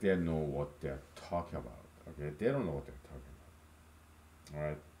don't think they know what they're talking about. Okay, they don't know what they're talking about. All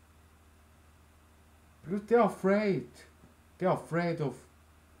right, because they're afraid. They're afraid of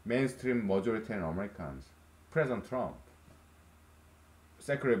mainstream majoritarian Americans. President Trump,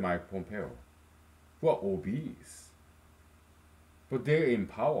 Secretary Mike Pompeo, who are obese, but they're in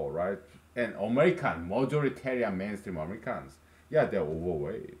power, right? And American majoritarian mainstream Americans, yeah, they're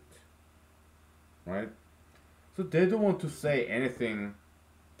overweight, right? So they don't want to say anything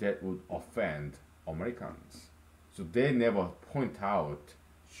that would offend Americans. So they never point out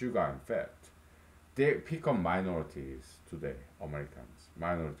sugar and fat. They pick on minorities today, Americans,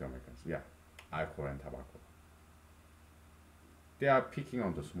 minority Americans, yeah, alcohol and tobacco. They are picking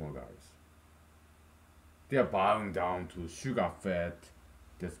on the small guys. They are bowing down to sugar, fat,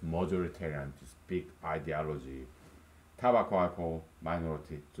 this majoritarian, this big ideology, tobacco, alcohol,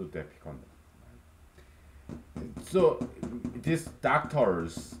 minority, so they pick on them. So these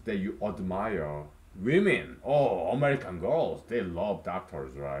doctors that you admire, women, oh, American girls, they love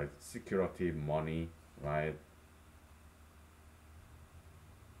doctors, right? Security, money, right?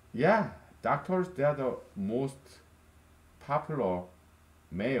 Yeah, doctors, they are the most popular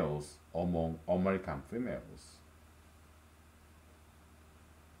males among American females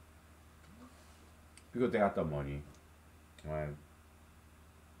because they got the money, right?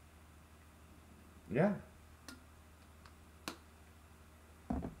 Yeah.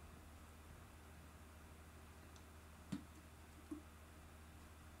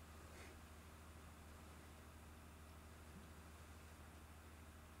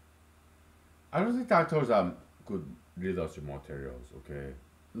 I don't think doctors are good leadership materials, okay?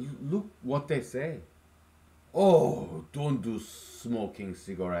 Look what they say. Oh, don't do smoking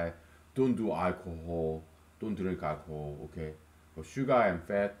cigarette, don't do alcohol, don't drink alcohol, okay? But sugar and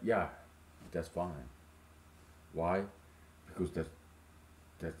fat, yeah, that's fine. Why? Because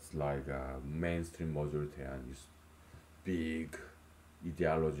that's like mainstream majoritarian is big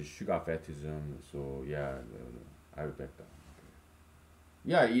ideology, sugar fatism. So yeah, I will back down.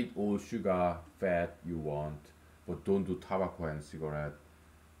 Yeah, eat all sugar, fat you want, but don't do tobacco and cigarette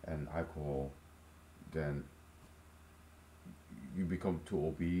and alcohol. Then you become too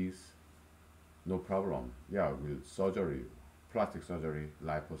obese. No problem. Yeah, with surgery, plastic surgery,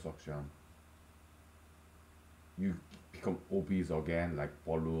 liposuction, you become obese again, like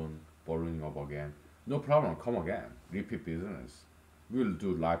balloon. ballooning up again. No problem, come again. Repeat business. We'll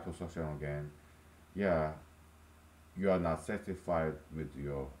do liposuction again. Yeah, you are not satisfied with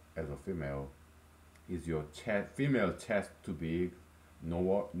your as a female. Is your female chest too big?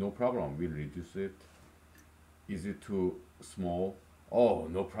 No problem. We'll reduce it. Is it too small? Oh,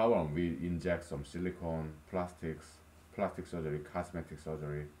 no problem. We inject some silicone, plastic surgery, cosmetic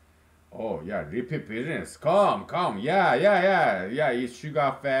surgery. Oh yeah, repeat business. Come. Yeah. Eat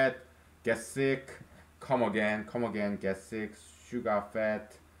sugar, fat, get sick. Come again, get sick. Sugar,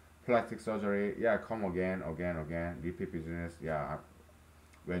 fat, plastic surgery. Yeah, come again. Repeat business. Yeah,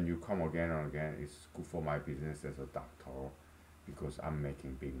 when you come again and again, it's good for my business as a doctor because I'm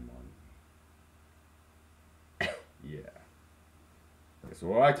making big money. Yeah, that's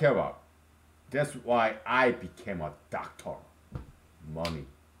all I care about. That's why I became a doctor. Money.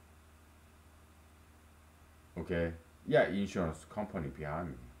 Okay. Yeah, insurance company behind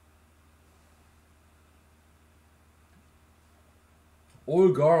me. All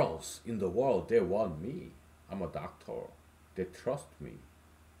girls in the world, they want me. I'm a doctor. They trust me.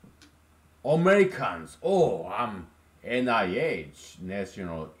 Americans, oh, I'm NIH,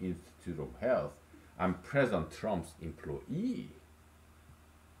 National Institute of Health. I'm President Trump's employee.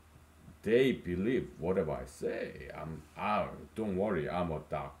 They believe whatever I say. Don't worry, I'm a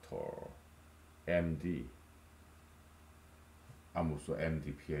doctor, MD. I'm also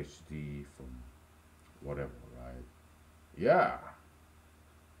MD, PhD from whatever, right? Yeah.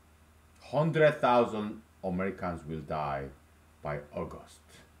 100,000 Americans will die by August.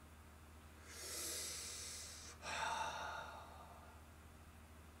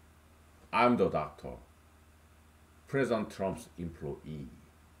 I'm the doctor, President Trump's employee.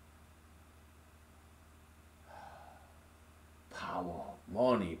 Power,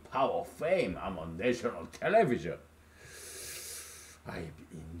 money, power, fame. I'm on national television. I'm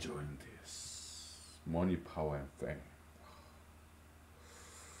enjoying this. Money, power, and fame.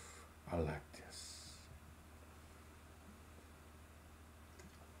 I like this.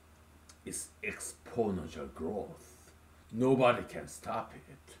 It's exponential growth. Nobody can stop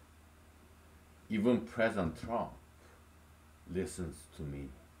it. Even President Trump listens to me.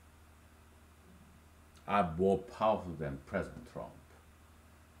 I'm more powerful than President Trump.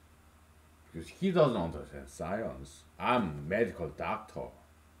 Because he doesn't understand science. I'm a medical doctor.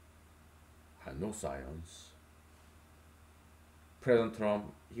 I know science. President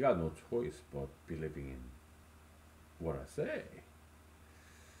Trump, he got no choice but believing in what I say.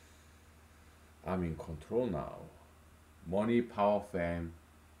 I'm in control now. Money, power, fame.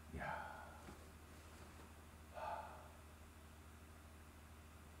 Yeah.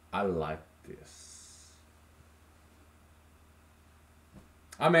 I like this.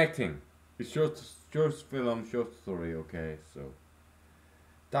 I'm acting. It's short film, short story, okay? So,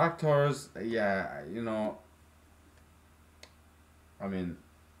 doctors, yeah, I mean,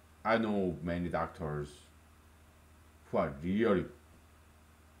 I know many doctors who are really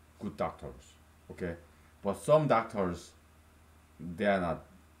good doctors, okay? But some doctors, they are not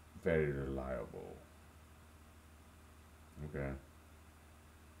very reliable, okay?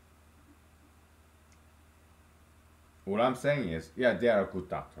 What I'm saying is, yeah, they are good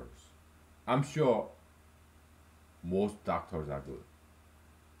doctors. I'm sure most doctors are good.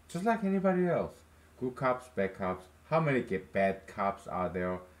 Just like anybody else. Good cops, bad cops. How many bad cops are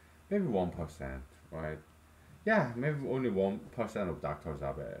there? Maybe 1%, right? Yeah, maybe only 1% of doctors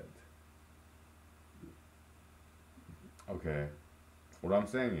are bad. Okay. What I'm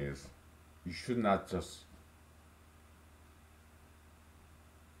saying is, you should not just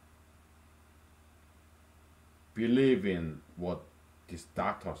believe in what this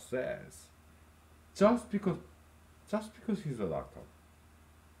doctor says just because he's a doctor.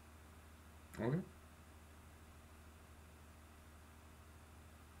 Okay?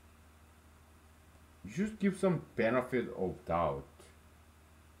 You should give some benefit of doubt,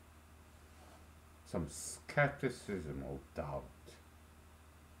 some skepticism of doubt.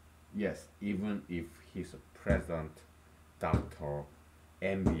 Yes, even if he's a president, doctor,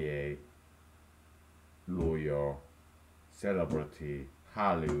 MBA, lawyer, celebrity,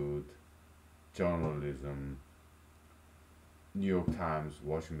 Hollywood, journalism, New York Times,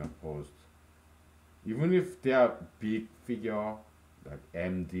 Washington Post, even if they are big figure like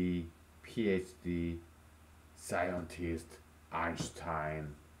MD, PhD, scientist,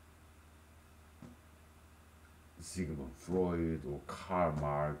 Einstein, Sigmund Freud or Karl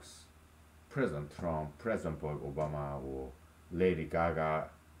Marx, President Trump, President Barack Obama, or Lady Gaga,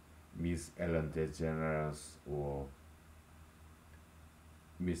 Miss Ellen DeGeneres, or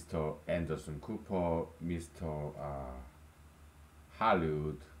Mr. Anderson Cooper, Mr.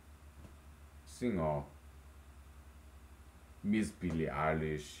 Hollywood, singer, Miss Billie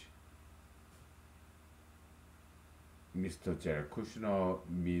Eilish, Mr. Jared Kushner,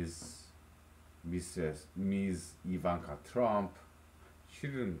 Miss Ivanka Trump. She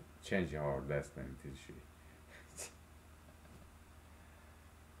didn't change her last name, did she?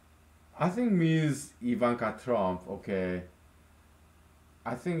 I think Miss Ivanka Trump, okay.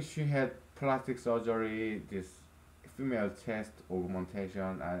 I think she had plastic surgery, this female chest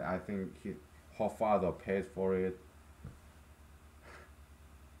augmentation, and I think her father paid for it.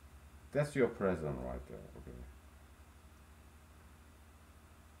 That's your president right there,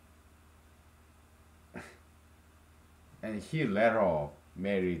 okay. And he let her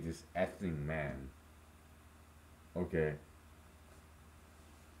marry this ethnic man, okay.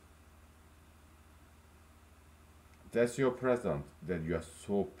 That's your president that you are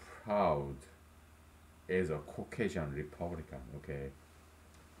so proud as a Caucasian Republican, okay.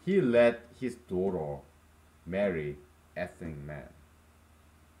 He let his daughter marry ethnic man,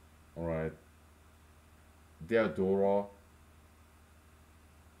 alright. Their daughter,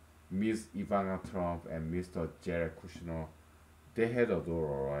 Miss Ivanka Trump and Mr. Jared Kushner, they had a daughter,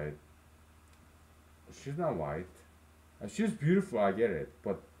 right? She's not white. She's beautiful, I get it,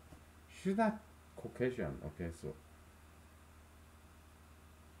 but she's not Caucasian, okay, so.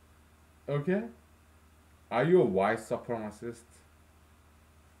 Okay? Are you a white supremacist?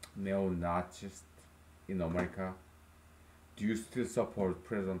 Neo-Nazist in America? Do you still support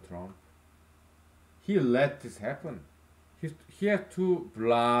President Trump? He let this happen. He had two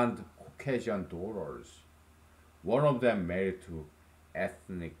blonde Caucasian daughters. One of them married to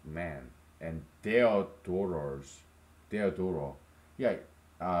ethnic man, and their daughter, yeah,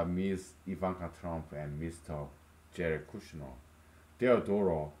 Miss Ivanka Trump and Mr. Jared Kushner, their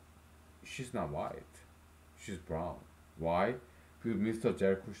daughter, she's not white, she's brown. Why? Because Mr.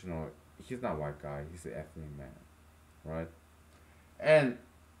 Jared Kushner, he's not a white guy, he's an ethnic man, right? And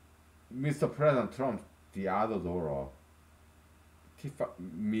Mr. President Trump, the other daughter,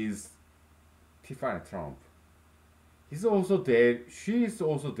 Miss Tiffany Trump, she's also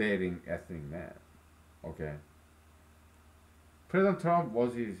dating ethnic man, okay? President Trump, what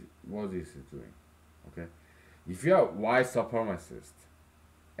is he doing, okay? If you're a white supremacist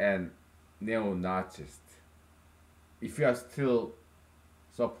and neo-Nazist, if you are still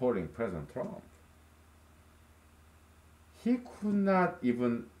supporting President Trump, he could not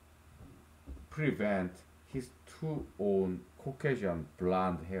even prevent his two own Caucasian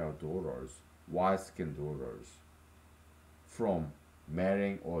blonde hair daughters, white skinned daughters, from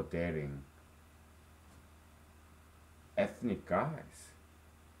marrying or dating ethnic guys.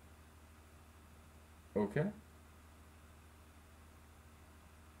 Okay?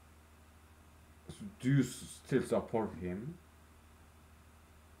 So do you still support him?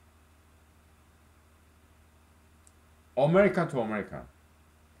 American to American.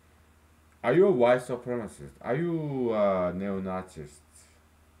 Are you a white supremacist? Are you a neo-Nazist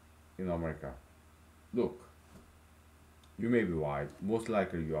in America? Look, you may be white. Most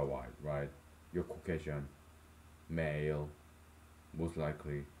likely you are white, right? You're Caucasian, male, most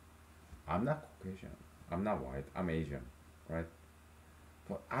likely. I'm not Caucasian. I'm not white. I'm Asian, right?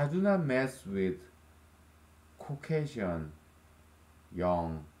 But I do not mess with Caucasian,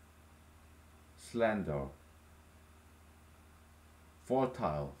 young, slender,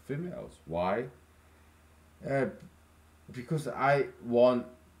 fertile females. Why? Uh, because I want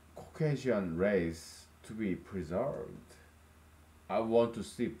Caucasian race to be preserved. I want to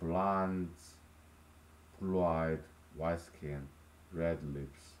see blondes, blue-eyed, white skin, red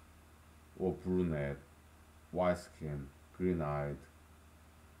lips, or brunette, white skin, green-eyed,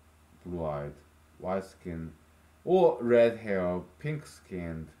 blue-eyed, white skin, or red hair,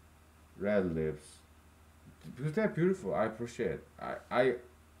 pink-skinned, red lips, because they're beautiful. I appreciate. I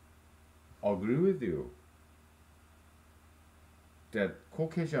agree with you that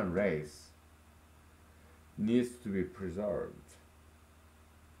Caucasian race needs to be preserved.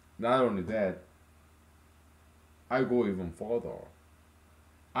 Not only that, I go even further.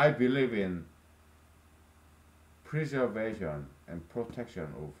 I believe in preservation and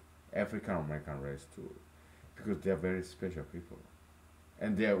protection of African American race too, because they are very special people,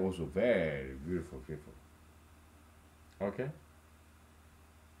 and they are also very beautiful people. Okay.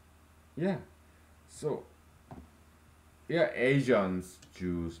 Yeah. So yeah, Asians,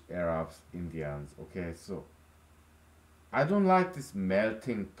 Jews, Arabs, Indians. Okay. So I don't like this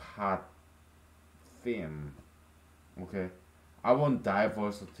melting pot theme. Okay. I want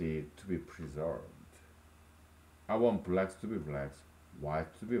diversity to be preserved. I want blacks to be blacks,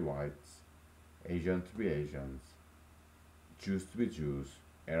 white to be whites, Asian to be Asians, Jews to be Jews,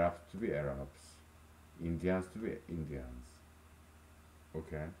 Arabs to be Arabs, Indians to be Indians.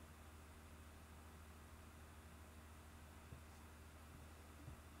 Okay.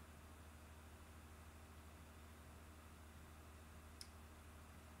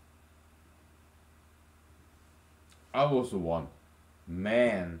 I also want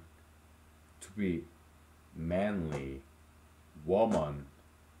man to be manly, woman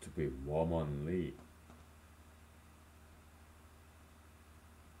to be womanly.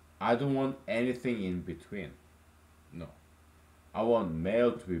 I don't want anything in between. No. I want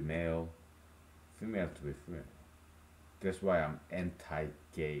male to be male, female to be female. That's why I'm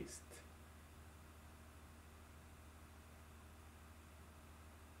anti-gayist.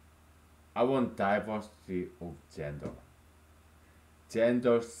 I want diversity of gender.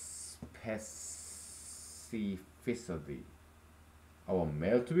 Gender specificity. I want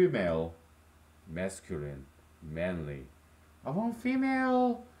male to be male, masculine, manly. I want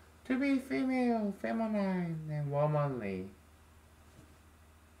female to be female, feminine, and womanly.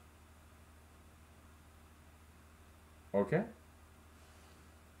 Okay?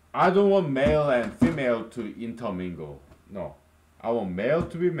 I don't want male and female to intermingle. No. I want male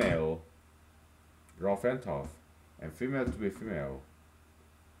to be male, rough and tough, and female to be female,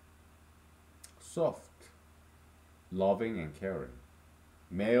 soft, loving and caring.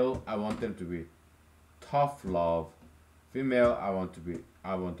 Male, I want them to be tough love. Female, I want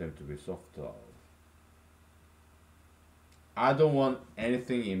them to be soft love. I don't want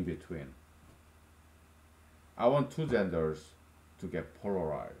anything in between. I want two genders to get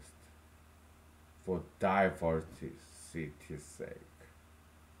polarized for diversity's sake.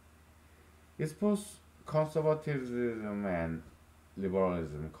 It's both conservatism and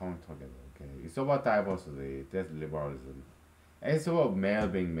liberalism coming together. Okay, it's about diversity. That's liberalism, and it's about male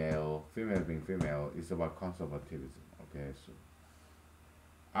being male, female being female. It's about conservatism. Okay, so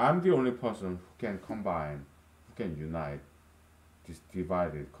I'm the only person who can combine, who can unite this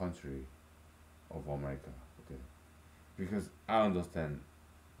divided country of America. Okay, because I understand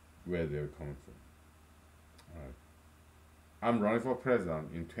where they're coming from. Alright. I'm running for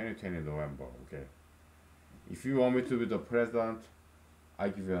president in 2020 November, okay? If you want me to be the president, I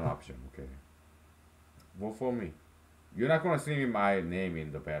give you an option, okay? Vote for me. You're not gonna see my name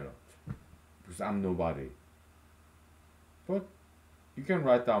in the ballot because I'm nobody. But you can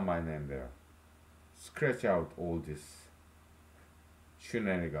write down my name there. Scratch out all these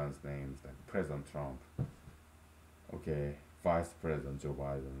shenanigans names like President Trump, okay, Vice President Joe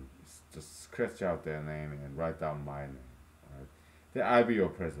Biden. Just scratch out their name and write down my name. Alright. Then I'll be your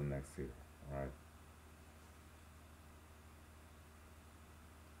president next year. Alright.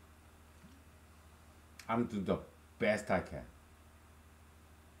 I'm doing the best I can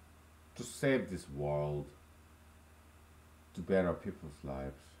to save this world, to better people's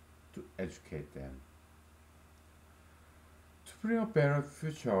lives, to educate them, to bring a better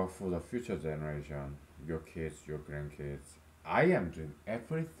future for the future generation, your kids, your grandkids. I am doing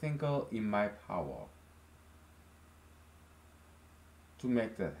everything in my power to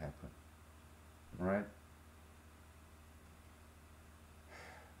make that happen. Alright?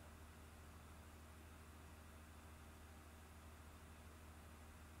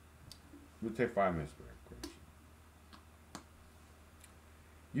 We'll take 5 minutes break.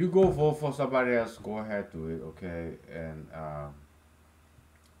 You go vote for somebody else, go ahead, do it, okay? And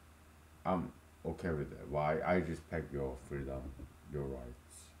I'm okay with that. Why? I respect your freedom, your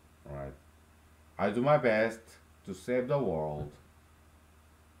rights, alright? I do my best to save the world,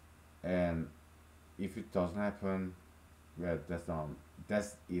 and if it doesn't happen, well,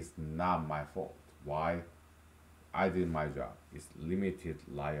 that is not my fault. Why? I did my job. It's limited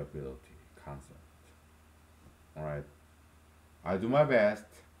liability concept. Alright? I do my best,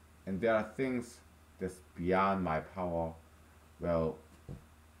 and there are things that's beyond my power. Well,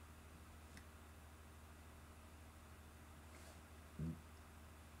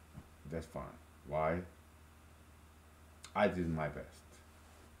 that's fine. Why? I did my best.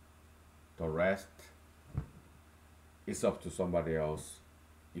 The rest is up to somebody else.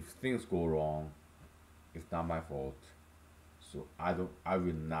 If things go wrong, it's not my fault. So I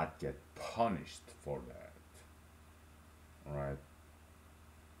will not get punished for that. Alright?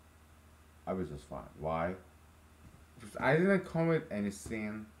 I was just fine. Why? Because I didn't commit any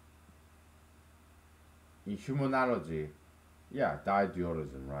sin. In humanology, yeah,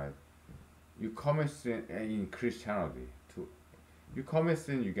 dualism, right? You commit sin in Christianity too. You commit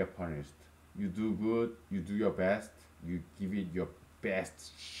sin, you get punished. You do good, you do your best, you give it your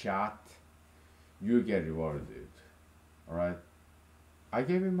best shot, you get rewarded. Alright? I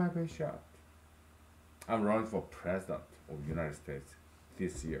gave it my best shot. I'm running for president of the United States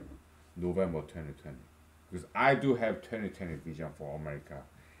this year. November 2020. Because I do have 2020 vision for America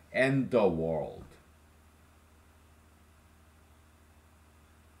and the world.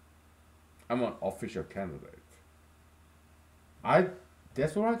 I'm an official candidate. I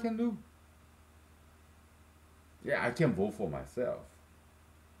that's what I can do. Yeah, I can vote for myself,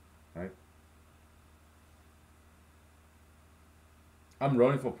 right? I'm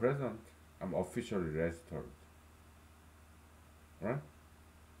running for president. I'm officially registered, right?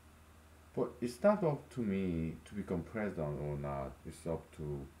 But it's not up to me to become president or not. It's up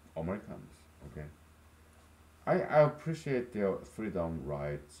to Americans, okay? I appreciate their freedom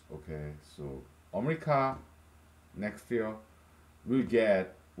rights, okay? So America next year will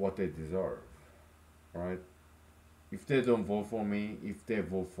get what they deserve, right? If they don't vote for me, if they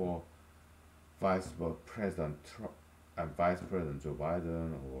vote for President Trump and Vice President Joe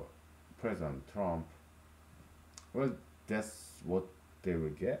Biden or President Trump, well, that's what they will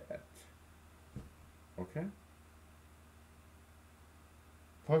get. Okay?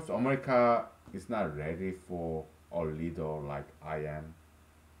 First, America is not ready for a leader like I am.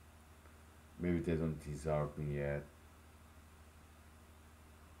 Maybe they don't deserve me yet.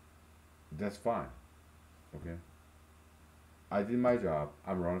 That's fine. Okay? I did my job.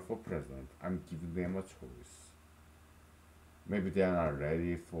 I'm running for president. I'm giving them a choice. Maybe they're not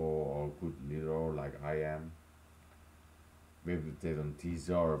ready for a good leader like I am. Maybe they don't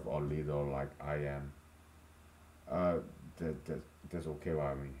deserve a leader like I am. Uh, that's okay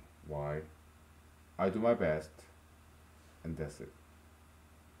by me. Why? I do my best, and that's it.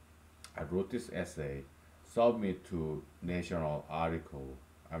 I wrote this essay, submit to national article,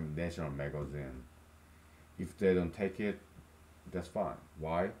 national magazine. If they don't take it, that's fine.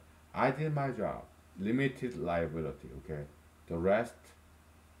 Why? I did my job. Limited liability, okay? The rest,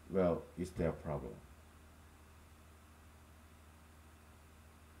 well, it's their problem.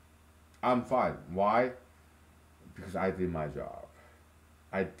 I'm fine. Why? Because I did my job.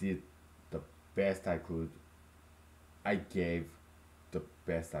 I did the best I could. I gave the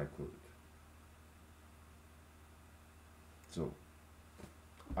best I could. So,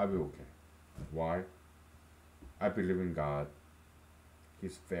 I'll be okay. Why? I believe in God,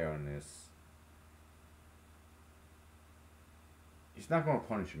 His fairness. He's not gonna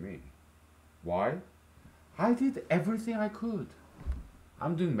punish me. Why? I did everything I could.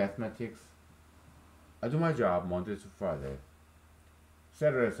 I'm doing mathematics. I do my job Monday to Friday.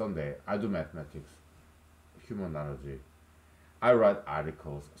 Saturday, Sunday, I do mathematics, humanology. I write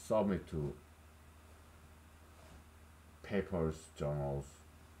articles, submit to papers, journals,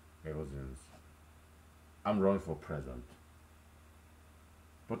 magazines. I'm running for president.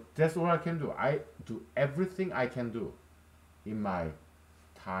 But that's what I can do. I do everything I can do in my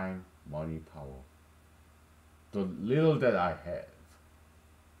time, money, power. The little that I have.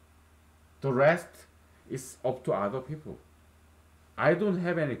 The rest is up to other people. I don't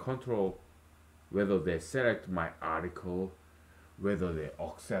have any control whether they select my article, whether they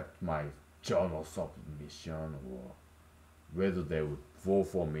accept my journal submission, or whether they would vote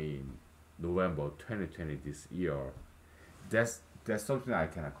for me in November 2020 this year. That's something I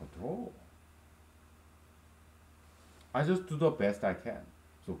cannot control. I just do the best I can.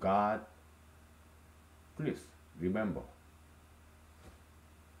 So God, please remember,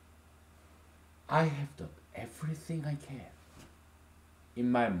 I have done everything I can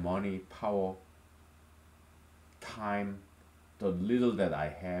in my money, power, time, the little that I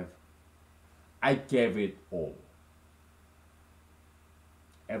have. I gave it all.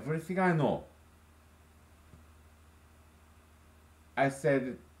 Everything I know. I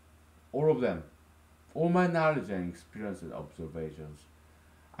said all of them, all my knowledge and experiences, observations.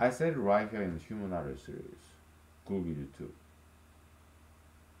 I said right here in the humanology series. Google YouTube.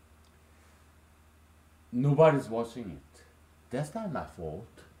 Nobody's watching it. That's not my fault,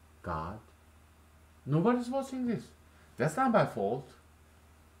 God. Nobody's watching this. That's not my fault.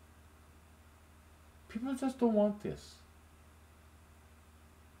 People just don't want this.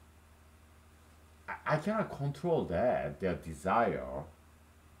 I cannot control that, their desire,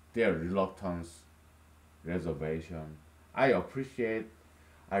 their reluctance, reservation. I appreciate,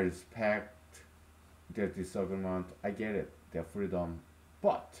 I respect their disagreement. I get it, their freedom.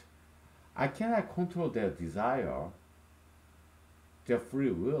 But I cannot control their desire, their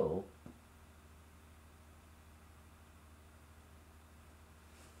free will.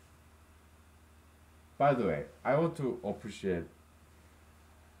 By the way, I want to appreciate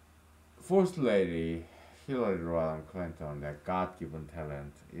First Lady Hillary Rodham Clinton, that God-given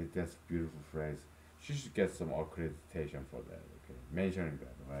talent. That's a beautiful phrase. She should get some accreditation for that. Okay, mentioning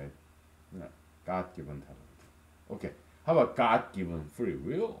that, right? No, God-given talent. Okay, how about God-given free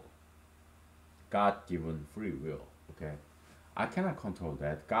will? God given free will. Okay, I cannot control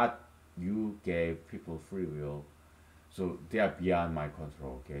that. God, you gave people free will, so they are beyond my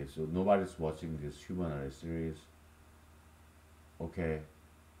control. Okay, so nobody's watching this humanity series. Okay,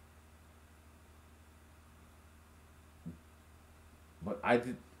 but I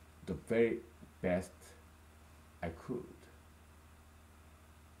did the very best I could.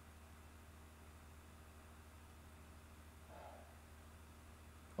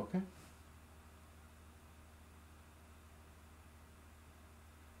 Okay,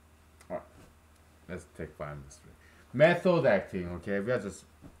 all right. Let's take 5 minutes. Method acting. Okay, we are just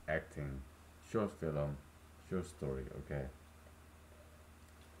acting. Short film, short story. Okay,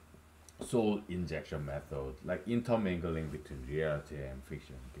 soul injection method, like intermingling between reality and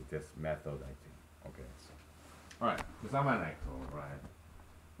fiction. Okay, that's method acting. Okay, so all right, because I'm an actor, right?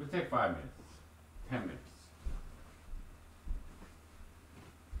 We take 5 minutes, 10 minutes.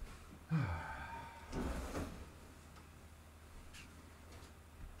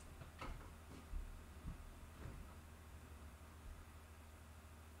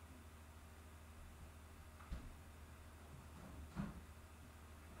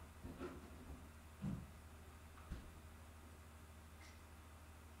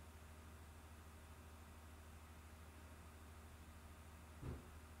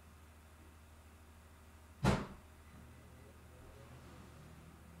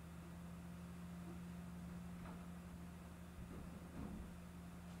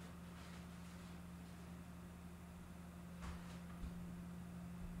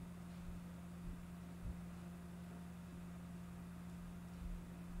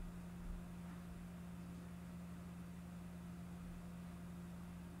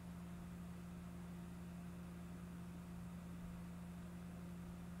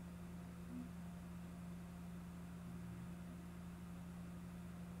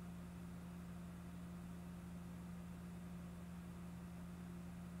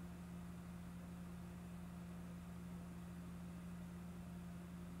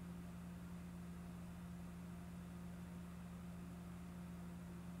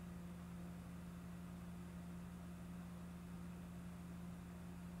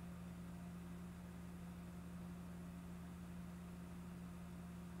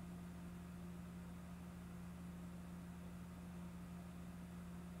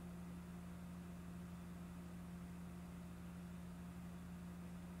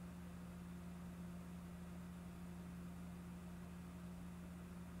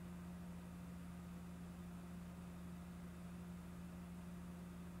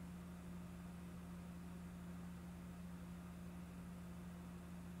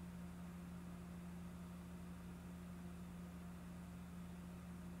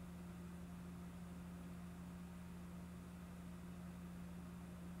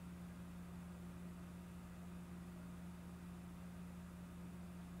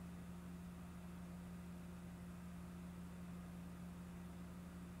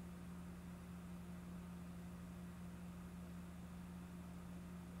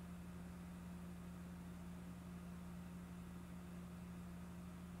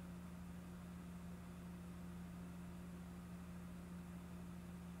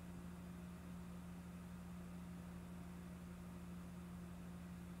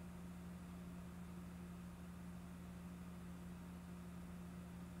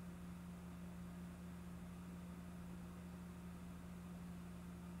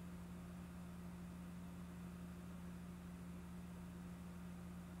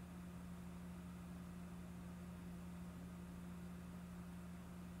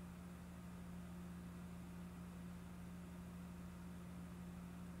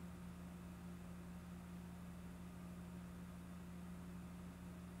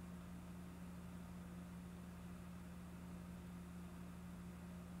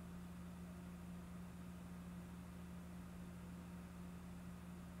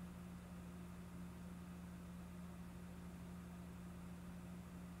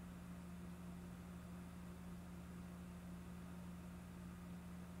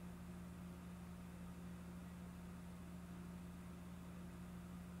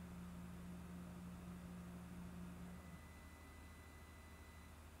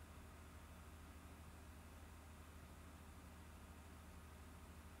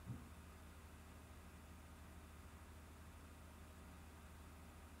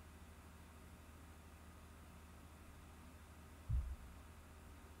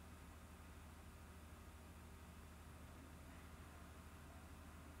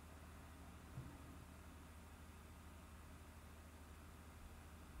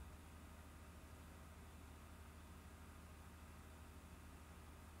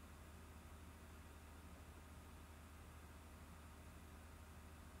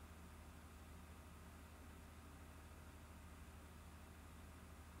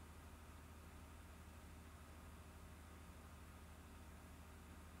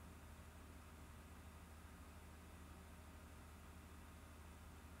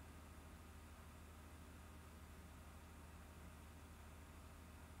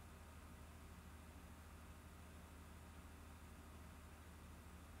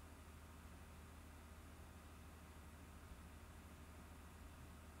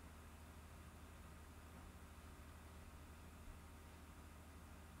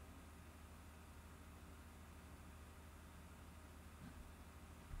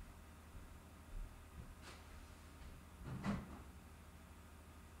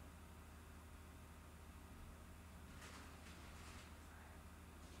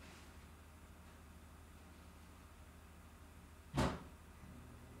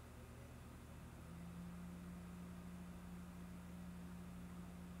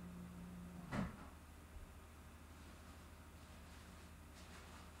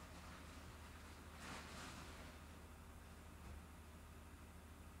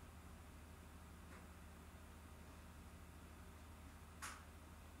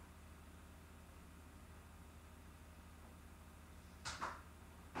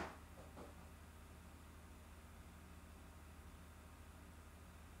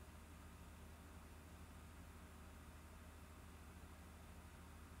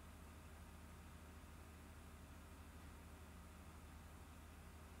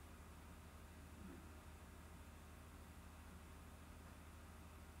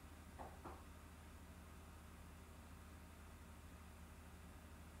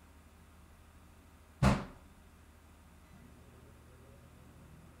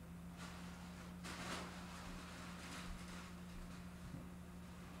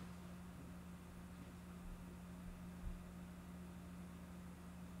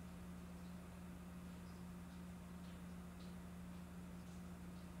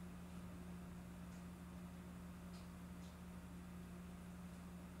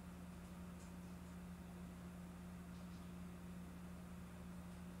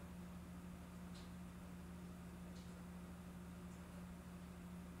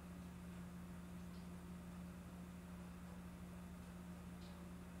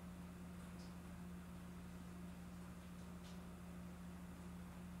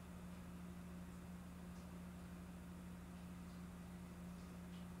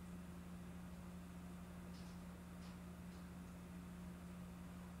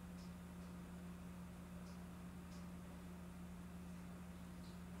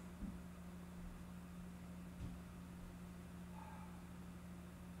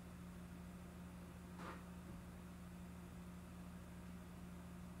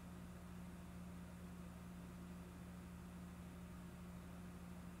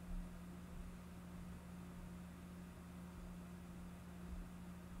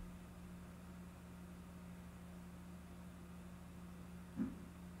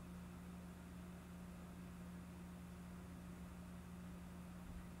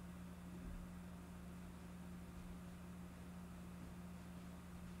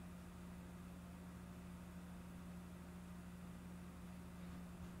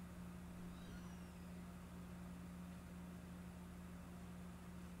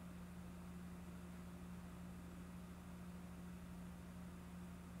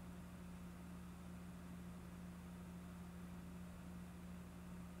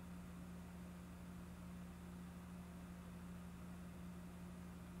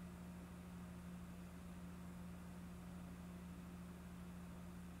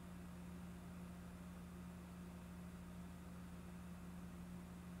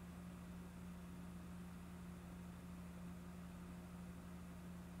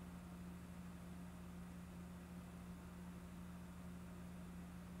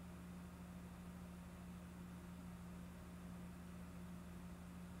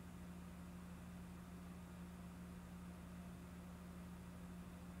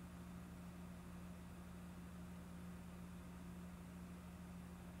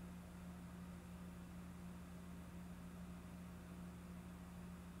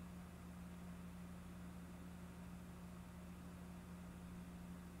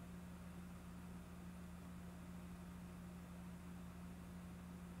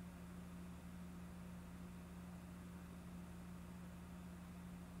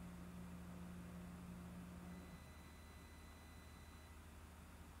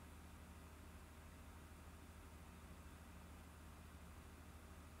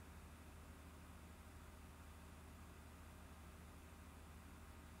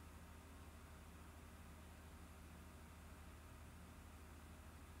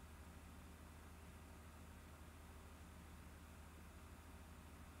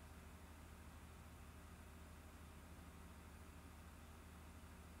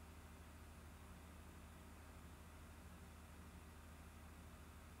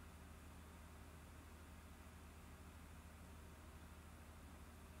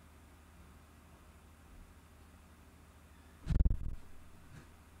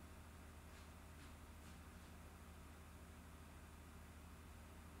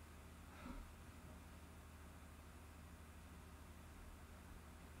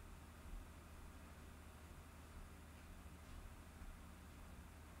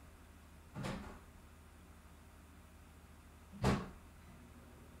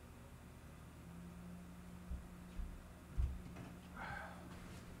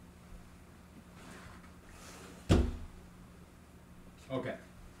 Okay,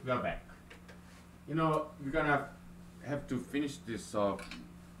 we are back. You know, we're gonna have to finish this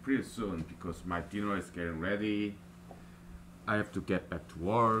pretty soon because my dinner is getting ready. I have to get back to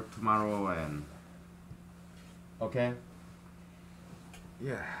work tomorrow and okay.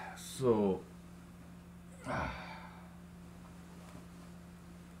 Yeah, so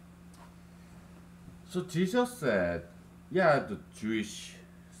so Jesus said, yeah, the Jewish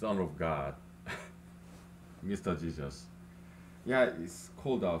Son of God, Mr. Jesus. Yeah, it's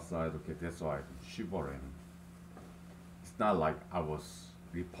cold outside. Okay, that's why I'm shivering. It's not like I was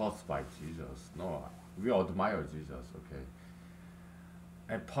repulsed by Jesus. No, we admire Jesus. Okay,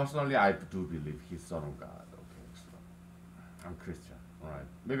 and personally, I do believe He's Son of God. Okay, so I'm Christian. All right,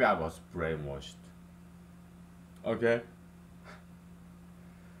 maybe I was brainwashed. Okay,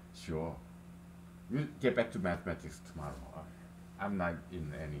 sure. We'll get back to mathematics tomorrow. I'm not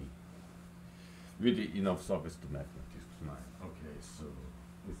in any really enough service to mathematics tonight. Okay, so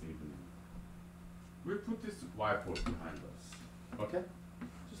this evening we put this whiteboard behind us. Okay,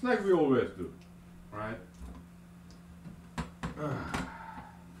 just like we always do, right?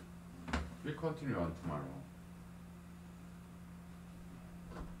 We continue on tomorrow.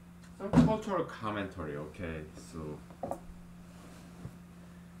 Some cultural commentary. Okay, so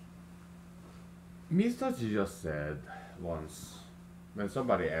Mr. Jesus said once when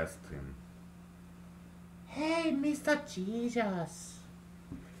somebody asked him, "Hey, Mr. Jesus,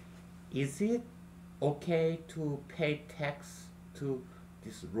 is it okay to pay tax to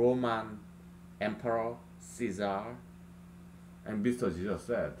this Roman Emperor Caesar?" And Mr. Jesus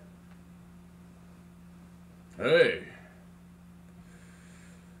said, "Hey,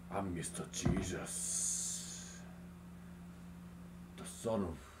 I'm Mr. Jesus, the son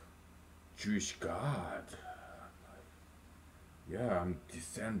of Jewish God. Yeah, I'm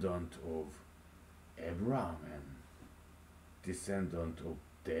descendant of Abraham and descendant of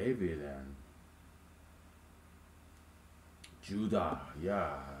David and Judah.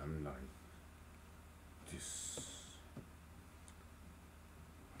 Yeah, I'm like this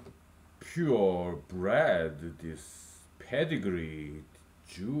pure bred, this pedigree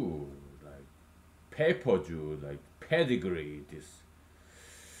Jew, like paper Jew, like pedigree, this.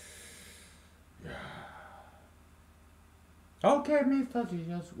 Yeah. Okay, Mr.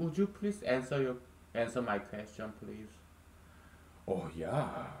 Jesus, would you please answer my question, please? Oh yeah,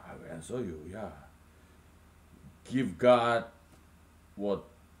 I'll answer you. Yeah, give God what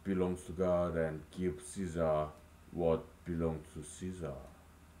belongs to God and give Caesar what belongs to Caesar.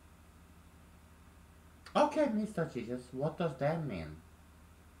 Okay, Mr. Jesus, what does that mean?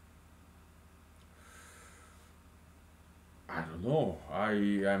 I don't know. I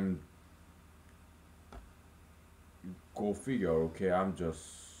am go figure. Okay, I'm just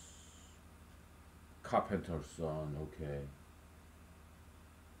carpenter's son. Okay,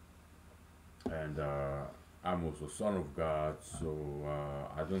 and I'm also son of God. So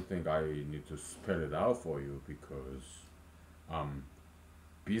I don't think I need to spell it out for you because I'm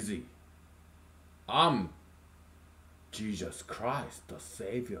busy. I'm Jesus Christ, the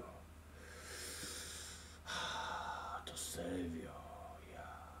Savior. The Savior,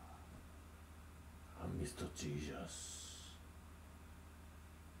 yeah. I'm Mr. Jesus.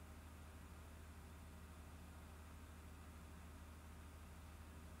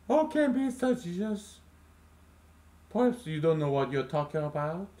 Okay, Mr. Jesus. Perhaps you don't know what you're talking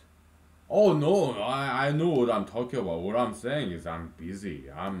about? Oh no, I know what I'm talking about. What I'm saying is I'm busy.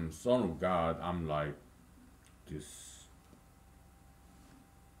 I'm son of God. I'm like this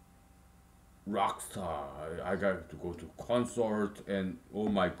rock star. I got to go to concert and all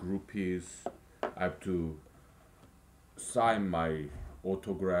my groupies. I have to sign my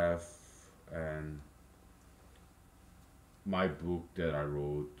autograph and my book that I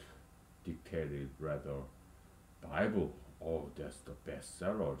wrote, dictated rather, Bible. Oh, that's the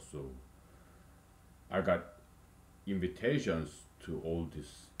bestseller. So I got invitations to all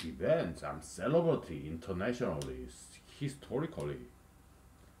these events. I'm celebrity internationally, historically,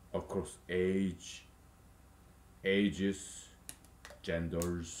 across ages,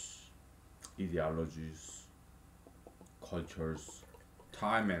 genders, ideologies, cultures,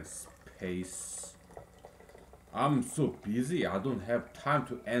 time and space. I'm so busy, I don't have time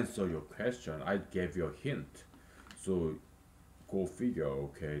to answer your question. I gave you a hint. So go figure,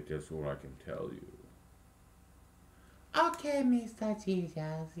 okay? That's all I can tell you. Okay, Mr.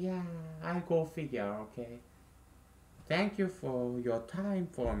 Jesus. Yeah, I go figure, okay? Thank you for your time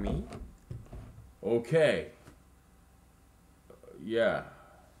for me. Okay. Yeah.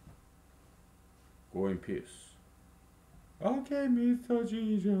 Go in peace. Okay, Mr.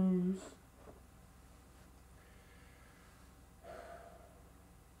 Jesus.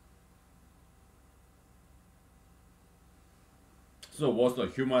 So what's the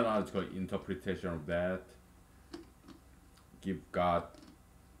humanological interpretation of that? Give God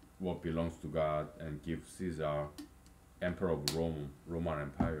what belongs to God and give Caesar, emperor of Rome, Roman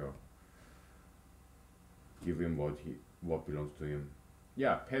Empire, give him what belongs to him.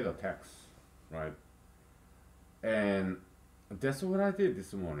 Yeah, pay the tax, right? And that's what I did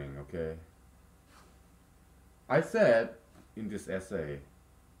this morning, okay? I said in this essay,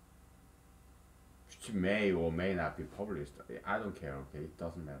 which may or may not be published, I don't care, okay? It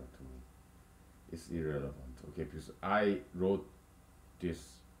doesn't matter to me. It's irrelevant, okay? Because I wrote this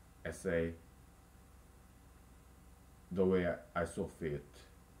essay the way I saw fit,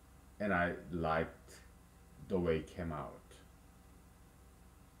 and I liked the way it came out.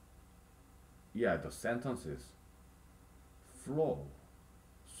 Yeah, the sentences flow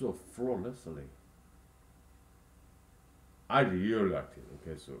so flawlessly. I really liked it.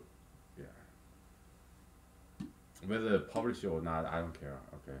 Okay, so yeah, whether publish it or not, I don't care.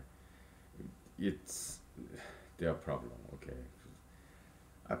 Okay, it's their problem. Okay,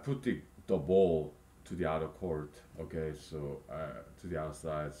 I put the ball to the other court. Okay, so to the other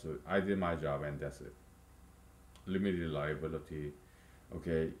side. So I did my job, and that's it. Limited liability.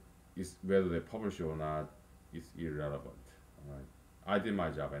 Okay, is whether they publish it or not is irrelevant. All right, I did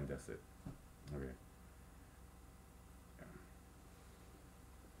my job, and that's it. Okay.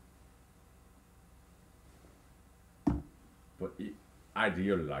 But I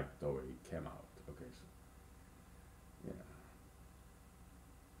really liked the way it came out. Okay, so yeah,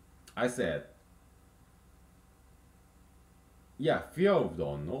 I said, yeah, fear of the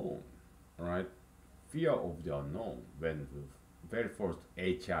unknown, right? Fear of the unknown when the very first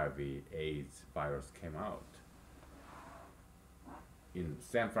HIV/AIDS virus came out in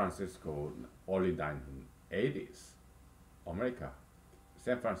San Francisco, early 1980s, America,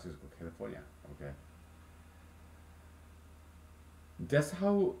 San Francisco, California. Okay. That's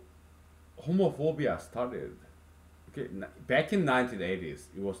how homophobia started. Okay, back in 1980s,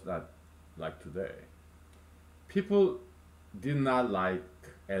 it was not like today. People did not like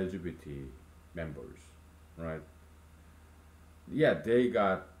LGBT members, right? Yeah, they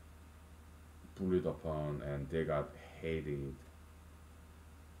got bullied upon and they got hated.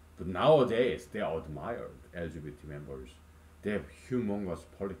 But nowadays, they are admired, LGBT members. They have humongous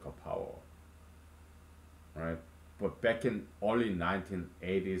political power, right? But back in early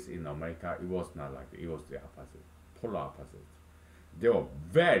 1980s in America, it was not like that. It was the opposite, polar opposite. They were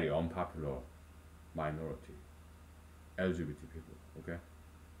very unpopular minority, LGBT people, okay?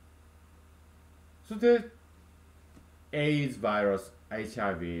 So the AIDS virus,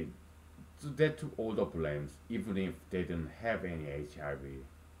 HIV, so they took all the blames, even if they didn't have any HIV.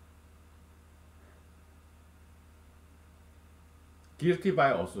 Guilty by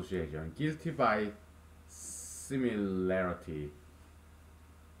association, guilty by similarity.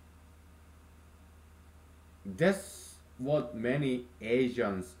 That's what many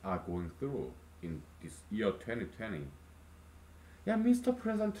Asians are going through in this year 2020. Yeah, Mr.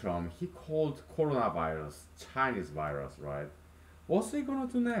 President Trump, he called coronavirus Chinese virus, right? What's he gonna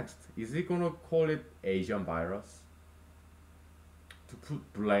do next? Is he gonna call it Asian virus? To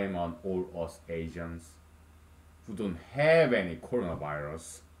put blame on all us Asians who don't have any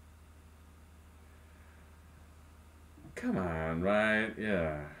coronavirus? Come on, right?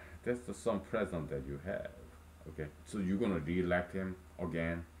 Yeah, that's the some president that you have. Okay, so you're gonna re-elect him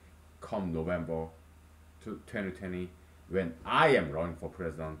again come November 2020 when I am running for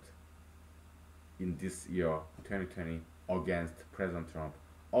president in this year 2020 against President Trump,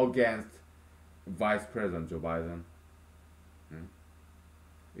 against Vice President Joe Biden.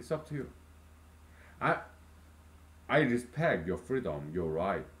 It's up to you. I respect your freedom, your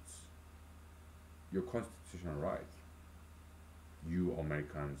rights, your constitutional rights. You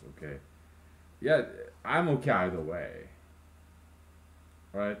Americans, okay? Yeah, I'm okay either way.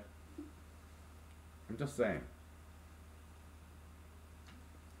 Right? I'm just saying.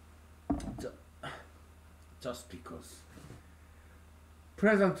 Just because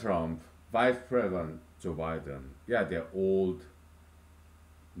President Trump, Vice President Joe Biden, yeah, they're old,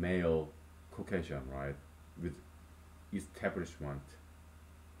 male, Caucasian, right? With establishment,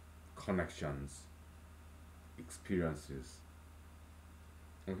 connections, experiences.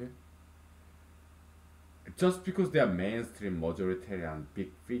 Okay? Just because they are mainstream, majoritarian,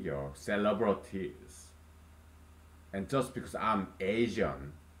 big figure, celebrities, and just because I'm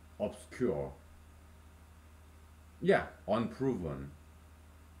Asian, obscure, yeah, unproven,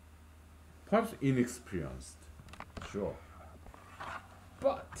 perhaps inexperienced, sure.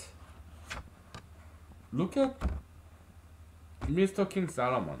 But look at Mr. King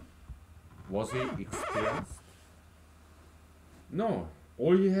Solomon. Was he experienced? No,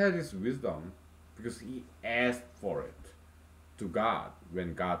 all he had is wisdom because he asked for it to God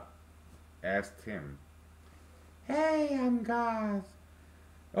when God asked him, "Hey, I'm God.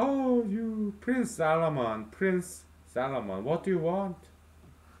 Oh, you Prince Solomon, what do you want?"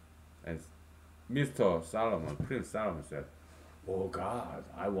 And Mr. Solomon, Prince Solomon said, "Oh God,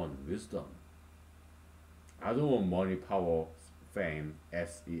 I want wisdom. I don't want money, power, fame,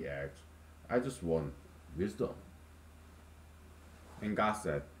 sex. I just want wisdom." And God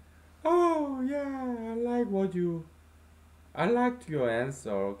said, "Oh yeah, I liked your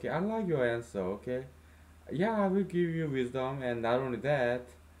answer, okay? I like your answer, okay? Yeah, I will give you wisdom, and not only that,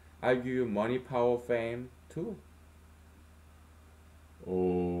 I give you money, power, fame too."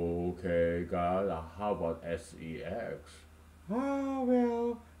 Okay, God, how about sex? Oh,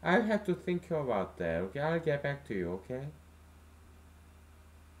 well, I have to think about that, okay? I'll get back to you, okay?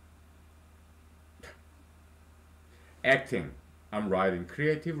 Acting. I'm writing,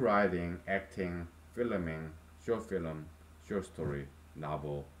 creative writing, acting, filming, short film, short story,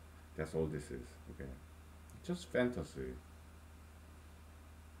 novel. That's all this is, okay? Just fantasy.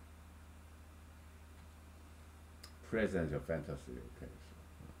 Present your fantasy, okay?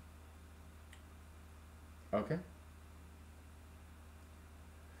 Okay?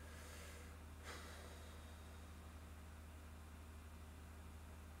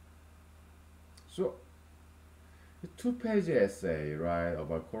 So, a two-page essay, right,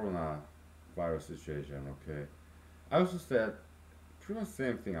 about coronavirus situation, okay? I also said pretty much the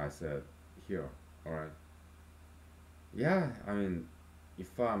same thing I said here, alright? Yeah, I mean,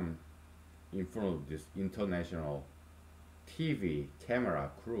 if I'm in front of this international TV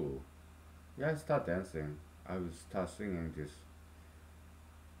camera crew, yeah, I start dancing. I will start singing this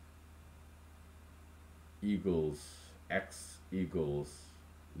Eagles, ex Eagles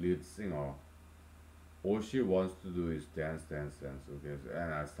lead singer. All she wants to do is dance, dance, dance, okay?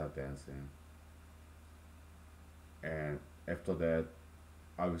 And I start dancing. And after that,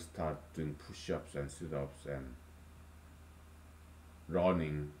 I will start doing push ups and sit ups and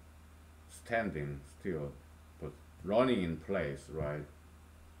running, standing still, but running in place, right?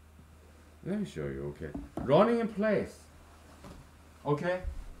 Let me show you, okay? Running in place, okay?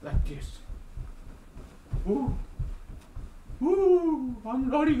 Like this. Ooh, ooh, I'm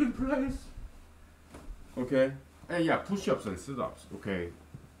running in place. Okay? And yeah, push ups and sit ups, okay?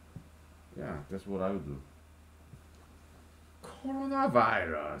 Yeah, that's what I would do.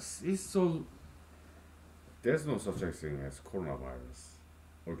 Coronavirus is so. There's no such a thing as coronavirus.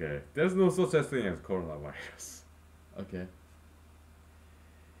 Okay? There's no such a thing as coronavirus. Okay?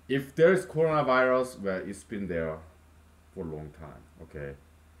 If there's coronavirus, well, it's been there for a long time, okay?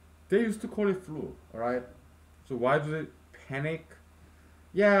 They used to call it flu, alright? So why do they panic?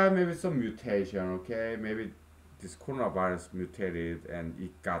 Yeah, maybe some mutation, okay? Maybe this coronavirus mutated and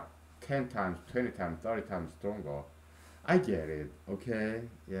it got 10 times, 20 times, 30 times stronger. I get it, okay?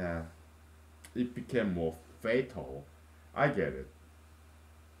 Yeah. It became more fatal. I get it.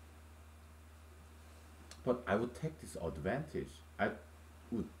 But I would take this advantage. I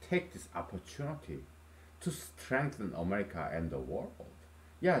would take this opportunity to strengthen America and the world.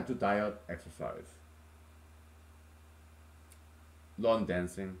 Yeah, do diet, exercise, learn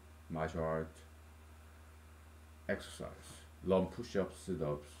dancing, martial art, exercise, learn push-ups,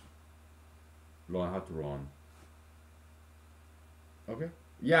 sit-ups, learn how to run. Okay?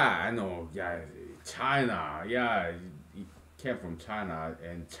 Yeah, I know. Yeah, China. Yeah, it came from China,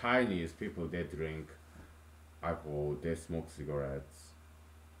 and Chinese people they drink alcohol, they smoke cigarettes,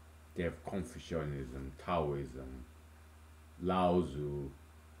 they have Confucianism, Taoism, Lao Tzu.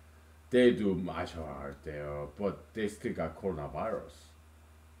 They do martial art there, but they still got coronavirus.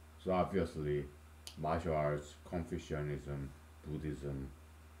 So obviously, martial arts, Confucianism, Buddhism,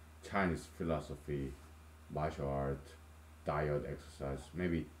 Chinese philosophy, martial art, diet, exercise,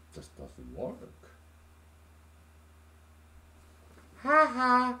 maybe it just doesn't work. Ha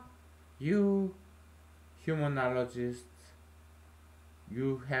ha! You humanologists,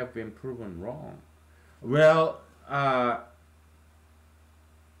 you have been proven wrong. Well,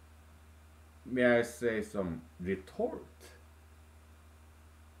 may I say some retort,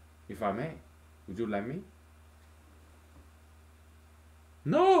 if I may? Would you let me?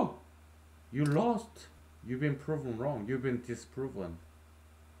 No! You lost. You've been proven wrong. You've been disproven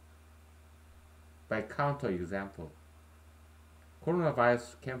by counter example.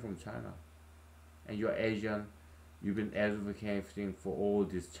 Coronavirus came from China, and you're Asian. You've been advocating for all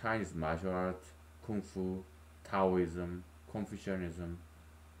this Chinese martial art, kung fu, Taoism, Confucianism,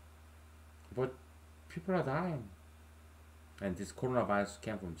 but people are dying, and this coronavirus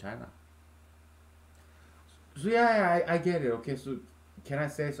came from China. So yeah, I get it. Okay, so can I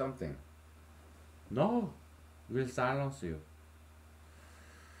say something? No, we'll silence you.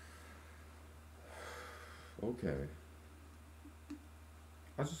 Okay,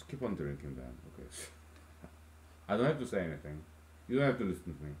 I'll just keep on drinking then. Okay, I don't have to say anything. You don't have to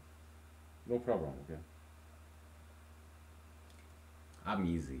listen to me. No problem. Okay, I'm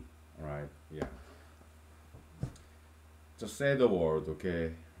easy. All right. Yeah. Just say the word.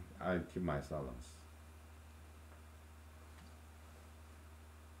 Okay, I keep my silence.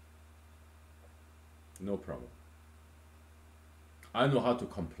 No problem. I know how to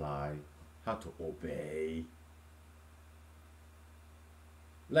comply, how to obey.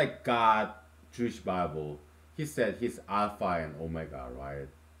 Like God, Jewish Bible, he said he's Alpha and Omega, right?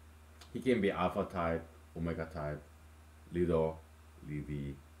 He can be Alpha type, Omega type, leader,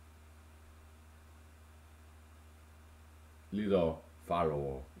 leady, leader,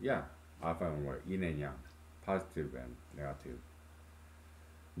 follower. Yeah, Alpha and Omega, yin and yang, positive and negative,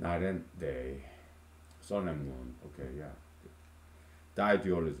 night and day, sun and moon. Okay, yeah. The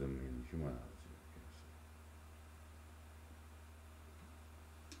idealism in humanology.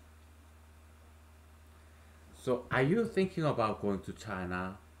 So, are you thinking about going to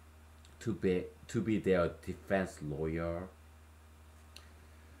China to be their defense lawyer?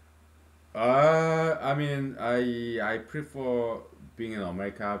 I mean, I prefer being in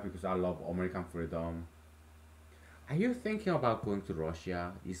America because I love American freedom. Are you thinking about going to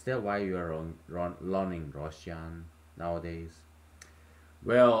Russia? Is that why you are learning Russian nowadays?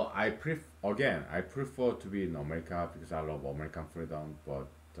 Well, I prefer to be in America because I love American freedom. But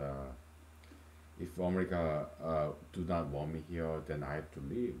if America do not want me here, then I have to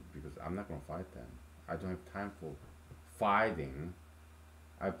leave because I'm not gonna fight them. I don't have time for fighting.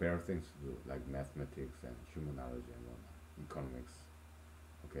 I have better things to do, like mathematics and humanology and whatnot, economics.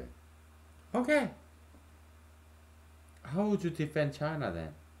 Okay. Okay. How would you defend China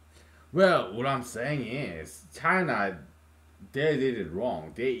then? Well, what I'm saying is, China, they did it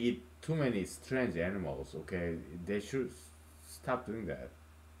wrong. They eat too many strange animals. Okay, they should stop doing that.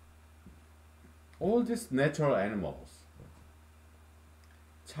 All these natural animals,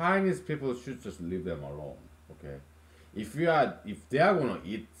 Chinese people should just leave them alone. Okay, if they are gonna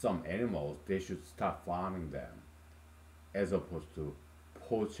eat some animals, they should stop farming them as opposed to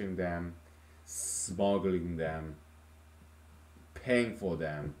poaching them, smuggling them, paying for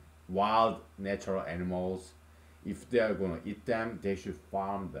them. Wild natural animals, if they are gonna eat them, they should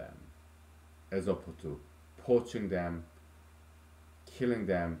farm them as opposed to poaching them, killing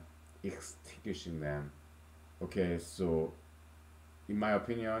them, extinguishing them. Okay, so in my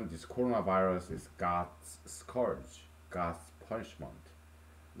opinion, this coronavirus is God's scourge, God's punishment,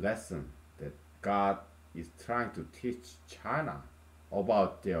 lesson that God is trying to teach China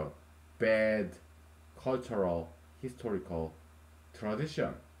about their bad cultural, historical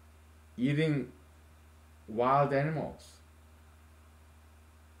tradition, eating wild animals.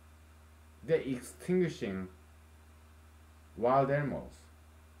 They're extinguishing wild animals.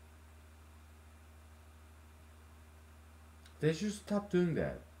 They should stop doing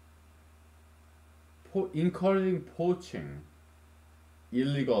that. Encouraging poaching,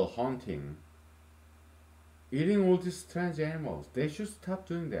 illegal hunting, eating all these strange animals. They should stop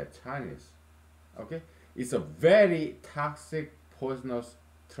doing that, Chinese. Okay? It's a very toxic, poisonous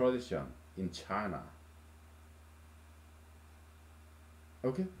tradition in China.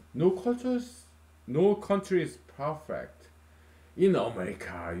 Okay? No country is perfect. In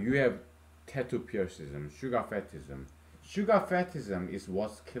America, you have tattoo piercism, sugar fetishism. Sugar fetishism is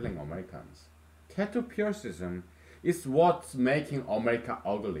what's killing Americans. Tattoo piercism is what's making America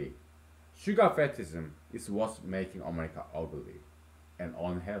ugly. Sugar fetishism is what's making America ugly and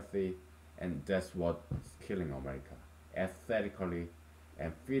unhealthy, and that's what's killing America. Aesthetically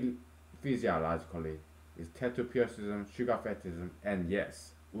and physiologically, is tattoo piercism, sugar fetishism, and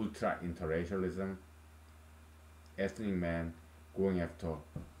yes, ultra interracialism, ethnic men going after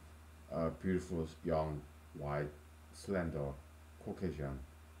beautiful, young, white, slender, Caucasian,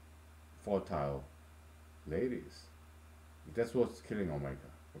 fertile ladies. That's what's killing America,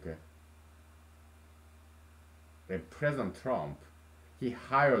 okay? And President Trump, he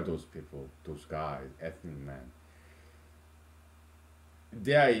hired those people, those guys, ethnic men.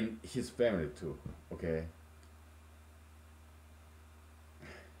 They are in his family too, okay?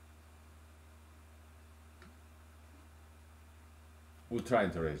 Ultra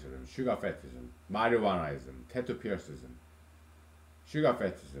interracialism, sugar fetishism, marijuanaism, tattoo piercism, sugar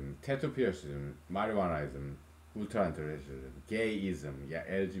fetishism, tattoo piercism, marijuanaism, ultra interracialism, gayism, yeah,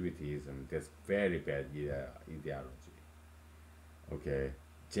 LGBTism. That's very bad ideology. Okay,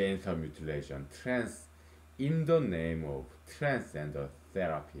 genital mutilation, trans in the name of transgender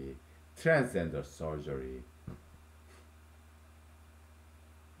therapy, transgender surgery.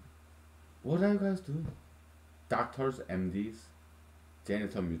 What are you guys doing? Doctors, MDs,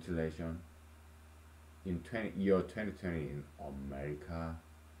 genital mutilation in year 2020 in America,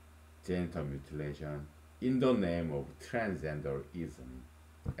 genital mutilation in the name of transgenderism,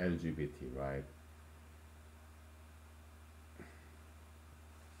 LGBT, right?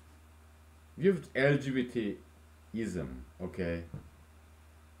 You have LGBTism, okay?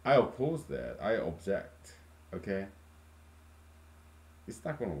 I oppose that. I object, okay? It's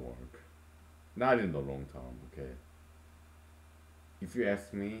not gonna work. Not in the long term, okay? If you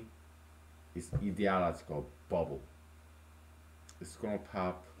ask me, it's ideological bubble. It's gonna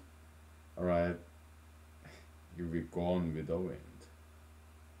pop, alright? You'll be gone with the wind.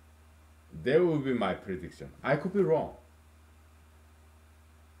 That will be my prediction. I could be wrong.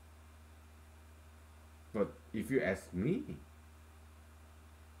 But if you ask me,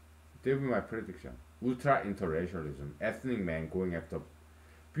 that will be my prediction. Ultra interracialism, ethnic men going after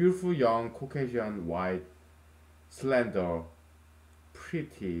beautiful, young, Caucasian, white, slender,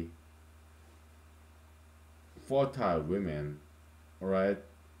 pretty, fertile women, alright?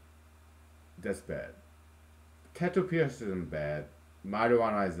 That's bad. Tattoo piercism bad,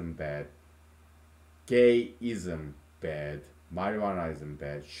 marijuanaism bad, gayism bad, marijuanaism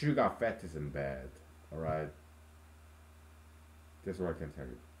bad, sugar fatism bad, alright? That's what I can tell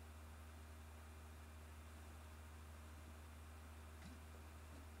you.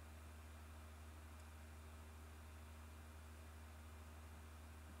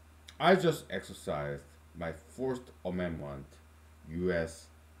 I just exercised my First Amendment U.S.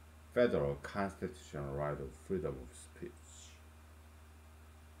 federal constitutional right of freedom of speech.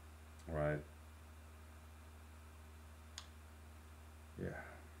 Alright? Yeah.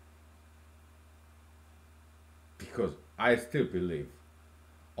 Because I still believe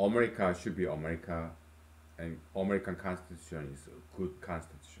America should be America and American Constitution is a good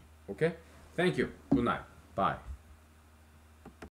constitution. Okay? Thank you. Good night. Bye.